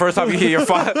 It's like the first time you hear your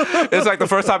father... It's like the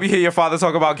first time you hear your father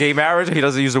talk about gay marriage, and he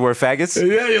doesn't use the word faggots.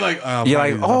 Yeah, you're like, I'm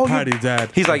proud of you,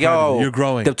 Dad. He's like, yo, you're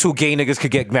growing. The two gay niggas could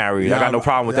get married. Yeah, I got no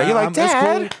problem with that. You're like,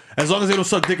 Dad... As long as they don't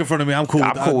suck dick in front of me, I'm cool.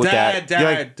 I'm cool with that.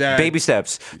 Dad. Baby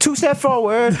steps. 2 steps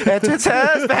forward and 2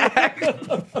 steps back.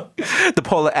 The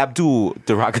Paula Abdul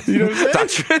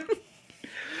doctrine.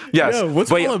 Yes. Yeah, what's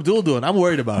Paula Abdul doing? I'm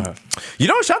worried about her. You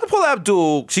know, shout out to Paula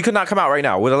Abdul. She could not come out right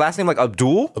now. With a last name like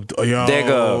Abdul.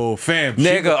 Yo, fam.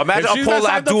 Nigga, imagine a Paula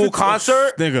Abdul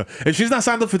concert. Nigga, if she's not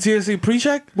signed up for TSC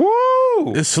pre-check, woo,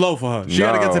 it's slow for her. She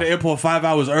got to get to the airport 5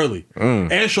 hours early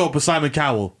and show up with Simon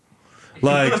Cowell.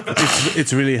 Like,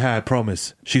 it's really high, I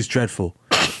promise. She's dreadful.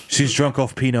 She's drunk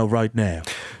off Pinot right now.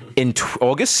 In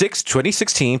August 6,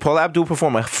 2016, Paula Abdul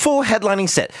performed a full headlining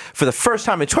set for the first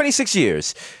time in 26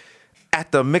 years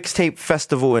at the Mixtape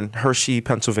Festival in Hershey,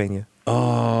 Pennsylvania.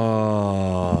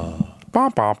 Oh.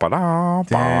 Damn.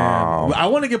 I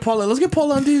want to get Paula. Let's get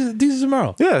Paula on Jesus and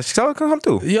Merle. Yeah, she's come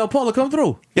through. Yo, Paula, come through. You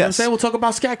know what I'm saying? We'll talk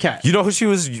about Scat Cat. You know who she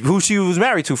was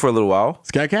married to for a little while?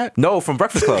 Scat Cat? No, from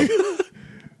Breakfast Club.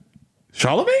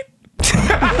 Charlamagne?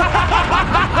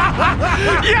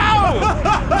 Yo!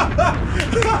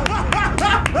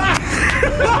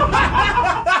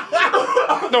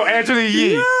 No, Angela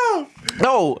Yee. Yeah.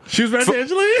 No. She was married to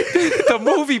Angela Yee? The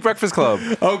movie Breakfast Club.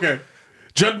 Okay.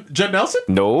 Judd Nelson?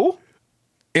 No.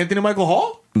 Anthony Michael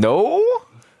Hall? No.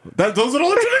 Those are the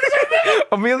only two niggas.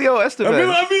 Emilio Estevez.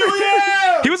 Emilio!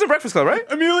 He was in Breakfast Club, right?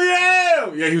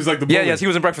 Emilio! Yeah, he was like the bully. Yes, he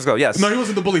was in Breakfast Club, yes. No, he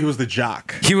wasn't the bully, he was the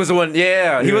jock. He was the one,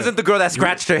 He wasn't the girl that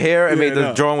scratched her hair and made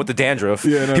the drawing with the dandruff.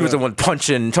 Yeah, he was the one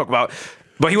punching, talk about...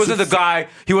 But he wasn't the guy,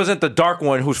 he wasn't the dark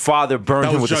one whose father burned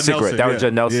him with a cigarette. That was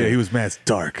Judd Nelson. Yeah, he was mad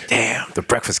dark. Damn, the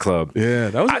Breakfast Club. Yeah,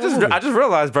 that was I just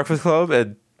realized Breakfast Club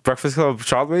and Breakfast Club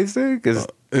Charlamagne's thing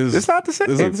it's not the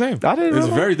same. It's not the same. I didn't know. It's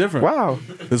very different. Wow.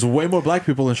 There's way more black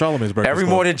people in Charlamagne's Breakfast Every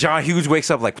Club. morning, John Hughes wakes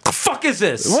up like, what the fuck is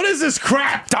this? What is this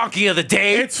crap? Donkey of the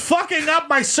day. It's fucking up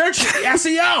my search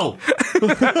SEO.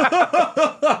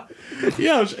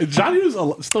 Yeah, John Hughes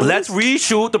still Let's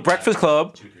reshoot the Breakfast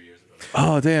Club.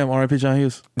 Oh, damn. R.I.P. John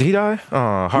Hughes. Did he die?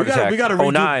 Oh, heart attack. We got to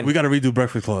redo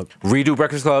Breakfast Club. Redo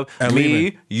Breakfast Club. And me,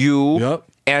 Lehman. you,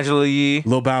 Angela Yee,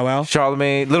 Lil Bow Wow,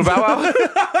 Charlamagne, Lil Bow Wow.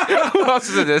 Who else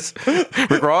is in this?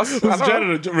 Rick Ross. Who's the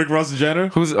janitor? Rick Ross the janitor.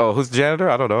 Who's the janitor?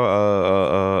 I don't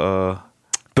know.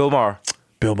 Bill Maher.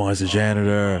 Bill Maher's the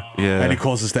janitor. Yeah. And he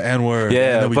calls us the N-word.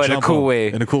 Yeah, and then we but in a jump cool him.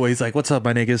 way. In a cool way. He's like, what's up,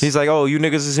 my niggas? He's like, oh, you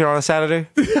niggas is here on a Saturday?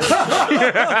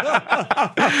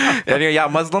 Any of y'all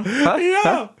Muslim? Huh?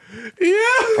 yeah.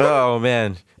 Yeah. Oh,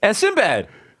 man. And Sinbad.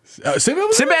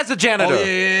 Sinbad's the janitor. Oh,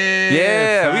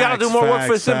 yeah. We gotta do more work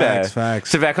for Sinbad.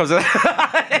 Facts. Sinbad comes in.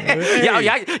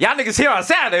 y'all niggas here on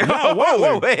Saturday.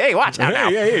 Whoa, hey, watch out now.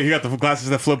 Yeah. You got the glasses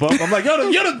that flip up. I'm like,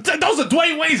 those are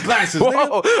Dwayne Wade's glasses. Man,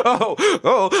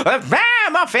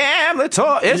 my family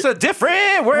talk. It's a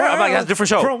different world. I'm like, that's a different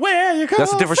show. From where you come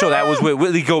That's a different show. That was with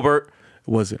Whitley Gilbert.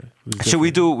 Was it? We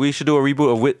should do a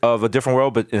reboot of A Different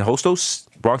World, but in Hostos,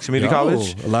 Bronx Community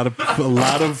College. A lot of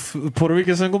Puerto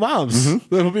Rican single moms.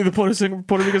 That'll be the Puerto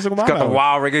Rican single mom. Got the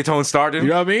wild reggaeton starting. You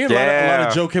know what I mean? Yeah. A lot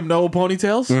of Joe Kim Noah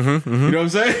ponytails. You know what I'm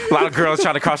saying? A lot of girls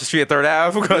trying to cross the street at 3rd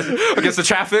Ave against the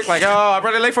traffic. Like, oh, I'm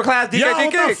running late for class. Yo,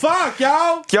 what the fuck,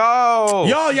 yo?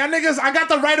 Yo, y'all niggas, I got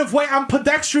the right of way. I'm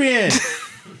pedestrian.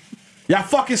 Y'all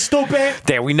fucking stupid.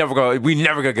 Damn, we never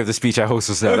gonna give the speech at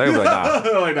Hostos now. They're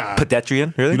like, nah.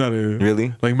 Pedestrian? Really?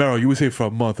 Really? Like, Meryl, you was here for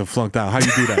a month and flunked out. How you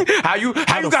do that? how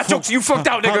you got jokes? You flunked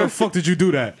out, nigga. How the fuck did you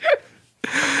do that?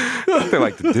 They're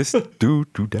like, did this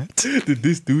dude do that? Did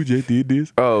this dude just did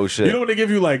this? Oh, shit. You know when they give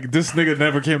you, like, this nigga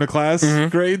never came to class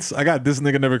grades? I got this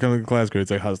nigga never come to class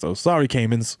grades. Like, Hostos. Sorry,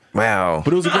 Caymans. Wow.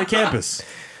 But it was a great campus.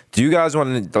 Do you guys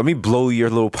want to let me blow your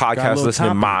little podcast listening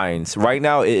topic. minds? Right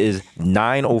now it is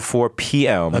 9:04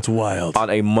 p.m. That's wild. On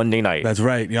a Monday night. That's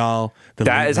right, y'all.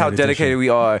 That is how dedicated we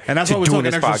are. And that's to why we're doing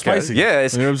talking this extra podcast. spicy. Yeah,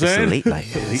 it's, you know what I'm saying? It's late night.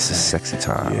 It's a sexy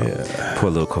time. Yeah. Put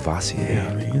a little Courvoisier. Yeah,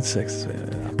 I mean, it's sexy.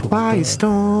 Quiet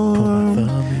storm. Put my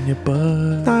thumb in your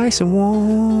butt. Nice and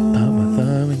warm. Put my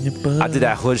thumb in your butt. I did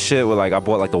that hood shit where like I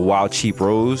bought like the wild cheap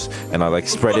rose and I like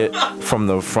spread it from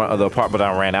the front of the apartment.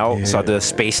 I ran out, so I did a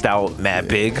spaced out mad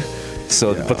big.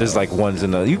 So, but there's like ones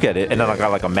in the, you get it. And then I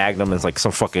got like a Magnum and it's like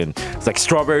some fucking, it's like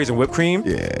strawberries and whipped cream.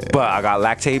 Yeah. But I got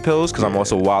lactate pills because I'm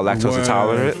also wild lactose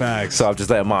intolerant. Facts. So I'm just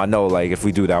letting mom know, like, if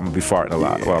we do that, I'm gonna be farting a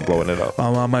lot while I'm blowing it up.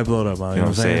 I might blow it up, man. You know what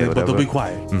I'm saying? But they'll be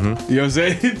quiet. You know what I'm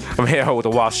saying? I'm hitting her with a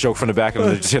wild stroke from the back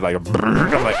and just hit like a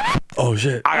brrr. I'm like, oh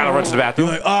shit. I gotta run to the bathroom.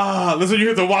 You're like, listen, you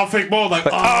hit the wild fake ball, like,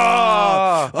 damn.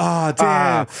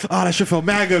 That shit felt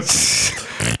mad good.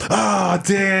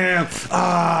 Damn.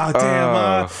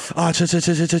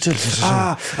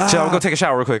 Chill, I'm gonna take a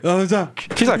shower real quick. What's up?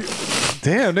 She's like,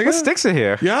 damn, nigga. what sticks in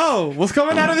here? Yo, what's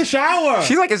coming out of the shower?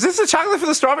 She's like, is this the chocolate for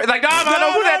the strawberry? Like, no,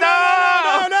 don't do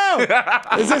that.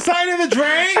 No. Is there something in the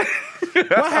drain?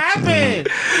 What happened?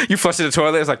 You flushed in the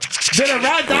toilet. It's like, did a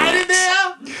rat die in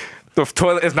there? the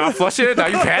toilet is not flushing. Now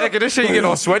you panicking and shit. You get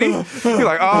all sweaty. You're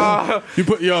like,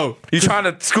 you trying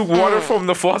to scoop water from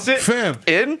the faucet, fam,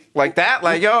 in like that,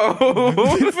 like yo,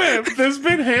 fam. There's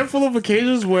been a handful of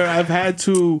occasions where I've had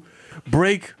to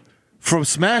break from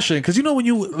smashing, because you know when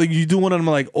you do one of them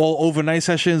like all overnight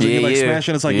sessions and you're like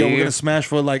smashing, it's like yo, we're gonna smash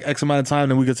for like X amount of time,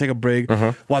 then we could take a break,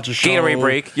 watch a show, Gatorade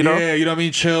break, you know, you know what I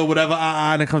mean, chill, whatever,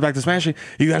 and it comes back to smashing.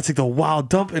 You gotta take the wild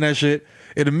dump in that shit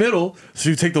in the middle, so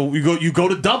you take you go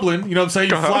to Dublin, you know what I'm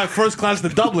saying, you fly first class to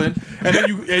Dublin, and then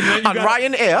you on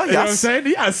Ryanair, yes, you know what I'm saying,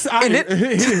 yes,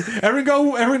 Erin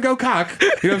go cock,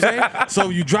 you know what I'm saying. So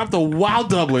you drop the wild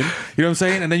Dublin, you know what I'm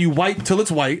saying, and then you wipe till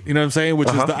it's white, you know what I'm saying, which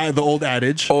is the old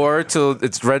adage, or till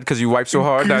it's red because you wipe so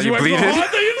hard, now you bleed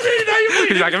it.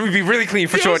 He's like, let me be really clean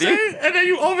for shorty. And then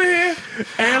you over here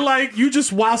and like you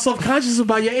just wild self-conscious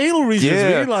about your anal regions,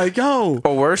 man. Like, yo.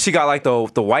 Or worse, she got like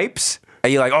the wipes,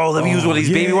 and you're like, oh, let me use one of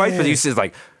these baby wipes, but you says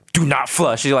like, do not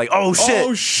flush. You're like, oh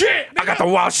shit. I got the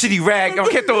wild shitty rag. I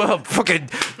can't throw her fucking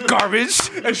garbage.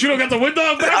 And she don't got the window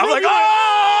up there. I'm like,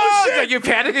 oh shit. Like, you're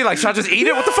panicking. Like, should I just eat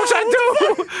it? What the fuck should I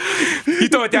do? You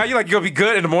throw it down. You're like, you're gonna be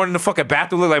good. In the morning, the fucking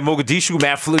bathroom look like Mogadishu,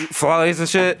 mad flies and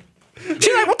shit.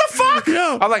 She's like, what the fuck?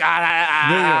 Yo. I'm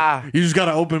like, You just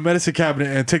gotta open medicine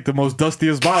cabinet and take the most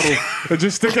dustiest bottle and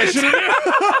just stick that shit in there.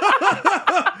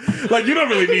 Like, you don't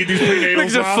really need these prenatals. Like,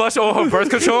 just flush all her birth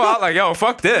control out. Like, yo,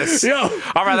 fuck this. Yo,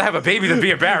 I'd rather have a baby than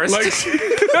be embarrassed. Like, yo, this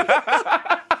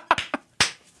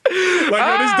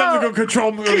definitely gonna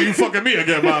control you fucking me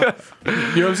again, Mom. You know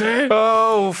what I'm saying?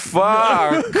 Oh,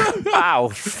 fuck. Ow,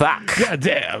 fuck. God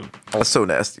damn. That's so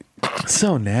nasty.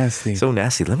 So nasty. So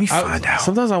nasty. Let me find out.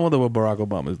 Sometimes I wonder what Barack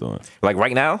Obama's doing. Like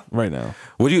right now? Right now.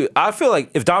 I feel like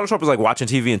if Donald Trump is like watching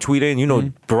TV and tweeting, you know,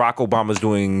 Barack Obama's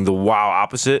doing the wild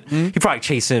opposite. He probably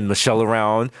chasing Michelle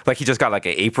around. Like he just got like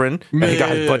an apron and he got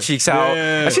his butt cheeks out.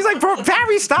 And she's like, bro,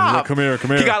 Barry, stop. Like, come here.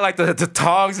 He got like the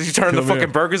tongs and she's turning the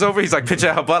fucking burgers over. He's like pinching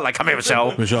at her butt, like, come here,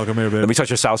 Michelle. Michelle, come here, baby. Let me touch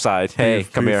your south side. Hey,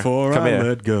 come here. Before Come I here.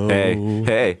 let go.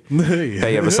 Hey,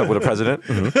 you ever slept with a president?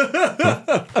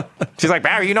 She's like,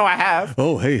 Barry, you know I have.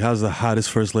 Oh, hey, how's the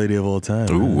hottest first lady of all time?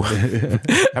 Ooh.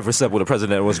 Ever slept with a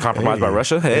president that was compromised by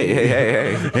Russia?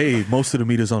 Hey. Hey, most of the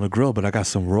meat is on the grill, but I got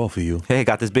some raw for you. Hey,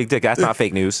 got this big dick. That's not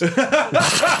fake news.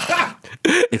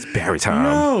 It's Barry time.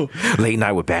 No. Late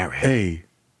night with Barry. Hey,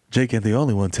 Jake ain't the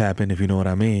only one tapping, if you know what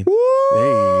I mean. Woo!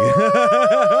 Hey.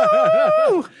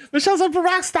 Michelle's like,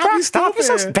 Barack, stop. Barack, You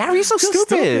stop. stupid. Barry, you're so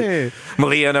stupid.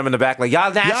 Malia and them in the back like,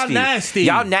 y'all nasty.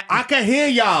 I can hear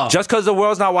y'all. Just because the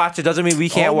world's not watching doesn't mean we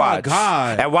can't watch. Oh, my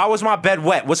God. And why was my bed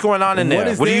wet? What's going on in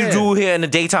there? What do you do here in the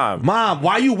daytime? Mom,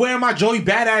 why you wearing my Joey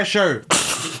Badass shirt?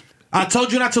 I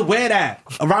told you not to wear that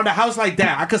around the house like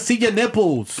that. I could see your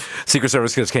nipples. Secret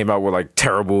Service just came out with like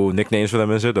terrible nicknames for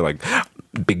them and shit. They're like,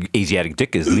 Big Asiatic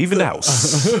Dick is leaving the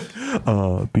house.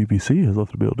 BBC has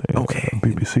left the building. Okay.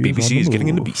 BBC is getting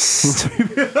in the beast.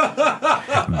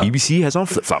 BBC has on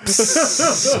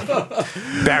flip-flops.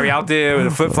 Barry out there with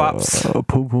the flip-flops.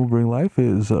 Poom Poom Bring Life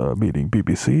is meeting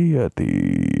BBC at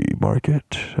the market.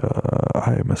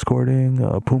 I am escorting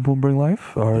Poom Poom Bring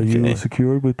Life. Are you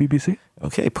secured with BBC?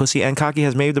 Okay, Pussy and Cocky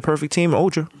has made the perfect team.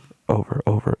 Over.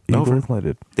 You both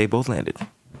landed. They both landed.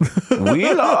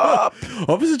 Wheel up.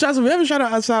 Officer Johnson, we haven't shot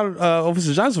outside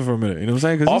Officer Johnson for a minute. You know what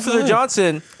I'm saying? Officer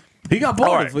Johnson. He got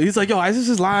bored. Right. He's like, yo, ISIS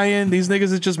is lying. These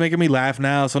niggas is just making me laugh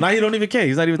now. So now he don't even care.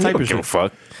 He's not even typing shit. Give a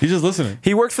fuck. He's just listening.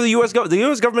 He worked for the U.S. government. The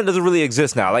U.S. government doesn't really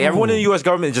exist now. Like, everyone in the U.S.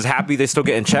 government is just happy they're still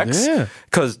getting checks. Yeah.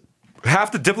 Because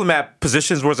half the diplomat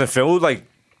positions wasn't filled. Like,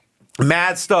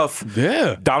 mad stuff.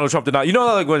 Yeah. Donald Trump did not. You know,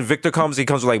 like when Victor comes, he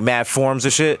comes with like mad forms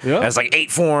and shit. Yeah. And it's like 8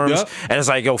 forms. Yep. And it's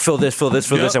like, yo, fill this.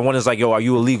 And one is like, yo, are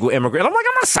you a legal immigrant? And I'm like,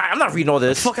 I'm not reading all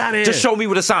this. Fuck out of here. Just show me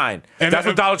with a sign. And that's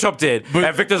what Donald Trump did.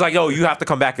 And Victor's like, yo, you have to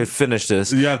come back and finish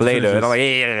this later. And I'm like,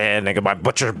 yeah, nigga, my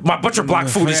butcher block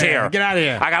food is here. Get out of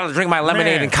here. I gotta drink my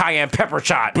lemonade and cayenne pepper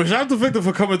shot. But shout out to Victor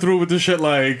for coming through with this shit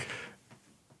like,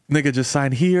 nigga, just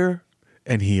sign here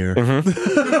and here. Mm-hmm.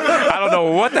 I don't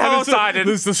know what the hell I'm signing.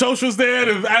 The social's there,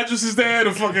 the address is there,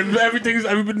 the fucking every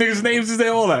nigga's names is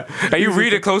there, all that. And you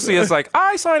read it closely, it's like,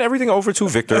 I sign everything over to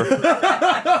Victor.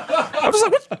 I'm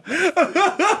just like,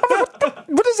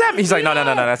 what does that mean? He's like, no,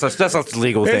 that's a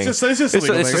legal thing. It's just a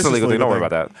legal thing. Don't worry about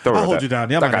that. I'll hold you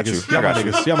down. Yeah, I got you. Yeah, my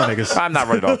niggas. I'm not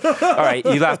worried at all. All right,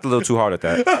 you laughed a little too hard at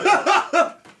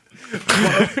that.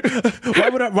 Why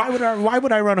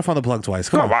would I run off on the plug twice?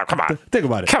 Come on. Think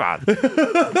about it. Come on.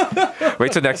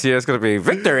 Wait till next year. It's gonna be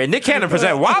Victor and Nick Cannon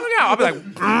present Wilding Out. I'll be like,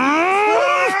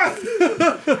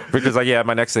 Victor's like, yeah,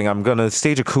 my next thing, I'm gonna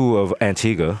stage a coup of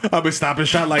Antigua. I'll be stopping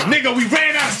shot like, nigga, we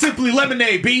ran out of Simply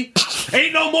Lemonade, B.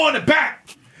 Ain't no more in the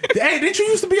back. Hey, didn't you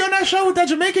used to be on that show with that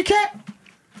Jamaican cat?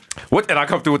 What? And I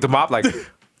come through with the mop like,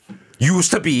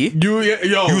 used to be.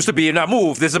 Used to be, and I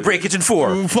move. There's a breakage in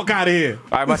 4. Fuck out of here.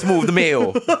 I must move the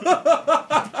mail.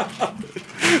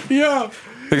 Yeah.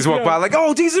 Niggas walk by like,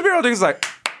 oh, Jesus Bureau. Niggas like,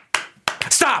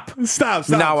 stop.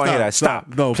 Now I hear that. Stop.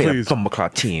 No, play please. The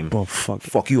Bumba Team. Oh,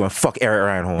 fuck you and fuck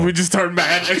Eric Reinhorn. We just turned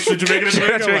mad extra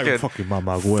Jamaican. Like, fucking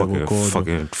mama, fucking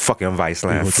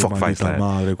Viceland. Fuck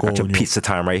Viceland. Got your pizza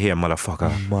time right here,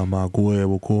 motherfucker. Mama,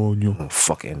 huevo, coño.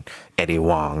 Fucking Eddie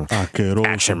Wong.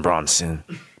 Action Bronson.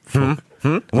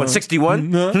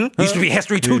 161? Used to be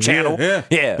History 2 channel.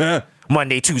 Yeah.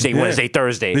 Monday, Tuesday, Wednesday,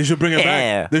 Thursday. They should bring it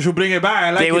back.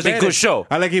 I like it was a good show.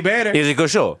 I like it better. It was a good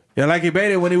show. I like it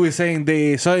better when he was saying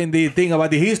the thing about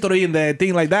the history and the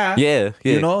thing like that. Yeah.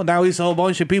 You know, now it's a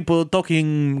bunch of people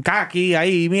talking kaki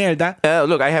ahí, mierda.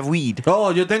 Look, I have weed. Oh,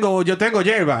 yo tengo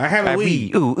yerba. I have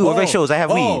weed. All my shows, I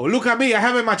have weed. Oh, look at me. I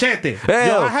have a machete.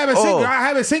 I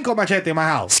have a cinco machete in my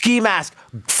house. Ski mask,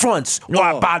 fronts.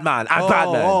 Batman. I'm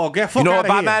Batman. Oh, get fuck out of here. You know what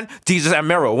Batman? Jesus and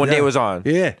Mero when they was on.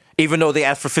 Yeah. Even though they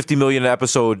asked for $50 million an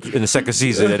episode in the second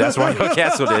season, and that's why I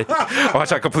canceled it.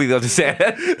 Which I completely understand.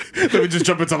 Let me just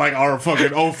jump into like our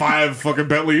fucking 05 fucking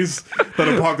Bentleys that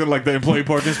are parked in like the employee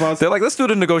parking spots. They're like, let's do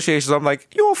the negotiations. I'm like,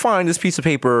 you'll find this piece of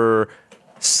paper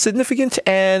significant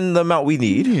and the amount we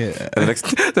need. Yeah. And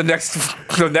the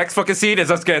next fucking scene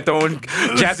is us getting thrown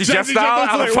Jazzy Jeff style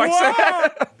out of fight.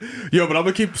 Yo, but I'm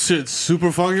gonna keep shit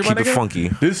super funky. Keep it funky.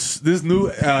 This new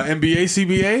NBA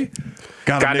CBA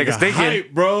got niggas thinking,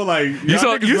 hype, bro. Like you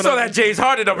saw that James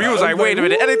Harden number. You was like, wait a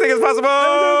minute, anything is possible.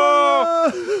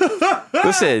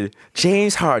 Listen,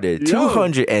 James Harden,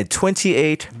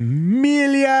 228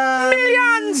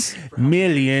 millions.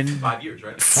 5 years,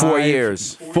 right? 4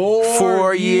 years.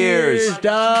 4 years,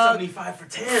 dog. 75 for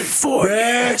 10. 4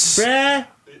 years.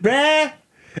 Bruh.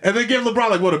 And then give LeBron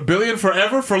like what, $1 billion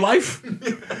forever for life?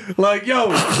 Like, yo,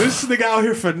 this nigga out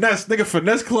here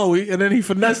finesse Chloe, and then he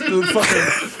finessed the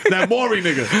fucking that Maury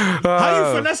nigga. How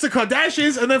you finesse the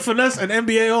Kardashians and then finesse an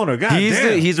NBA owner? God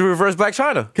damn. He's the reverse Black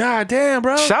China. God damn,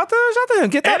 bro. Shout to him.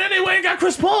 Get that. And then they went and got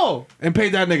Chris Paul and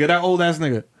paid that nigga, that old ass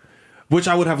nigga. Which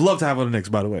I would have loved to have on the Knicks,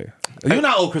 by the way. You're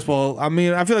not old, Chris Paul. I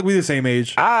mean, I feel like we're the same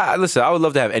age. Listen, I would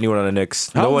love to have anyone on the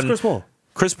Knicks. How old is Chris Paul?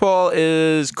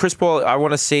 Chris Paul, I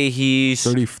want to say he's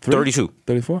 32.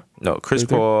 34? No, Chris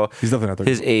 33? Paul. He's definitely not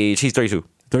 32. His age, he's 32.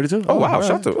 32? Oh, wow. Right.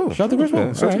 Shout to Chris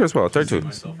Paul. Shout to Chris Paul. 32.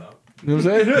 You know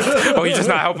what I'm saying? Oh, he's just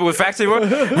not helping with facts anymore?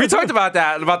 We talked about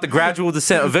that, about the gradual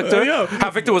descent of Victor. How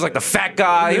Victor was like the fat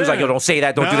guy. He was like, yo, don't say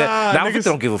that, don't do that. Now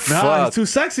Victor don't give a fuck. He's too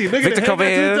sexy. Nigga, Victor come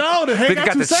in. Victor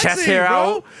got the chest hair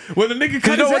out. When the nigga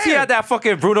cut you know his what? He hair. had that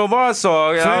fucking Bruno Mars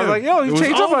song. And I was like, yo, he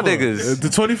changed up on niggas. The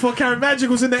 24 karat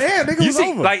magic was in the air. Nigga was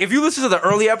over. Like, if you listen to the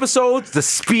early episodes, the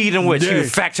speed in which he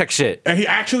would fact check shit. And he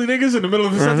actually niggas in the middle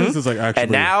of his sentence is like, actually.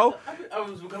 And now... I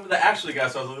was becoming the actually guy,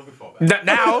 so I was a little bit far back.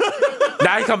 Now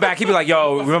he come back, he be like,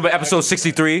 yo, remember episode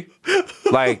 63?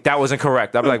 Like, that wasn't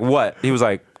correct. I'd be like, what? He was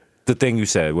like, the thing you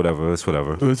said, whatever, it's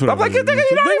whatever. I'm like, what is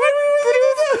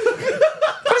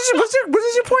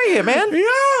your point here, man?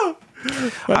 Yeah.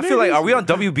 I feel like, are we on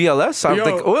WBLS? I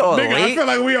think I feel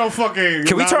like we on fucking.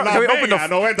 Can we open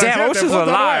the damn Oceans are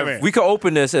live? We could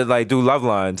open this and like do love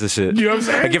lines and shit. You know what I'm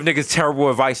saying? And give niggas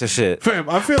terrible advice and shit. Fam,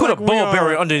 I feel put like a ball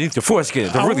bearing underneath your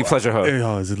foreskin to really pleasure her.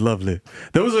 Oh, is it lovely?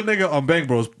 There was a nigga on Bang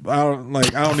Bros. I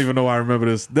don't even know why I remember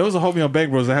this. There was a homie on Bang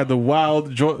Bros that had the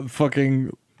wild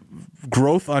fucking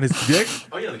growth on his dick.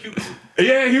 Oh yeah, the Cuban.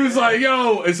 Yeah, he was like,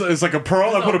 yo, it's like a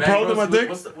pearl. I put a pearl in my dick.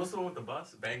 What's the one with the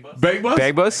bus? Bang bus? Bang bus?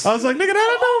 Bang bus? I was like, nigga, that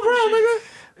don't know, bro, nigga.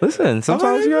 Listen,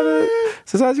 sometimes you gotta.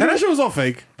 Sometimes you And gotta. that shit was all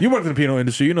fake. You worked in the piano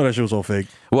industry. You know that shit was all fake.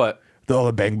 What? All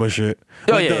the Bang Bus shit.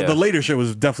 Oh, yeah. The later shit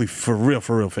was definitely for real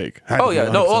fake. Oh yeah,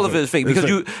 no, all of it is fake because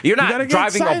you're not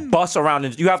driving a bus around.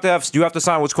 And you have to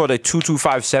sign what's called a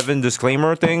 2257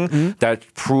 disclaimer thing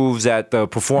that proves that the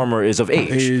performer is of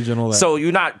age. And all that. So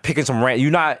you're not picking some rant.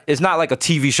 It's not like a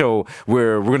TV show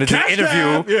where we're gonna do an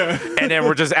interview and then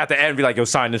we're just at the end be like, yo,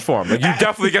 sign this form. Like you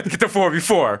definitely get to get the form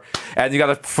before, and you got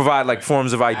to provide like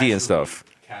forms of ID and stuff.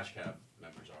 Cash Cab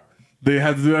members are. They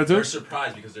have to do that too. They're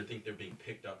surprised because they think they're being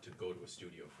picked up to go to a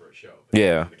studio for a show.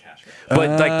 Yeah.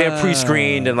 But like they're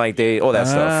pre-screened and like all that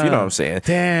stuff. You know what I'm saying?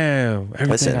 Damn.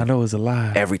 Everything I know is a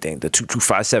lie. Everything. The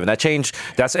 2257. That changed.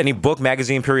 That's any book,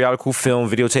 magazine, periodical, film,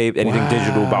 videotape, anything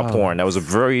digital about porn. That was a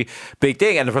very big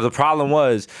thing. And the problem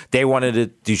was they wanted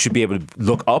it. You should be able to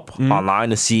look up online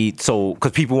to see. So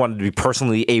because people wanted to be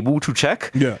personally able to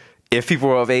check. Yeah. If people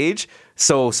were of age.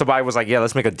 So somebody was like, yeah,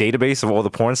 let's make a database of all the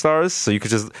porn stars. So you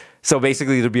could so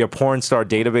basically there'd be a porn star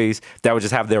database that would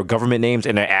just have their government names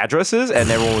and their addresses. And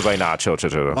everyone was like, nah, chill.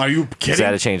 Are you kidding? So I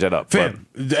had to change that up. Fam.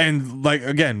 And like,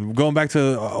 again, going back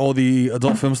to all the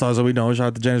adult film stars that we know, shout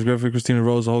out to Janice Griffith, Christina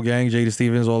Rose, the whole gang, Jada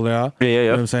Stevens, all that. Yeah. You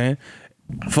know what I'm saying?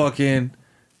 Fucking...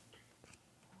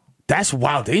 That's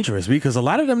wild dangerous because a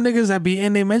lot of them niggas that be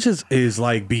in their mentions is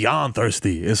like beyond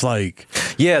thirsty. It's like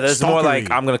there's more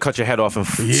like I'm gonna cut your head off and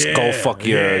go fuck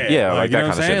your like that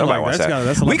kind of shit. Nobody wants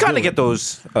that. We kind of get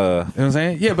those. You know what I'm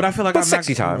saying? Yeah, but I feel like but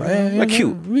sexy time, like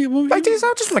cute. Like these,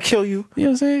 I just wanna kill you. You know what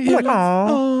I'm saying? I'm like,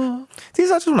 oh,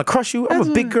 these, I just wanna crush you. I'm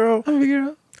a big girl. I'm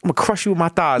gonna crush you with my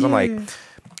thighs. I'm like,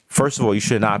 first of all, you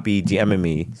should not be DMing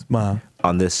me.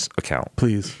 On this account.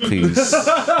 Please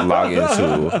log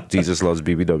into Jesus Loves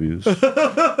BBWs.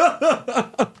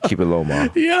 Keep it low, Ma.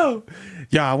 Yo,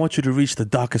 I want you to reach the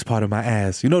darkest part of my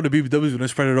ass. You know the BBWs when they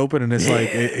spread it open and it's like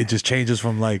it just changes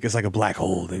from like it's like a black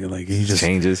hole. Like he just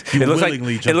changes. It looks like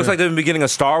the beginning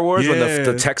of Star Wars when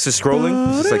the text is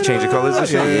scrolling. It's like changing colors and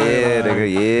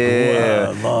shit.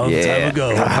 Yeah. Long time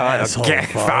ago.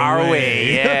 Far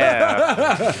away.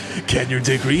 Yeah. Can your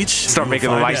dick reach? Start making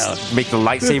the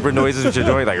lightsaber noises with your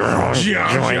joint, like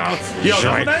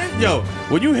yo,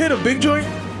 when you hit a big joint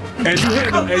and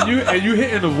you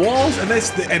hit in the walls and it's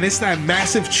that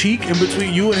massive cheek in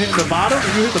between you and hitting the bottom,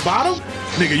 and you hit the bottom,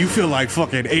 nigga, you feel like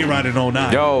fucking A-Rod in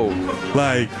 09. Yo,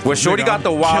 like when Shorty got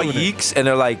the wild yeeks and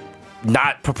they're like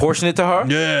not proportionate to her.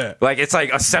 Yeah. Like it's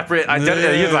like a separate identity.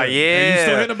 Yeah. You're like, yeah. And you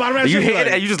still hitting the bottom of that you shit, hit like,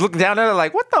 it and you just looking down at it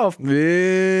like, what the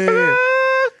Yeah.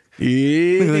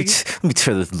 Yeah. Let me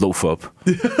tear this loaf up.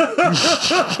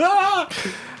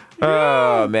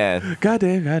 Oh, man.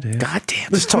 Goddamn.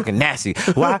 Just talking nasty.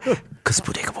 Why? Because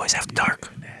Bodega Boys After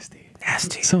Dark.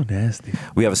 Nasty. So nasty.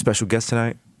 We have a special guest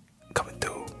tonight coming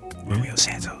through. Romeo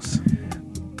Santos.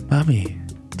 Mami,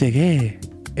 llegué.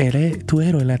 Tu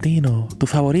héroe latino, tu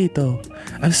favorito.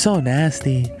 I'm so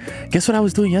nasty. Guess what I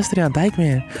was doing yesterday on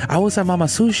Dykeman? I was at Mama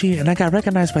Sushi and I got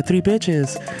recognized by 3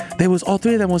 bitches. All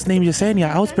 3 of them was named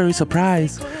Yesenia. I was very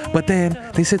surprised. But then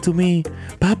they said to me,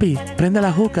 Papi, prende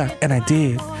la hookah. And I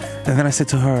did. And then I said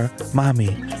to her,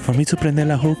 Mommy, for me to prender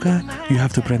la hookah, you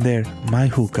have to prender my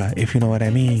hookah, if you know what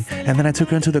I mean. And then I took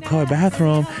her into the car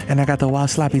bathroom and I got the wild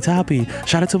sloppy toppy.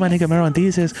 Shout out to my nigga Mero and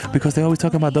Thesis because they always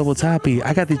talking about double toppy.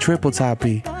 I got the triple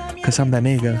toppy because I'm that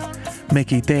nigga. Me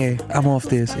quité. I'm off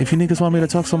this. If you niggas want me to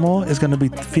talk some more, it's gonna be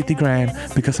 50 grand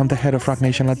because I'm the head of Rock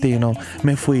Nation Latino.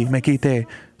 Me fui, me quité.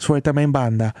 Suéltame en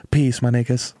banda. Peace, my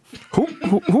niggas. Who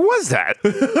was that?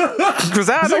 Was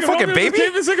that I Don't Fucking Baby?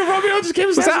 Romeo just came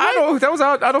and snatched the mic. That was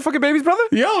I Don't Fucking Baby's brother?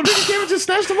 Yo, nigga came and just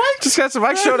snatched the mic. Just snatched the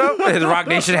mic, showed up with his Rock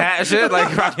Nation hat and shit,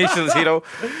 like Rock Nation Latino.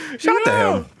 Shout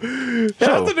out to him. Shout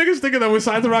out to niggas thinking that we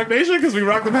signed to Rock Nation because we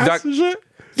rock the hats and shit.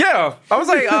 Yeah, I was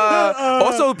like,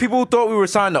 also people thought we were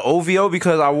signed to OVO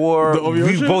because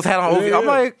we both had on OVO. Yeah. I'm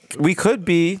like, we could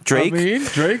be. Drake.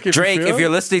 Drake, if you're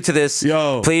listening to this,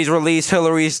 please release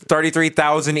Hillary's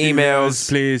 33,000 emails. Yes,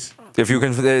 please. If you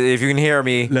can hear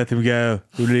me. Let them go.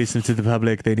 Release them to the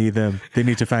public. They need them. They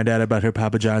need to find out about her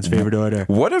Papa John's favorite order.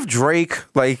 What if Drake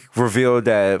revealed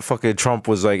that fucking Trump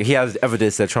was he has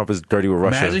evidence that Trump is dirty with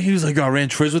Russia? Imagine he was I ran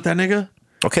triz with that nigga.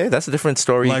 Okay, that's a different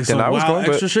story than I was going.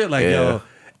 Extra shit yo.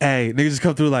 Hey, niggas just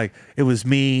come through it was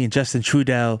me and Justin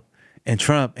Trudeau and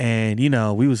Trump, and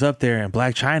we was up there, and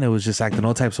Black China was just acting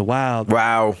all types of wild.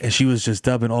 Wow. And she was just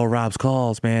dubbing all Rob's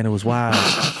calls, man. It was wild.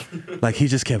 He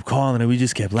just kept calling, and we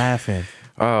just kept laughing.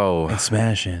 Oh. And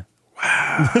smashing.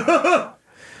 Wow.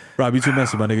 Rob, you too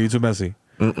messy, my nigga. You too messy.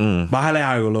 Bájale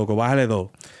algo, loco. Bájale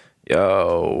do. Yo.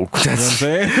 You know what I'm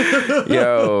saying?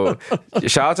 Yo.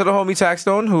 Shout out to the homie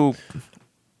Taxstone who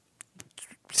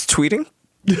is tweeting.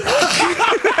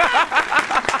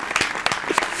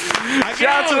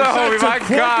 Shout out to the homie, my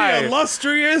guy.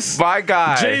 Illustrious. My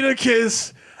guy.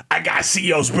 Jadakiss. I got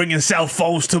CEOs bringing cell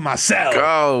phones to my cell.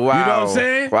 Oh, wow. You know what I'm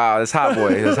saying? Wow, that's hot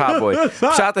boy.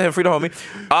 Shout out to him, free the homie.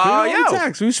 Free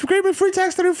tax. We screaming free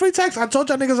tax to the free tax. I told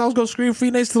y'all niggas I was going to scream free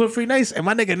Nace to the free Nace, and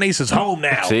my nigga Nace is home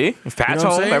now. See? Pat's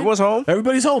home. Everyone's home.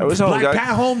 Everybody's home. Black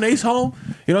Pat home. Nace home.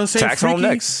 You know what I'm saying? Tax home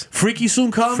next. Freaky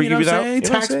soon come. Freaky you know what I'm saying? You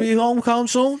know Tax be home come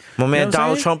soon. My man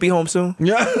Donald Trump be home soon.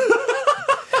 Yeah.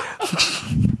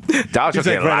 Donald Trump's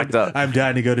getting locked up. I'm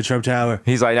dying to go to Trump Tower.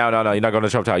 He's like, no, you're not going to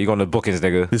Trump Tower. You're going to Bookings,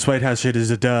 nigga. This White House shit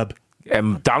is a dub.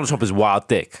 And Donald Trump is wild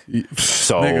thick.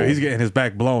 So nigga, he's getting his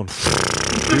back blown.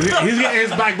 He's getting his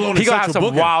back blown. He gonna have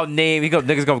some wild name.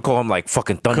 Niggas gonna call him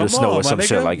Fucking Thunder Snow or some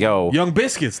nigga. Shit. Yo, Young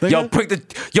Biscuits.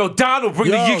 Nigga. Yo, Donald,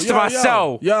 bring the yeeks to my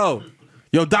cell. Yo,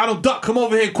 Donald Duck, come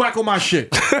over here and quack on my shit.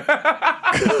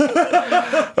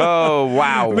 Oh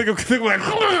wow. Nigga,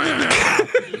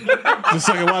 just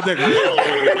like a wild dick.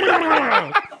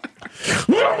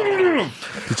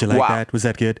 Did you like that? Was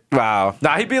that good? Wow.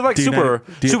 Nah, he'd be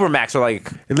super max or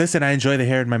Listen, I enjoy the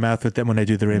hair in my mouth with them when I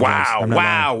do the rainbows.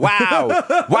 Wow.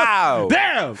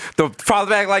 Damn. The father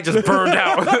back light just burned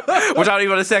out, which I don't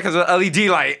even understand because of the LED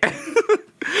light.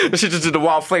 The shit just did the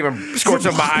wild flame and scorched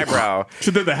up my eyebrow. So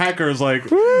then the hacker is as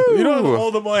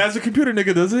a computer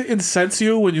nigga, does it incense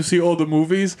you when you see all the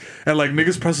movies and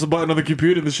niggas press the button on the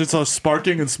computer and the shit starts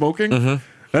sparking and smoking?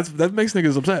 Mm-hmm. That makes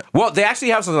niggas upset. Well, they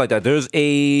actually have something like that. There's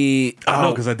I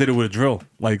know because I did it with a drill,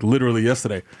 literally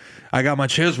yesterday. I got my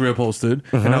chairs reupholstered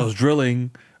and I was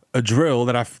drilling a drill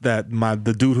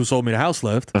the dude who sold me the house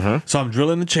left. So I'm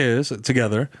drilling the chairs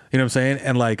together. You know what I'm saying?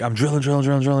 And I'm drilling,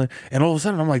 and all of a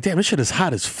sudden I'm like, damn, this shit is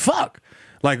hot as fuck.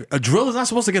 A drill is not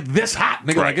supposed to get this hot,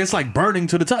 nigga. Right. It's burning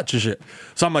to the touch and shit.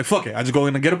 So I'm like, fuck it. I just go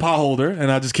in and get a pot holder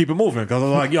and I just keep it moving because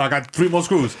I'm like, yo, I got 3 more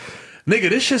screws.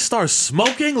 Nigga, this shit starts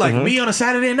smoking me on a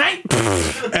Saturday night.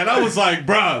 And I was like,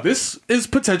 bruh, this is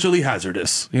potentially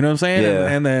hazardous. You know what I'm saying? Yeah.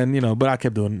 And then, but I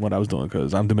kept doing what I was doing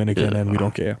because I'm Dominican and we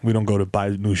don't care. We don't go to buy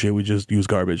new shit. We just use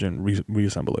garbage and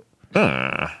reassemble it. You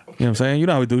know what I'm saying? You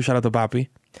know how we do. Shout out to Papi.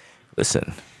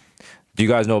 Listen, do you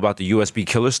guys know about the USB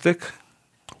killer stick?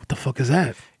 What the fuck is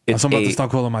that? I'm about to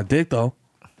start calling my dick, though.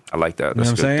 I like that.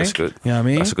 That's good. Saying? That's good. You know what I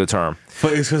mean? That's a good term.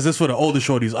 But it's because this for the older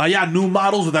shorties. Yeah, new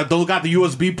models that don't got the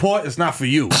USB port. It's not for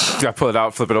you. I pull it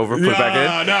out, flip it over, put it back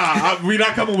in. Nah, we're not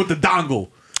coming with the dongle.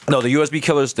 No, the USB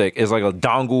killer stick is like a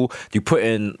dongle you put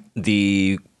in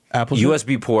the Apple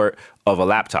USB port of a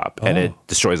laptop, and it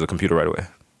destroys the computer right away.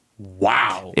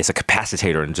 Wow. It's a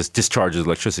capacitor and just discharges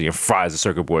electricity and fries the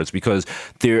circuit boards because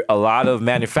a lot of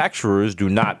manufacturers do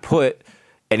not put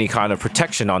any kind of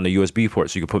protection on the USB port,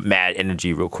 so you can put mad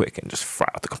energy real quick and just fry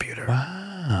out the computer.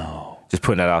 Wow. Just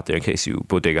putting that out there in case you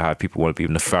Bodega Hive people want to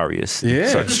be nefarious.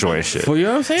 Start destroying shit. Well, you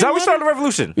know what I'm saying? Is that how we started the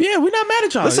revolution? Yeah, we're not mad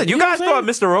at y'all. Listen, you guys thought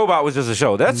Mr. Robot was just a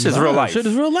show. That's just real life. Shit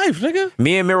is real life, nigga.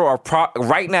 Me and Miro are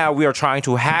right now. We are trying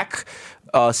to hack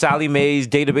Sally Mae's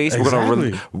database.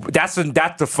 Exactly. That's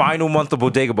the final month of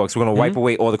Bodega Bucks. We're gonna wipe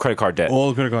away all the credit card debt. All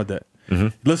the credit card debt.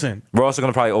 Listen, we're also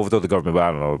gonna probably overthrow the government, but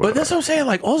I don't know. But that's what I'm saying.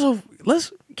 Like, also,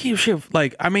 let's keep shit.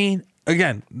 Like, I mean,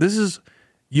 again,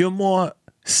 you're more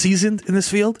seasoned in this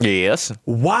field. Yes.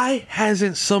 Why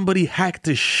hasn't somebody hacked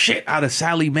the shit out of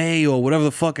Sally Mae or whatever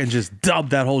the fuck and just dubbed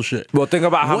that whole shit? Well, think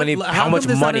about how much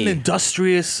there's money. Not an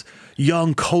industrious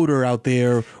young coder out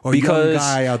there or young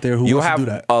guy out there who wants to do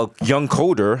that. You have a young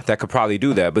coder that could probably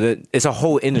do that, but it's a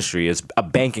whole industry. It's a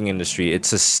banking industry.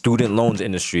 It's a student loans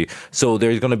industry. So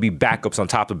there's going to be backups on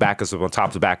top of backups on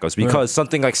top of backups because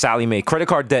something like Sally Mae, credit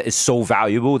card debt is so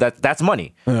valuable that's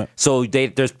money. Yeah. So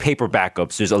there's paper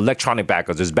backups, there's electronic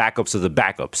backups, there's backups of the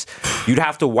backups. You'd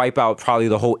have to wipe out probably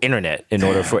the whole internet in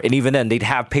order and even then they'd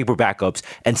have paper backups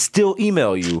and still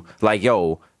email you like,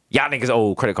 yo, y'all niggas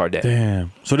owe credit card debt.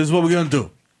 Damn. So this is what we're going to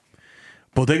do.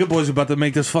 Bodega Boys are about to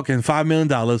make this fucking $5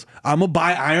 million. I'm going to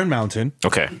buy Iron Mountain.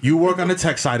 Okay. You work on the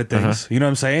tech side of things. You know what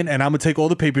I'm saying? And I'm going to take all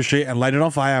the paper shit and light it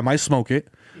on fire. I might smoke it.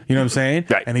 You know what I'm saying?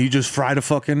 Right. And then you just fry the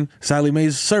fucking Sally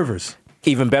Mae's servers.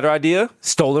 Even better idea,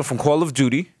 stolen from Call of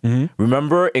Duty.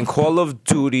 Remember in Call of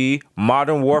Duty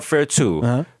Modern Warfare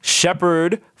 2,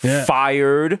 Shepard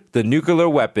fired the nuclear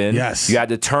weapon. Yes. You had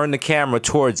to turn the camera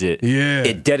towards it. Yeah.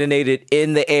 It detonated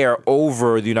in the air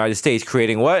over the United States,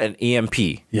 creating what? An EMP.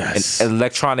 Yes. An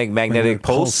electronic magnetic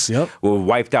pulse.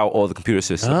 Wiped out all the computer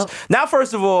systems. Now,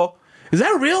 first of all, is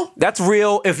that real? That's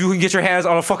real if you can get your hands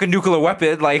on a fucking nuclear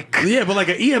weapon. Like, yeah, but like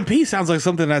an EMP sounds like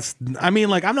something that's, I mean,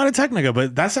 like, I'm not a tech nigga,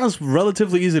 but that sounds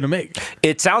relatively easy to make.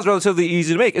 It sounds relatively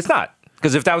easy to make. It's not.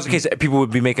 Because if that was the case, people would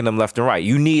be making them left and right.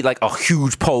 You need like a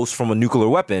huge pulse from a nuclear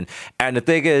weapon. And the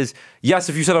thing is, yes,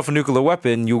 if you set off a nuclear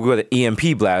weapon, you'll get an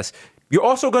EMP blast. You're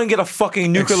also going to get a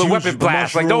fucking nuclear weapon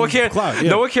blast. Like, no one cares.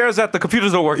 No one cares that the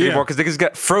computers don't work anymore because they just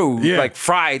get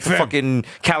fried to fucking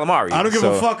calamari. I don't give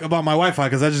a fuck about my Wi-Fi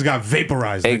because I just got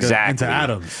vaporized into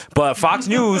atoms. But Fox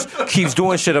News keeps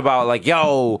doing shit about like,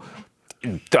 yo,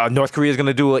 North Korea is going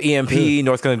to do an EMP.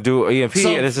 North going to do an EMP.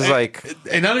 And it's just like...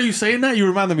 And now that you're saying that, you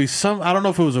reminded me, I don't know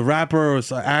if it was a rapper or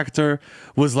an actor,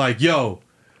 was like, yo...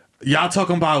 Y'all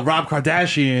talking about Rob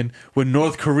Kardashian when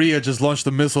North Korea just launched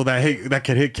a missile that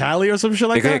could hit Cali or some shit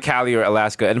like that? It could hit Cali or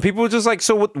Alaska. And people were just like,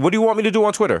 so what do you want me to do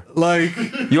on Twitter? Like...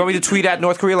 You want me to tweet at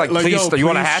North Korea? Like please, you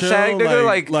want a hashtag,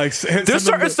 nigga? Like there's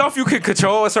certain stuff you can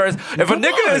control. If a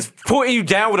nigga is pointing you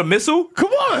down with a missile...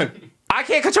 Come on! I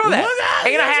can't control that.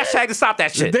 Ain't a hashtag to stop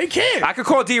that shit. They can't. I could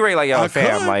call D-Ray like, yo,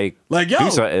 fam, like yo,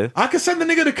 do something. I could send the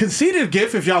nigga the conceited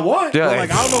gif if y'all want. Yeah. But like,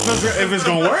 I don't know if it's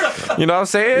gonna work. You know what I'm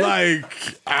saying? Like,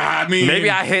 I mean, maybe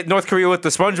I hit North Korea with the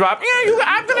SpongeBob. Yeah,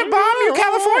 I'm gonna bomb you,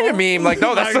 California meme. Like,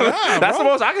 no, that's the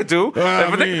most I could do.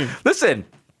 Listen,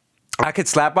 I could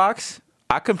slapbox.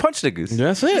 I can punch niggas.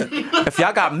 That's it. If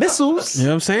y'all got missiles, you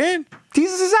know what I'm saying?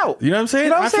 Jesus is out. You know what I'm saying? You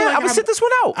know what I'm saying? I'm gonna sit this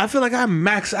one out. I feel like I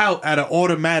max out at an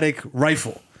automatic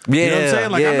rifle. Yeah, you know what I'm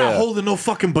saying? Like, I'm not holding no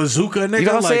fucking bazooka, nigga. You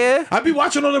know what I'm saying? I be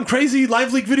watching all them crazy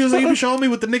live leak videos that you be showing me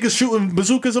with the niggas shooting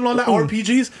bazookas and all that,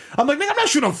 RPGs. I'm like, nigga, I'm not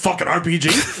shooting a fucking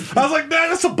RPG. I was like, man,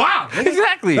 that's a bomb. Nigga.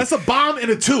 Exactly. That's a bomb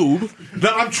in a tube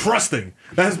that I'm trusting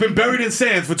that has been buried in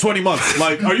sand for 20 months.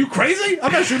 Like, are you crazy?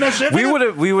 I'm not shooting that shit.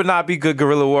 We would not be good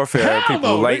guerrilla warfare people.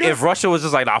 No, like, nigga. if Russia was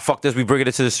just like, nah, fuck this, we bring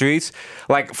it to the streets.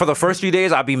 Like, for the first few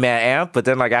days, I'd be mad amped, but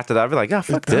then like after that, I'd be like, yeah,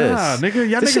 fuck this. Nigga,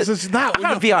 y'all this niggas is not. I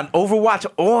gotta be on Overwatch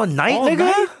all night, nigga.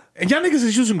 Night? And y'all niggas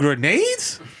is using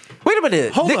grenades? Wait a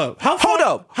minute. Hold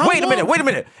up. Wait a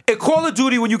minute. In Call of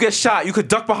Duty, when you get shot, you could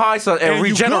duck behind something and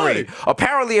regenerate.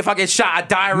 Apparently, if I get shot, I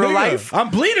die in real life. I'm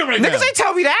bleeding right now. Niggas ain't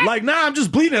tell me that. Like, nah, I'm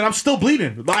just bleeding. I'm still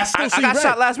bleeding. I got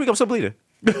shot last week. I'm still bleeding.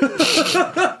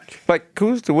 Like,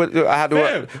 where's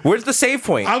the save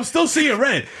point? I'm still seeing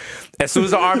red. As soon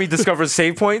as the army discovers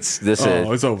save points, it's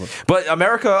over. But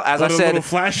America, as I said, little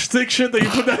flash stick shit that you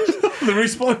put down the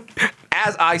respawn.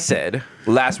 As I said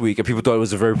last week, and people thought it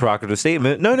was a very provocative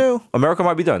statement. No, America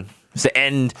might be done. It's the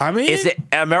end. I mean,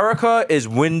 America is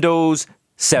Windows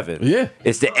 7. Yeah.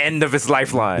 It's the end of its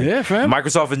lifeline. Yeah, fam.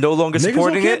 Microsoft is no longer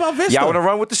supporting it. Y'all want to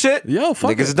run with the shit? Yo,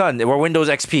 fuck Niggas is done. We're Windows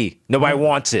XP. Nobody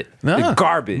wants it. It's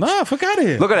garbage. Nah, fuck out of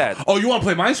here. Look at that. Oh, you want to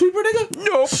play Minesweeper, nigga?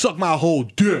 Nope. Suck my whole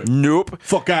dick. Nope.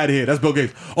 Fuck out of here. That's Bill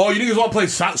Gates. Oh, you niggas want to play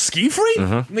Ski Free?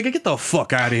 Nigga, get the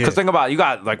fuck out of here. Because think about it. You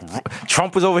got, like,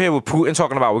 Trump was over here with Putin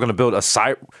talking about we're going to build a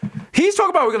cyber... He's talking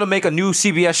about we're going to make a new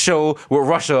CBS show with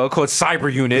Russia called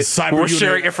Cyber Unit. We're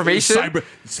sharing information.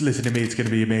 Listen to me. It's going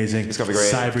to be amazing. It's going to be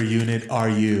great. Cyber Unit, are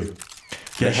you?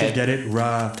 Get it?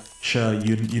 Raw.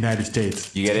 United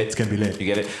States. You get it? It's gonna be lit. You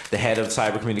get it? The head of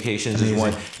cyber communications is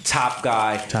one top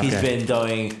guy. He's been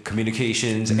doing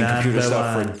communications and computer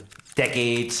stuff for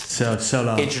decades. So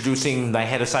long. Introducing the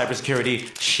head of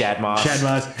cybersecurity, Shad Moss. Shad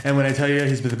Moss. And when I tell you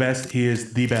he's been the best, he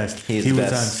is the best. He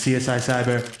was on CSI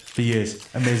Cyber for years.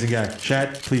 Amazing guy.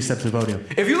 Shad, please step to the podium.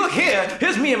 If you look here,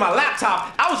 here's me and my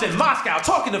laptop. I was in Moscow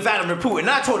talking to Vladimir Putin, and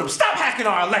I told him, stop hacking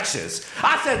our elections.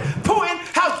 I said, Putin,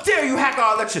 how dare you hack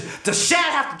our elections? Does Shad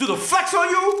have to do the flex on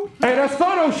you? Hey, that's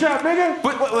Photoshop, nigga.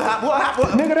 What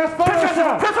Nigga, that's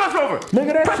Photoshop. Press conference over.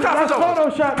 Nigga, that's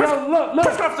Photoshop. Yo, look.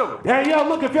 Press conference over. Hey, yo,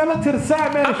 look, if y'all look to the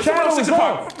side, man, the shadow is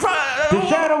off. The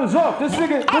shadow is off. This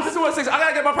nigga... This is 1-6. I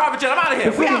gotta get my private jet. I'm out of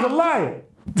here. This nigga's a liar.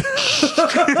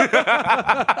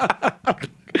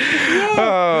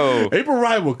 Oh. April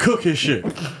Ryan will cook his shit.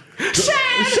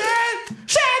 Shad,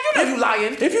 you know you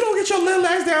lying. If you don't get your little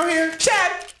ass down here,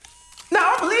 Shad.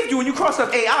 Now I believed you when you crossed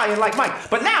up AI and like Mike,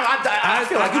 but now I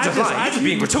feel like you just lying. You just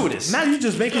being gratuitous. Now you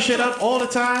just making shit up all the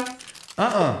time.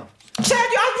 Shad,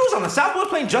 you was on the Southwest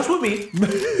plane just with me.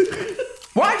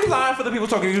 Why are you lying for the people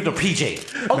talking to you? The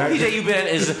PJ. Oh, the PJ you've been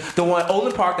is the one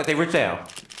Olin Park that they ripped down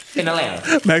in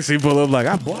Atlanta. Maxine pull up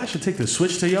like, boy, I should take the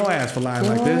switch to your ass for lying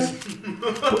like this.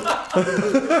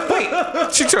 Wait,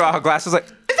 she took out her glasses like,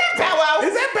 is that Bow Wow?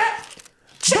 Is that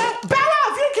Bow Wow,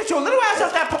 if you don't get your little ass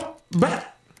off that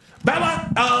Bow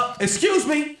Wow, excuse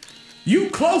me.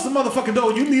 You close the motherfucking door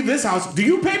when you leave this house. Do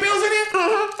you pay bills in here?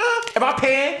 Am I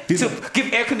paying to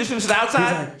give air conditioning to the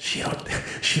outside? Like, she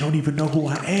don't even know who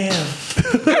I am.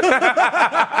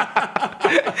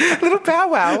 Little Bow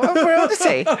Wow, what else to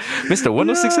say? Mr.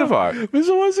 106 in Park.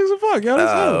 Mr. 106 in Park. Yo,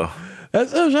 that's him.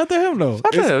 That's shout to him though.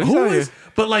 Who is?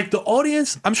 But like the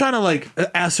audience, I'm trying to like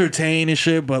ascertain and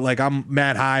shit. But like I'm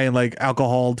mad high and like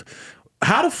alcoholed.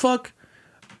 How the fuck?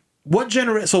 What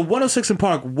generation? So 106 in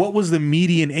Park. What was the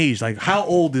median age? Like how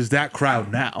old is that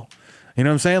crowd now? You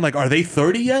know what I'm saying? Like are they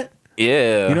 30 yet?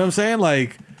 Yeah. You know what I'm saying?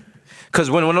 Like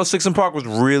because when 106 in Park was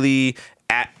really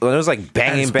when it was like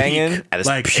banging peak, at its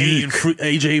like peak.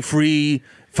 AJ Free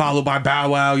followed by Bow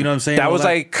Wow. You know what I'm saying? That was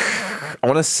like I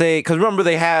want to say because remember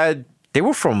they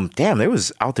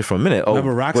was out there for a minute.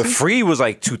 Remember Roxy? But Free was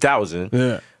like 2000.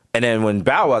 Yeah. And then when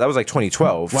Bow Wow, that was like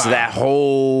 2012. Wow. So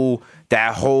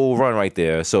that whole run right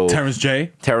there. So Terrence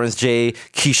J, Keisha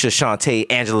Shantae,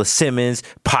 Angela Simmons,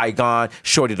 Pygon,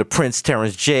 Shorty the Prince,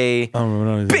 Terrence J,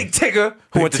 Big Tigger,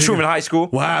 who went to Truman High School.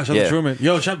 Wow, shout out to Truman.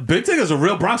 Yo, Big Tigger's a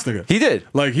real Bronx nigga. He did.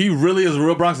 Like he really is a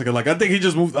real Bronx nigga. Like I think he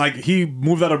just moved. Like he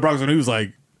moved out of Bronx when he was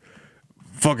like,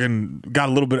 fucking got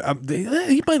a little bit.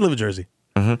 He might live in Jersey.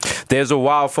 Mm-hmm. There's a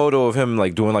wild photo of him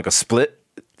like doing like a split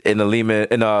in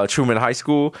Truman High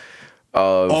School.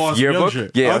 Yearbook.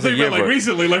 Yeah, I think like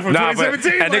recently, like from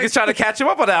 2017. And niggas trying to catch him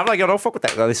up on that. I'm like, yo, don't fuck with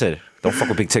that. They said, don't fuck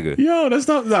with Big Tigger. Yo, that's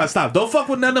not. Stop. Don't fuck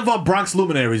with none of our Bronx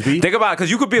luminaries, B. Think about it,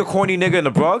 because you could be a corny nigga in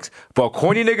the Bronx, but a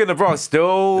corny nigga in the Bronx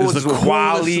still is a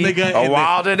wilder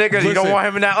nigga. You don't want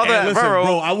him in that other borough.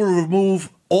 Bro, I will remove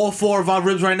all 4 of our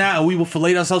ribs right now, and we will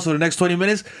fillet ourselves for the next 20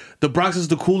 minutes. The Bronx is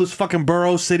the coolest fucking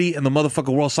borough city in the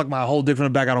motherfucking world. Suck my whole dick from the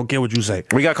back. I don't care what you say.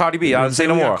 We got Cardi B. I don't say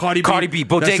no more. Cardi B,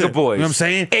 Bodega Boys. You know what I'm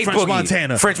saying? French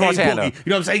Montana. You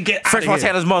know what I'm saying? Get French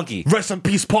Montana's Monkey. Rest in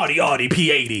peace, Party Artie,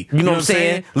 P80. You know what I'm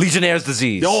saying? Legionnaire's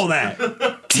disease. All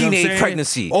that. Teenage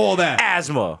pregnancy. All that.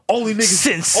 Asthma. Only niggas.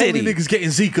 Sin City. Only niggas getting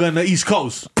Zika in the East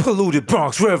Coast. Polluted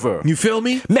Bronx River. You feel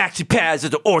me? Maxi pads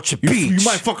at the Orchard Beach. You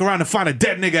might fuck around and find a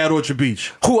dead nigga at Orchard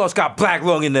Beach. Who else got black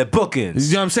lung in their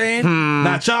bookings? You know what I'm saying?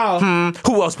 Not y'all.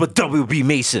 Who else but W.B.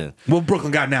 Mason? What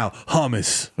Brooklyn got now?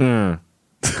 Hummus.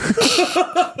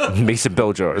 Mason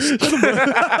bell jars. Shout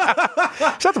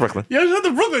out to Brooklyn. Yeah, shout out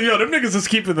to Brooklyn. Yo, them niggas is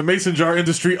keeping the mason jar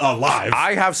industry alive.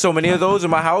 I have so many of those in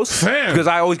my house because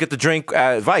I always get to drink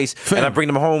at Vice and I bring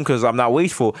them home because I'm not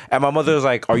wasteful. And my mother's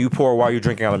like, "Are you poor? Why are you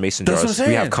drinking out of mason jars? That's what I'm saying.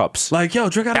 We have cups." Like, yo,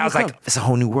 drink out of a cup. I was like, "It's a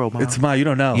whole new world, Mom. It's you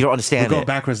don't know. You don't understand. We're going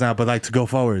backwards now, but like to go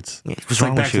forwards. Yeah, what's it's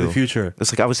wrong like with Back to the Future.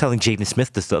 It's like I was telling Jaden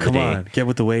Smith this the other day. Come on, get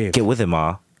with the wave. Get with it,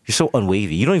 Ma. You're so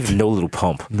unwavy. You don't even know Little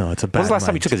Pump. No, it's a bad. When's the last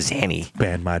time you took a Zanny?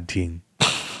 Bad mind ting.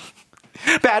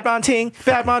 Bad mind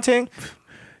ting.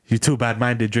 You too bad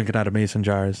minded drinking out of mason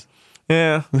jars.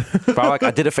 Yeah, but I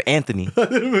did it for Anthony.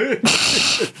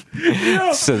 It's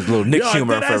a little Nick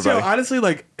humor for everybody. Honestly,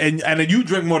 like, and you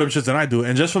drink more of them shits than I do,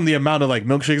 and just from the amount of like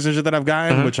milkshakes and shit that I've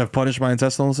gotten, which have punished my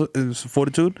intestinal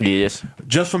fortitude. Yes.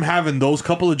 Just from having those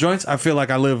couple of joints, I feel like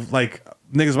I live like.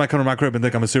 Niggas might come to my crib and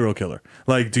think I'm a serial killer.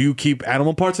 Like, do you keep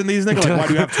animal parts in these niggas? Like, why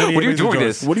do you have 28 What are you doing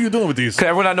this? What are you doing with these? Because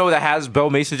everyone I know that has Bell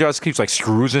Mason jars keeps like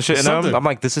screws and shit in them. I'm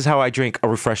like, this is how I drink a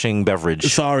refreshing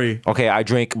beverage. Sorry. Okay, I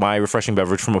drink my refreshing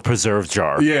beverage from a preserved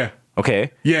jar. Yeah.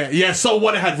 Okay. Yeah. So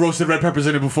what? It had roasted red peppers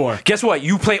in it before. Guess what?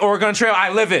 You play Oregon Trail, I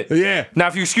live it. Yeah. Now,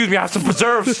 if you excuse me, I have some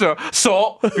preserved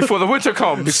salt before the winter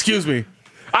comes. Excuse me.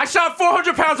 I shot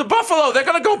 400 pounds of buffalo. They're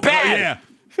gonna go bad.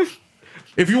 Yeah.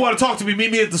 If you want to talk to me, meet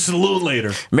me at the saloon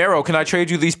later. Mero, can I trade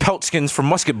you these pelt skins for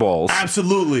musket balls?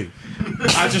 Absolutely.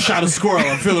 I just shot a squirrel.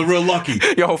 I'm feeling real lucky.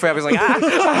 Your whole family's like,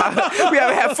 we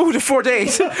haven't had food in 4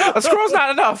 days. A squirrel's not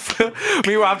enough.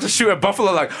 Meanwhile, I'm just shooting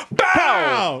buffalo like,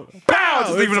 bow, bow,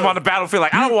 just leaving them on the battlefield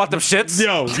like, I don't want them shits.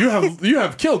 Yo, you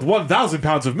have killed 1,000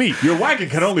 pounds of meat. Your wagon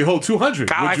can only hold 200.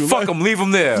 Fuck them, leave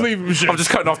them there. Leave them shit. I'm just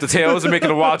cutting off the tails and making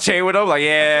a wild chain with them. Like,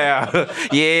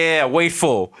 yeah,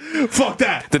 waitful. Fuck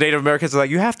that. The Native Americans are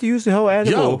like, you have to use the whole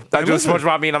animal. I do a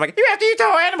SpongeBob meme. I'm like, you have to use the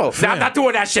whole animal. Now, I'm not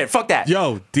doing that shit. Fuck that.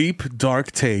 Yo, deep,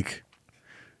 dark take.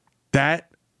 That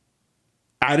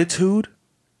attitude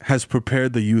has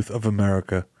prepared the youth of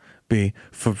America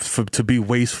to be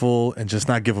wasteful and just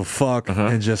not give a fuck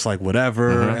and just like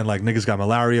whatever and like niggas got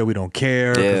malaria, we don't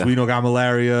care because we don't got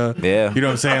malaria. Yeah, you know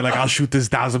what I'm saying? Like I'll shoot this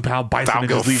 1,000-pound bison and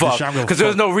just leave the shot. Because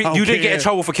there's no you didn't get in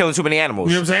trouble for killing too many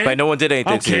animals. You know what I'm saying? Like no one did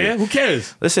anything to you. Who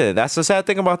cares? Listen, that's the sad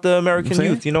thing about the American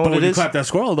youth. You know what it is? You clap that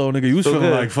squirrel though, nigga. You was So feeling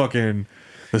good. like fucking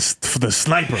the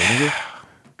sniper, nigga.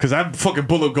 Cause that fucking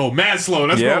bullet go mad slow.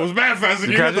 That's why it was mad fast.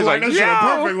 And you got to like that shit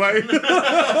perfect. Like,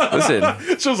 listen,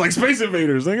 it was like Space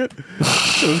Invaders, nigga.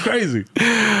 It was crazy.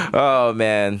 Oh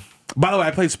man. By the way,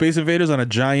 I played Space Invaders on a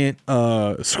giant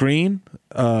screen.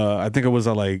 I think it was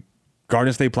at like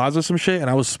Garden State Plaza or some shit, and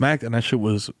I was smacked, and that shit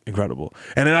was incredible.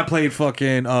 And then I played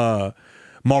fucking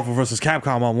Marvel vs.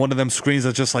 Capcom on one of them screens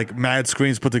that's just like mad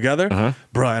screens put together,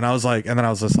 bruh. And I was like, I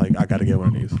gotta get one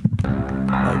of these.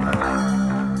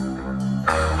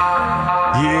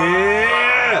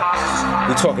 Yeah!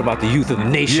 We're talking about the youth of the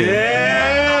nation.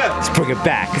 Yeah! Let's bring it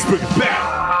back. Let's bring it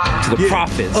back. To the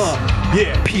prophets.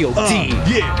 Yeah. POD.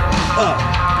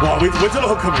 Well, wait till the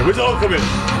hook come in. Wait till the hook come in.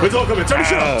 Wait till the hook come in. Turn the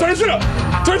shit up. Turn the shit up.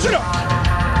 Turn the shit up.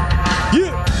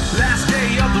 Yeah. Last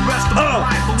day of the rest of my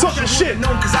life. Talk that shit.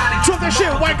 Talk that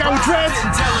shit, white guy with dreads.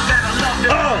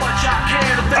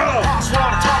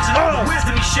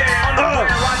 Wisdom he shared.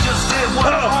 Underwear, I just did what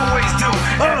I always do.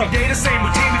 Every day the same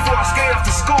routine before I skate off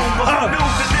to school. But who knew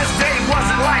that this day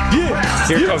wasn't like the rest?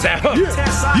 Here comes that. Call me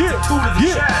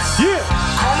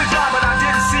blind, but I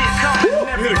didn't see it coming.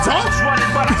 You hear the talk? Running,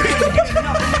 but I couldn't get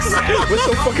nothing. We're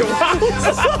so fucking wild.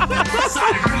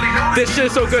 This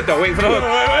shit is so good though. Wait for the hook.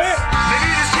 Maybe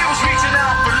this kid was reaching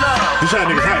out for love. You shot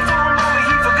niggas hype.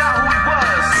 He forgot who he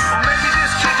was. Or maybe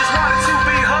this kid just wanted to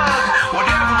be hugged.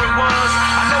 Whatever it was,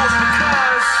 I know it's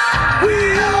because we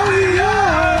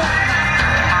are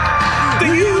the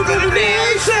youth of the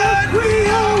nation. We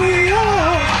are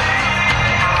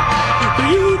the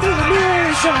youth of the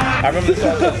nation. I remember this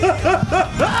song.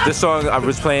 This song I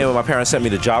was playing when my parents sent me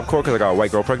to Job Corps because I got a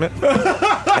white girl pregnant. To be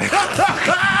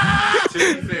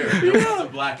fair, there was a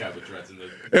black guy with dreads in the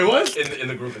It was? in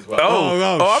the group as well.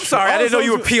 Oh, I'm sorry. I didn't know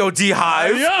you were POD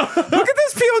Hive. Look at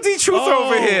this POD truth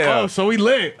over here. Oh, so we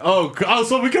lit. Oh,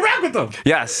 so we can rap with them.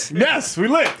 Yes. Yes, we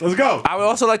lit. Let's go. I would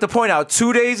also like to point out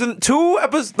 3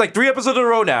 episodes in a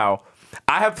row now,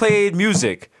 I have played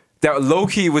music that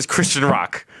low-key was Christian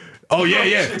rock. Oh, yeah.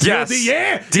 Yes. POD,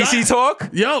 yeah. DC Talk?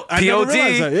 Yo, I never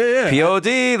realized that. Yeah.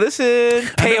 POD, listen.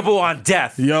 Payable on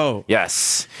Death. Yo.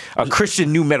 Yes. A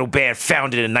Christian new metal band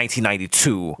founded in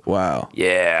 1992. Wow.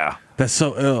 Yeah. That's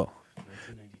so ill.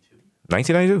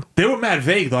 1992. They were mad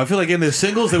vague, though. I feel like in their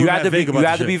singles, they were mad vague about You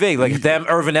had to be vague. Like them,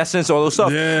 Evanescence, all those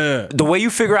stuff. Yeah. The way you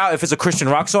figure out if it's a Christian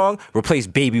rock song, replace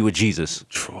Baby with Jesus.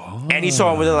 Any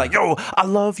song where they're like, yo, I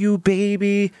love you,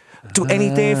 baby. Do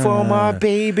anything for my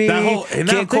baby.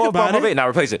 Can't call about my baby. Now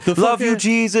replace it. Love you,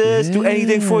 Jesus. Do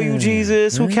anything for you,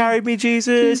 Jesus. Who carried me,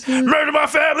 Jesus? Murder my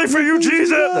family for you,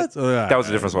 Jesus. That was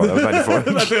a different song. That was 94. I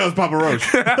think that was Papa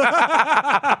Roach.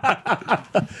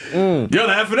 Yo,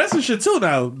 the Evanescence shit too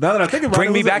now. Now that I think about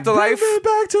Bring it. me back to life. Bring me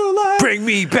back to life. Bring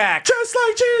me back. Just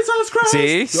like Jesus Christ.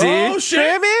 See? Oh,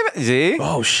 shit. See?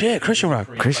 Oh, shit. Christian rock.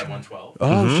 Christian 112.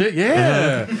 Oh, shit.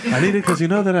 Yeah. I need it because you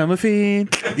know that I'm a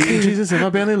fiend. Eating Jesus in my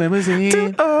Bentley limousine.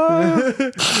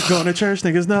 Going to church,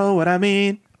 niggas know what I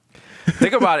mean.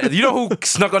 Think about it. You know who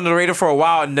snuck under the radar for a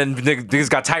while and then niggas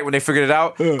got tight when they figured it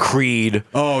out? Creed.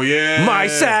 Oh, yeah. My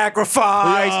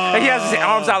sacrifice. And he has his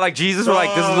arms out like Jesus. We're like,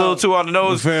 this is a little too on the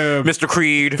nose, Mr.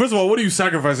 Creed. First of all, what are you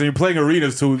sacrificing? You're playing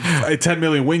arenas to 10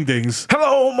 million wingdings.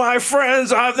 Hello, my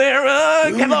friends. I'm there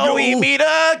again. Hello, we meet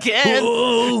again.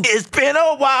 It's been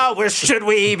a while. Where should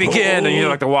we begin? And you know,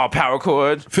 like the wild power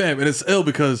chord. Fam, and it's ill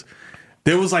because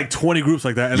There was like 20 groups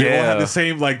like that, and they all had the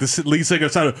same, like the lead singer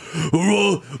started,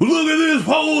 look at this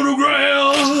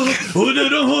photograph.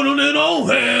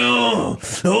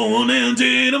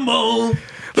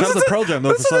 Shout out to Pearl Jam,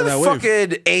 though, for starting that wave.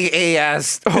 Fucking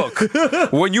AA-ass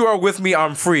hook. When you are with me,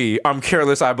 I'm free. I'm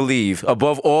careless, I believe.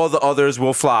 Above all the others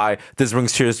will fly. This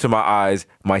brings tears to my eyes.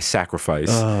 My sacrifice.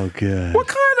 Oh, God. What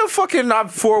kind of fucking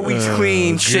 4 weeks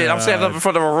clean shit? I'm standing up in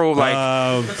front of a room like...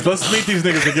 let's meet these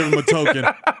niggas and give them a token.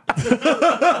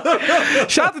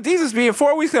 Shout out to Jesus being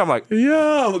 4 weeks clean. I'm like...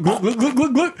 Yeah, look.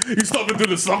 You stomping through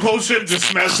the Stockholm shit and just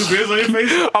smash 2 beers on your face?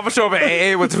 I'm gonna show up at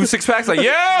AA with 2 6-packs like,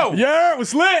 yo! Yeah, it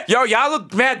was lit. Yo, y'all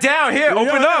look mad down here.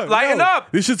 Open up, lighten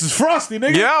up. This shit's is frosty,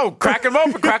 nigga. Yo, crack them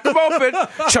open.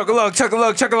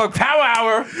 Chug-a-lug, power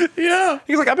hour. Yeah.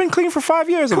 He's like, I've been clean for 5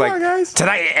 years. I'm Come like, on, guys.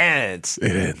 Tonight it ends.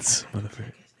 It ends,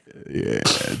 motherfucker. Yeah,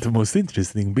 the most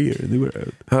interesting beer in the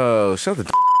world. Oh, shout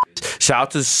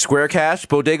out to Square Cash,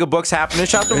 Bodega Bucks happening.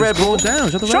 Shout out to Red Bull.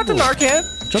 Shout out to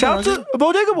Narcan. Shout out to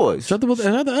Bodega Boys. Shout out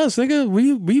to us, nigga.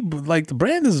 We like the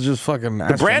brand is just fucking.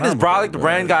 The brand is brolic. The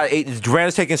brand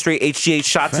is taking straight HGH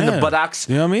shots in the buttocks.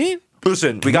 You know what I mean?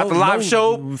 Listen, we got the live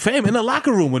show. Fam, in the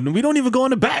locker room. We don't even go in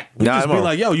the back. We just be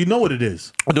like, yo, you know what it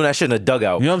is. We're doing that shit in the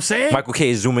dugout. You know what I'm saying? Michael K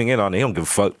is zooming in on it. He don't give a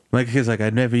fuck. Michael K's like,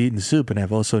 I've never eaten soup, and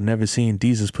I've also never seen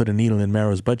Jesus put a needle in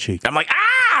Mero's butt cheek. I'm like,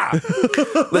 ah!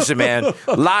 Listen, man.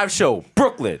 Live show.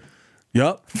 Brooklyn.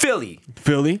 Yup. Philly.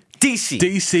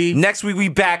 DC. Next week we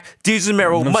back. Jesus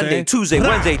Mero, You know Monday, saying? Tuesday,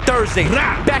 Wednesday, Thursday.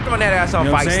 Back on that ass on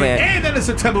You know what I'm saying? Viceland. And then in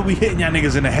September, we hitting y'all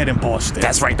niggas in the head in Boston.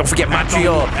 That's right. Don't forget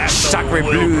Montreal. Sacre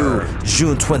Bleu.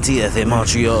 June 20th in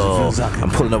Montreal.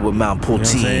 I'm pulling up with Mount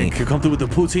Poutine. Could come through with the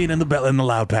poutine and the bell and the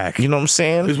loud pack. You know what I'm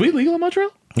saying? Is weed legal in Montreal?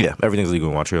 Yeah, everything's legal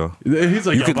in Montreal. He's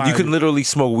like, you could literally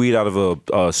smoke weed out of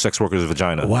a sex worker's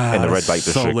vagina. Wow, in the red light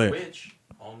so district. lit.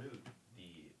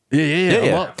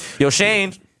 Yeah. Well, yo,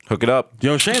 Shane, hook it up.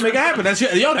 Yo, Shane, make it happen. That's your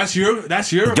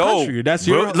country. That's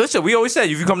your. Listen, we always said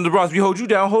if you come to the Bronx, we hold you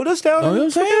down, hold us down. You know what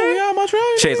I'm saying? Yeah,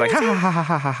 Montreal. Shane's like,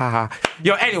 ha.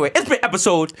 Yo, anyway, it's been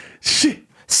episode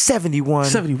 71.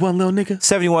 71, little nigga.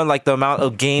 71, like the amount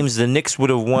of games the Knicks would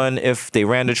have won if they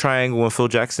ran the triangle when Phil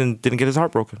Jackson didn't get his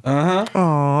heart broken.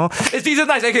 Aww. It's Jesus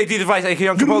Nice, a.k.a. D Device, a.k.a.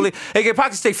 Young Capoli, a.k.a.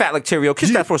 Pocket Steak Fat like Terrio,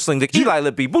 Kiss That for Sling Dick, Eli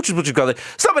Lippy, Butcher's Gullet,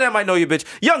 some of them might know you, bitch,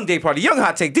 Young Day Party, Young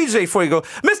Hot Take, DJ Fuego,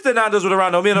 Mr. Nando's with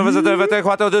Arando,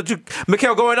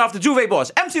 Mikhail going off the Juve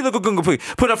boss, MC Little Gunga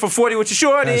put up for 40 with your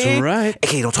shorty. That's right.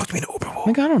 A.k.a. don't talk to me in the Uber.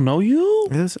 Nigga, I don't know you.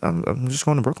 Yes, I'm just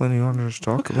going to Brooklyn. You want to just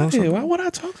talk? Okay, why would I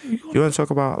talk to you? You want to talk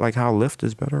about like how Lyft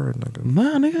is better? And like,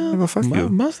 nah, nigga. Fuck you.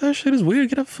 Mustache shit is weird.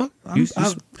 Get the fuck.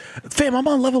 Fam, I'm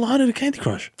on level 100 of Candy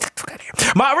Crush.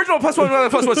 My original +1,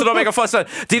 so don't make a fuss.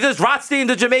 This Rothstein,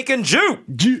 the Jamaican Jew.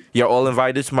 You're all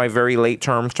invited to my very late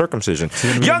term circumcision.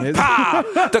 Young Pa,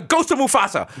 the ghost of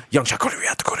Mufasa. Young Charcuterie.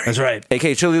 That's right.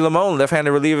 A.K.A. Chili Lamone,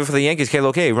 left-handed reliever for the Yankees.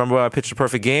 Kalo K. Remember when I pitched a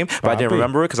perfect game, but I didn't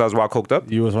remember it because I was wild coked up.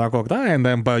 You was wild coked up, and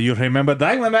then but you remember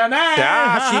that one, man.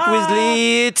 Chic was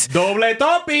lit. Double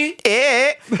topi.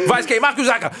 Vice K.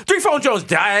 Makuzaka. 3 Phone Jones.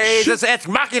 Dies Ex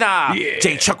Machina.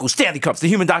 Jay Chuckles. Stanley Cups. The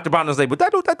Human Dr. Brown label.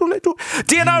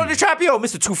 Leonardo DiCaprio.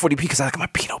 Mr. 240p because I like my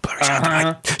peanut butter. Shout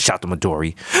out to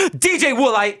Midori. DJ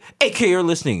Woolite, a.k.a. you're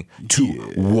listening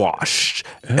to Washed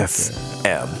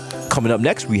FM. Coming up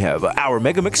next, we have our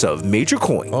mega mix of major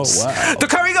coins. Oh, wow. The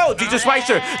Curry Gold, DJ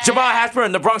Spicer, Jamal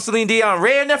Hashburn, the Bronx Celine Dion,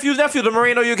 Ray and Nephew, the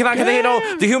Marino, you cannot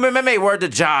Cadeno, the Human Meme, Word to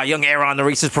Ja, Young Aaron, the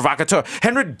racist provocateur,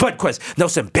 Henrik Budquist,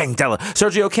 Nelson Bangdella,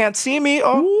 Sergio Can't See Me.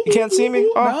 Oh, you can't see me?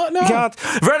 Oh, no. You can't.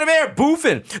 Vladimir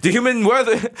Buffin, the human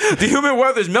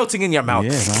Werther's melting in your mouth.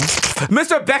 Yeah,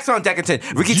 Mr. Bexon Deckerton,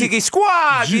 Ricky Tiki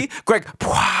Squadgy, Greg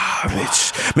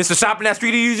Poirich, Mr. Shopping that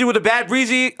street Yeezy with a bad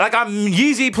breezy, like I'm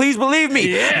Yeezy, please believe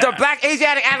me. The black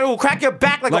Asiatic addict will crack your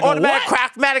back like an automatic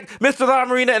craftmatic Mr. La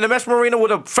Marina and a Mesh Marina with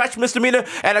a fresh misdemeanor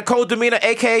and a cold demeanor,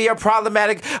 aka your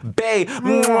problematic bae. Bitch,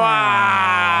 we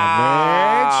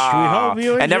hope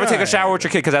you enjoy. And never take a shower with your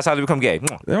kid because that's how they become gay.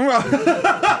 That's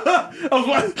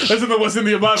what's in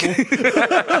the Bible.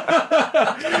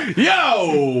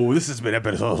 Yo, this has been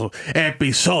episodio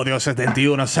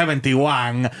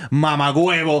 71,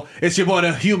 Mamagüevo. It's your boy,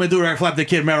 the Human Durag Flap, the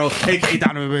Kid Merrill, a.k.a.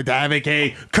 Donovan Dave,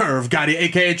 a.k.a. Curve Gotti,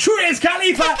 a.k.a. Triz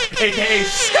Khalifa, a.k.a.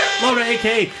 Skirt Loader,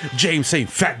 a.k.a. James St.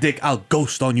 Fat Dick. I'll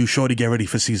ghost on you, shorty. Get ready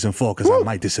for season 4 because I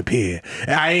might disappear.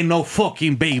 I ain't no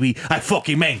fucking baby. I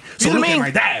fucking man. So look at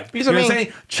my dad. You know what I'm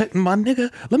saying? Check my nigga.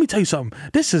 Let me tell you something.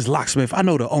 This is Locksmith. I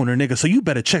know the owner, nigga. So you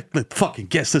better check the fucking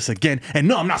guess this again. And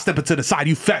no, I'm not stepping to the side.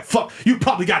 You fat fuck. You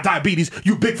probably got diabetes.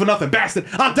 You big for nothing. mouth and bastard.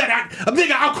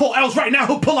 Nigga, I'll call Els right now.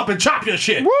 He'll pull up and chop your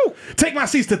shit. Woo! Take my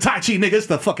seats to Tai Chi, nigga. It's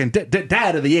the fucking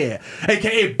dad of the year.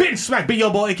 AKA Ben Smack B. Yo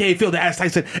Boy, AKA Phil the Ass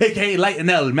Tyson, AKA Light and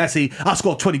L Messi. I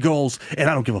scored 20 goals and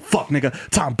I don't give a fuck, nigga.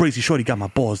 Tom Brady Shorty got my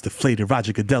balls deflated.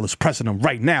 Roger Goodell is pressing them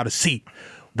right now to see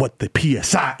what the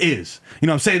PSI is. You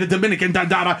know what I'm saying? The Dominican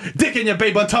Dandara, dick in your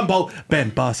baby tumbo. Ben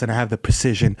Boss, and I have the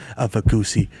precision of a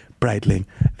Goosey Breitling.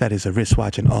 That is a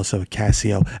wristwatch and also a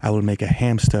Casio. I will make a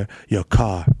hamster your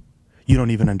car. You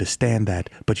don't even understand that,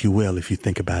 but you will if you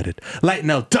think about it. Light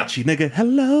and El Dutchie, nigga.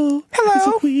 Hello. It's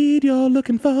a weed you're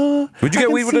looking for. Would you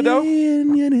get weed with the dough?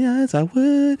 In your eyes, I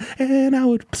would. And I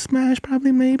would smash,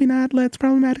 probably, maybe not. Let's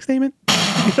problematic statement.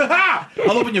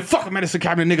 I'll open your fucking medicine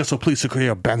cabinet, nigga, so please secure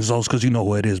your benzos, because you know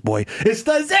who it is, boy. It's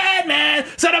the Zed Man,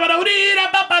 a.k.a.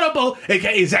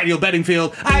 Zaniel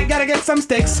Bedingfield. I gotta get some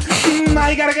sticks.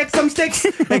 I gotta get some sticks.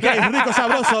 A.k.a. Rico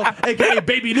Sabroso, a.k.a.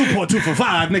 Baby Newport 2 for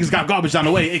 5. Niggas got garbage on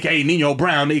the way, a.k.a. Nino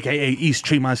Brown, a.k.a. East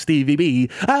Tremont Stevie B.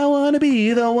 I wanna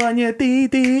be the one your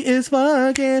titi is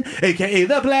fucking, a.k.a.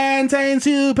 the plantain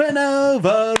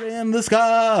supernova in the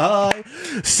sky.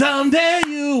 Someday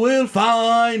you will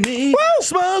find me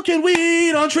smoking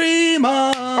weed on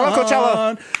Tremont.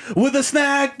 Coachella. With a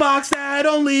snack box that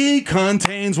only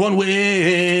contains one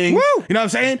wing. Woo! You know what I'm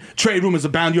saying? Trade rumors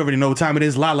abound. You already know what time it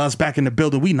is. Lala's back in the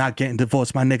building. We not getting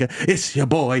divorced, my nigga. It's your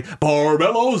boy,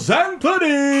 Barbello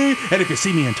Zantlini. And if you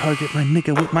see me in Target, my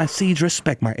nigga, with my seeds,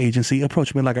 respect my agency.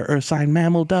 Approach me like an earth sign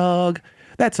mammal dog.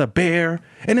 That's a bear.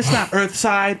 And it's not earth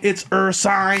side, it's earth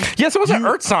sign. Yeah, so it's an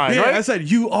earth sign, right? I said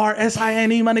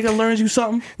URSINE. My nigga learns you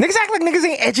something. Niggas act like niggas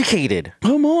ain't educated.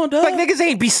 Come on, dog. Like niggas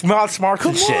ain't be smart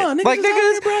and shit. On, niggas like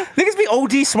niggas be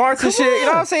OD smarts and shit. You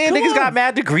know what I'm saying? Niggas got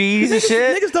mad degrees and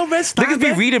shit. Niggas don't read Niggas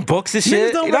be reading books and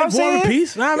shit. Niggas don't you know read what I'm saying? War and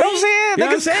Peace. You know what I'm saying? You know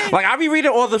what I'm saying? Like I be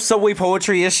reading all the subway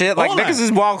poetry and shit. Like niggas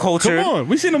is wild culture. Come on,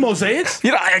 we seen the mosaics.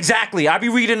 You know exactly. I be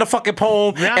reading the fucking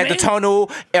poem at the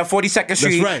tunnel at 42nd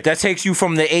Street that takes you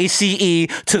from the ACE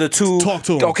to the tube. Talk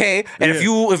to him. Okay, and if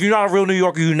you're not a real New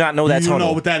Yorker, you do not know that tunnel. You don't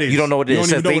know what that is. You don't know what it is.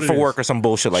 It says late for work or some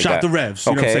bullshit like that. Shout the Revs.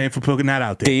 You know what I'm saying, for putting that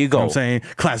out there. There you go. You know what I'm saying?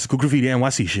 Classical graffiti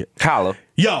NYC shit. Holla.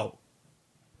 Yo.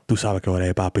 Tú sabes que ahora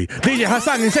es, papi. DJ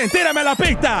Hassan Insane, tírame la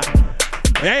pista.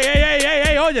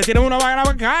 Ey, oye, tiene una vaina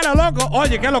bacana, loco.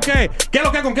 Oye, ¿qué es lo que? ¿Qué es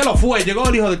lo que con qué lo fue? Llegó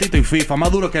el hijo de Tito y FIFA,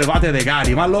 más duro que el bate de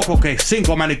Gary, más loco que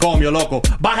 5 manicomios, loco.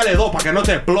 Bájale 2 para que no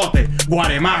te explote,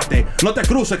 guaremate. No te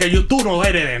cruces que tú no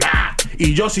eres de nada.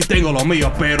 Y yo sí tengo lo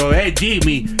mío, pero es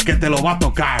Jimmy que te lo va a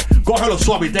tocar. Cógelo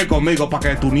suave y ten conmigo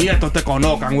para que tus nietos te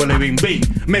conozcan, huele bim bim.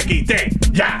 Me quité,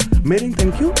 ya.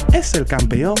 Merrington Q es el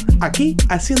campeón. Aquí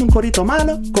haciendo un corito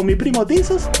malo con mi primo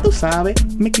Dizos, tú sabes,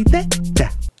 me quité,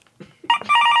 ya.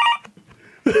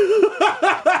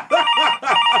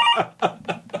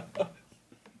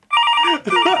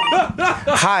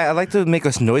 Hi, I'd like to make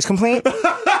a noise complaint.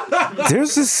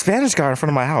 There's this Spanish guy in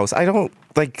front of my house. I don't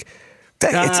like.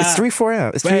 It's 3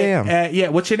 a.m. It's 3 a.m. Yeah,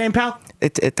 what's your name, pal? I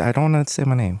don't want to say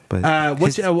my name, but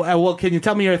what's well? Can you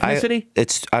tell me your ethnicity?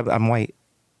 I'm white.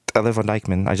 I live on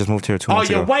Dykeman. I just moved here 2 months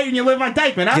ago. Oh, you're white and you live on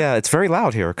Dykeman, huh? Yeah, it's very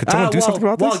loud here. Could someone do something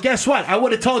about this? Well, guess what? I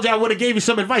would have told you. I would have gave you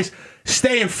some advice.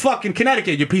 Stay in fucking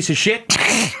Connecticut, you piece of shit.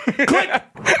 Click.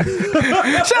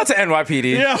 Shout out to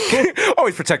NYPD. Yeah.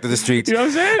 Always protected the streets. You know what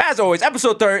I'm saying? As always,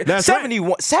 episode 30. That's 71.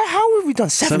 Right. How have we done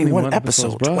 71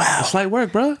 episodes, bro? Wow. It's light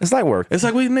work, bro. It's light work. It's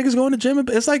like we niggas going to gym.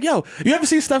 It's like, yo, you ever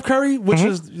see Steph Curry, which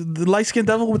is the light-skinned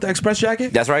devil with the express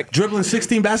jacket? That's right. Dribbling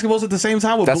 16 basketballs at the same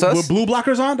time with blue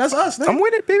blockers on? That's us, nigga. I'm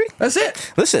with it, baby. That's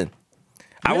it. Listen.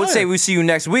 I would say we see you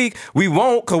next week. We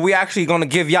won't, because we actually going to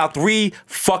give y'all 3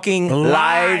 fucking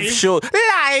live shows.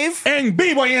 Live! En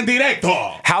vivo y en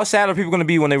directo. How sad are people going to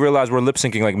be when they realize we're lip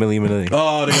syncing like Milli Vanilli?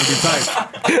 Oh, they're going to be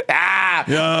tight.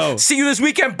 Yo. See you this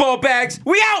weekend, ball bags.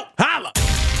 We out! Holla!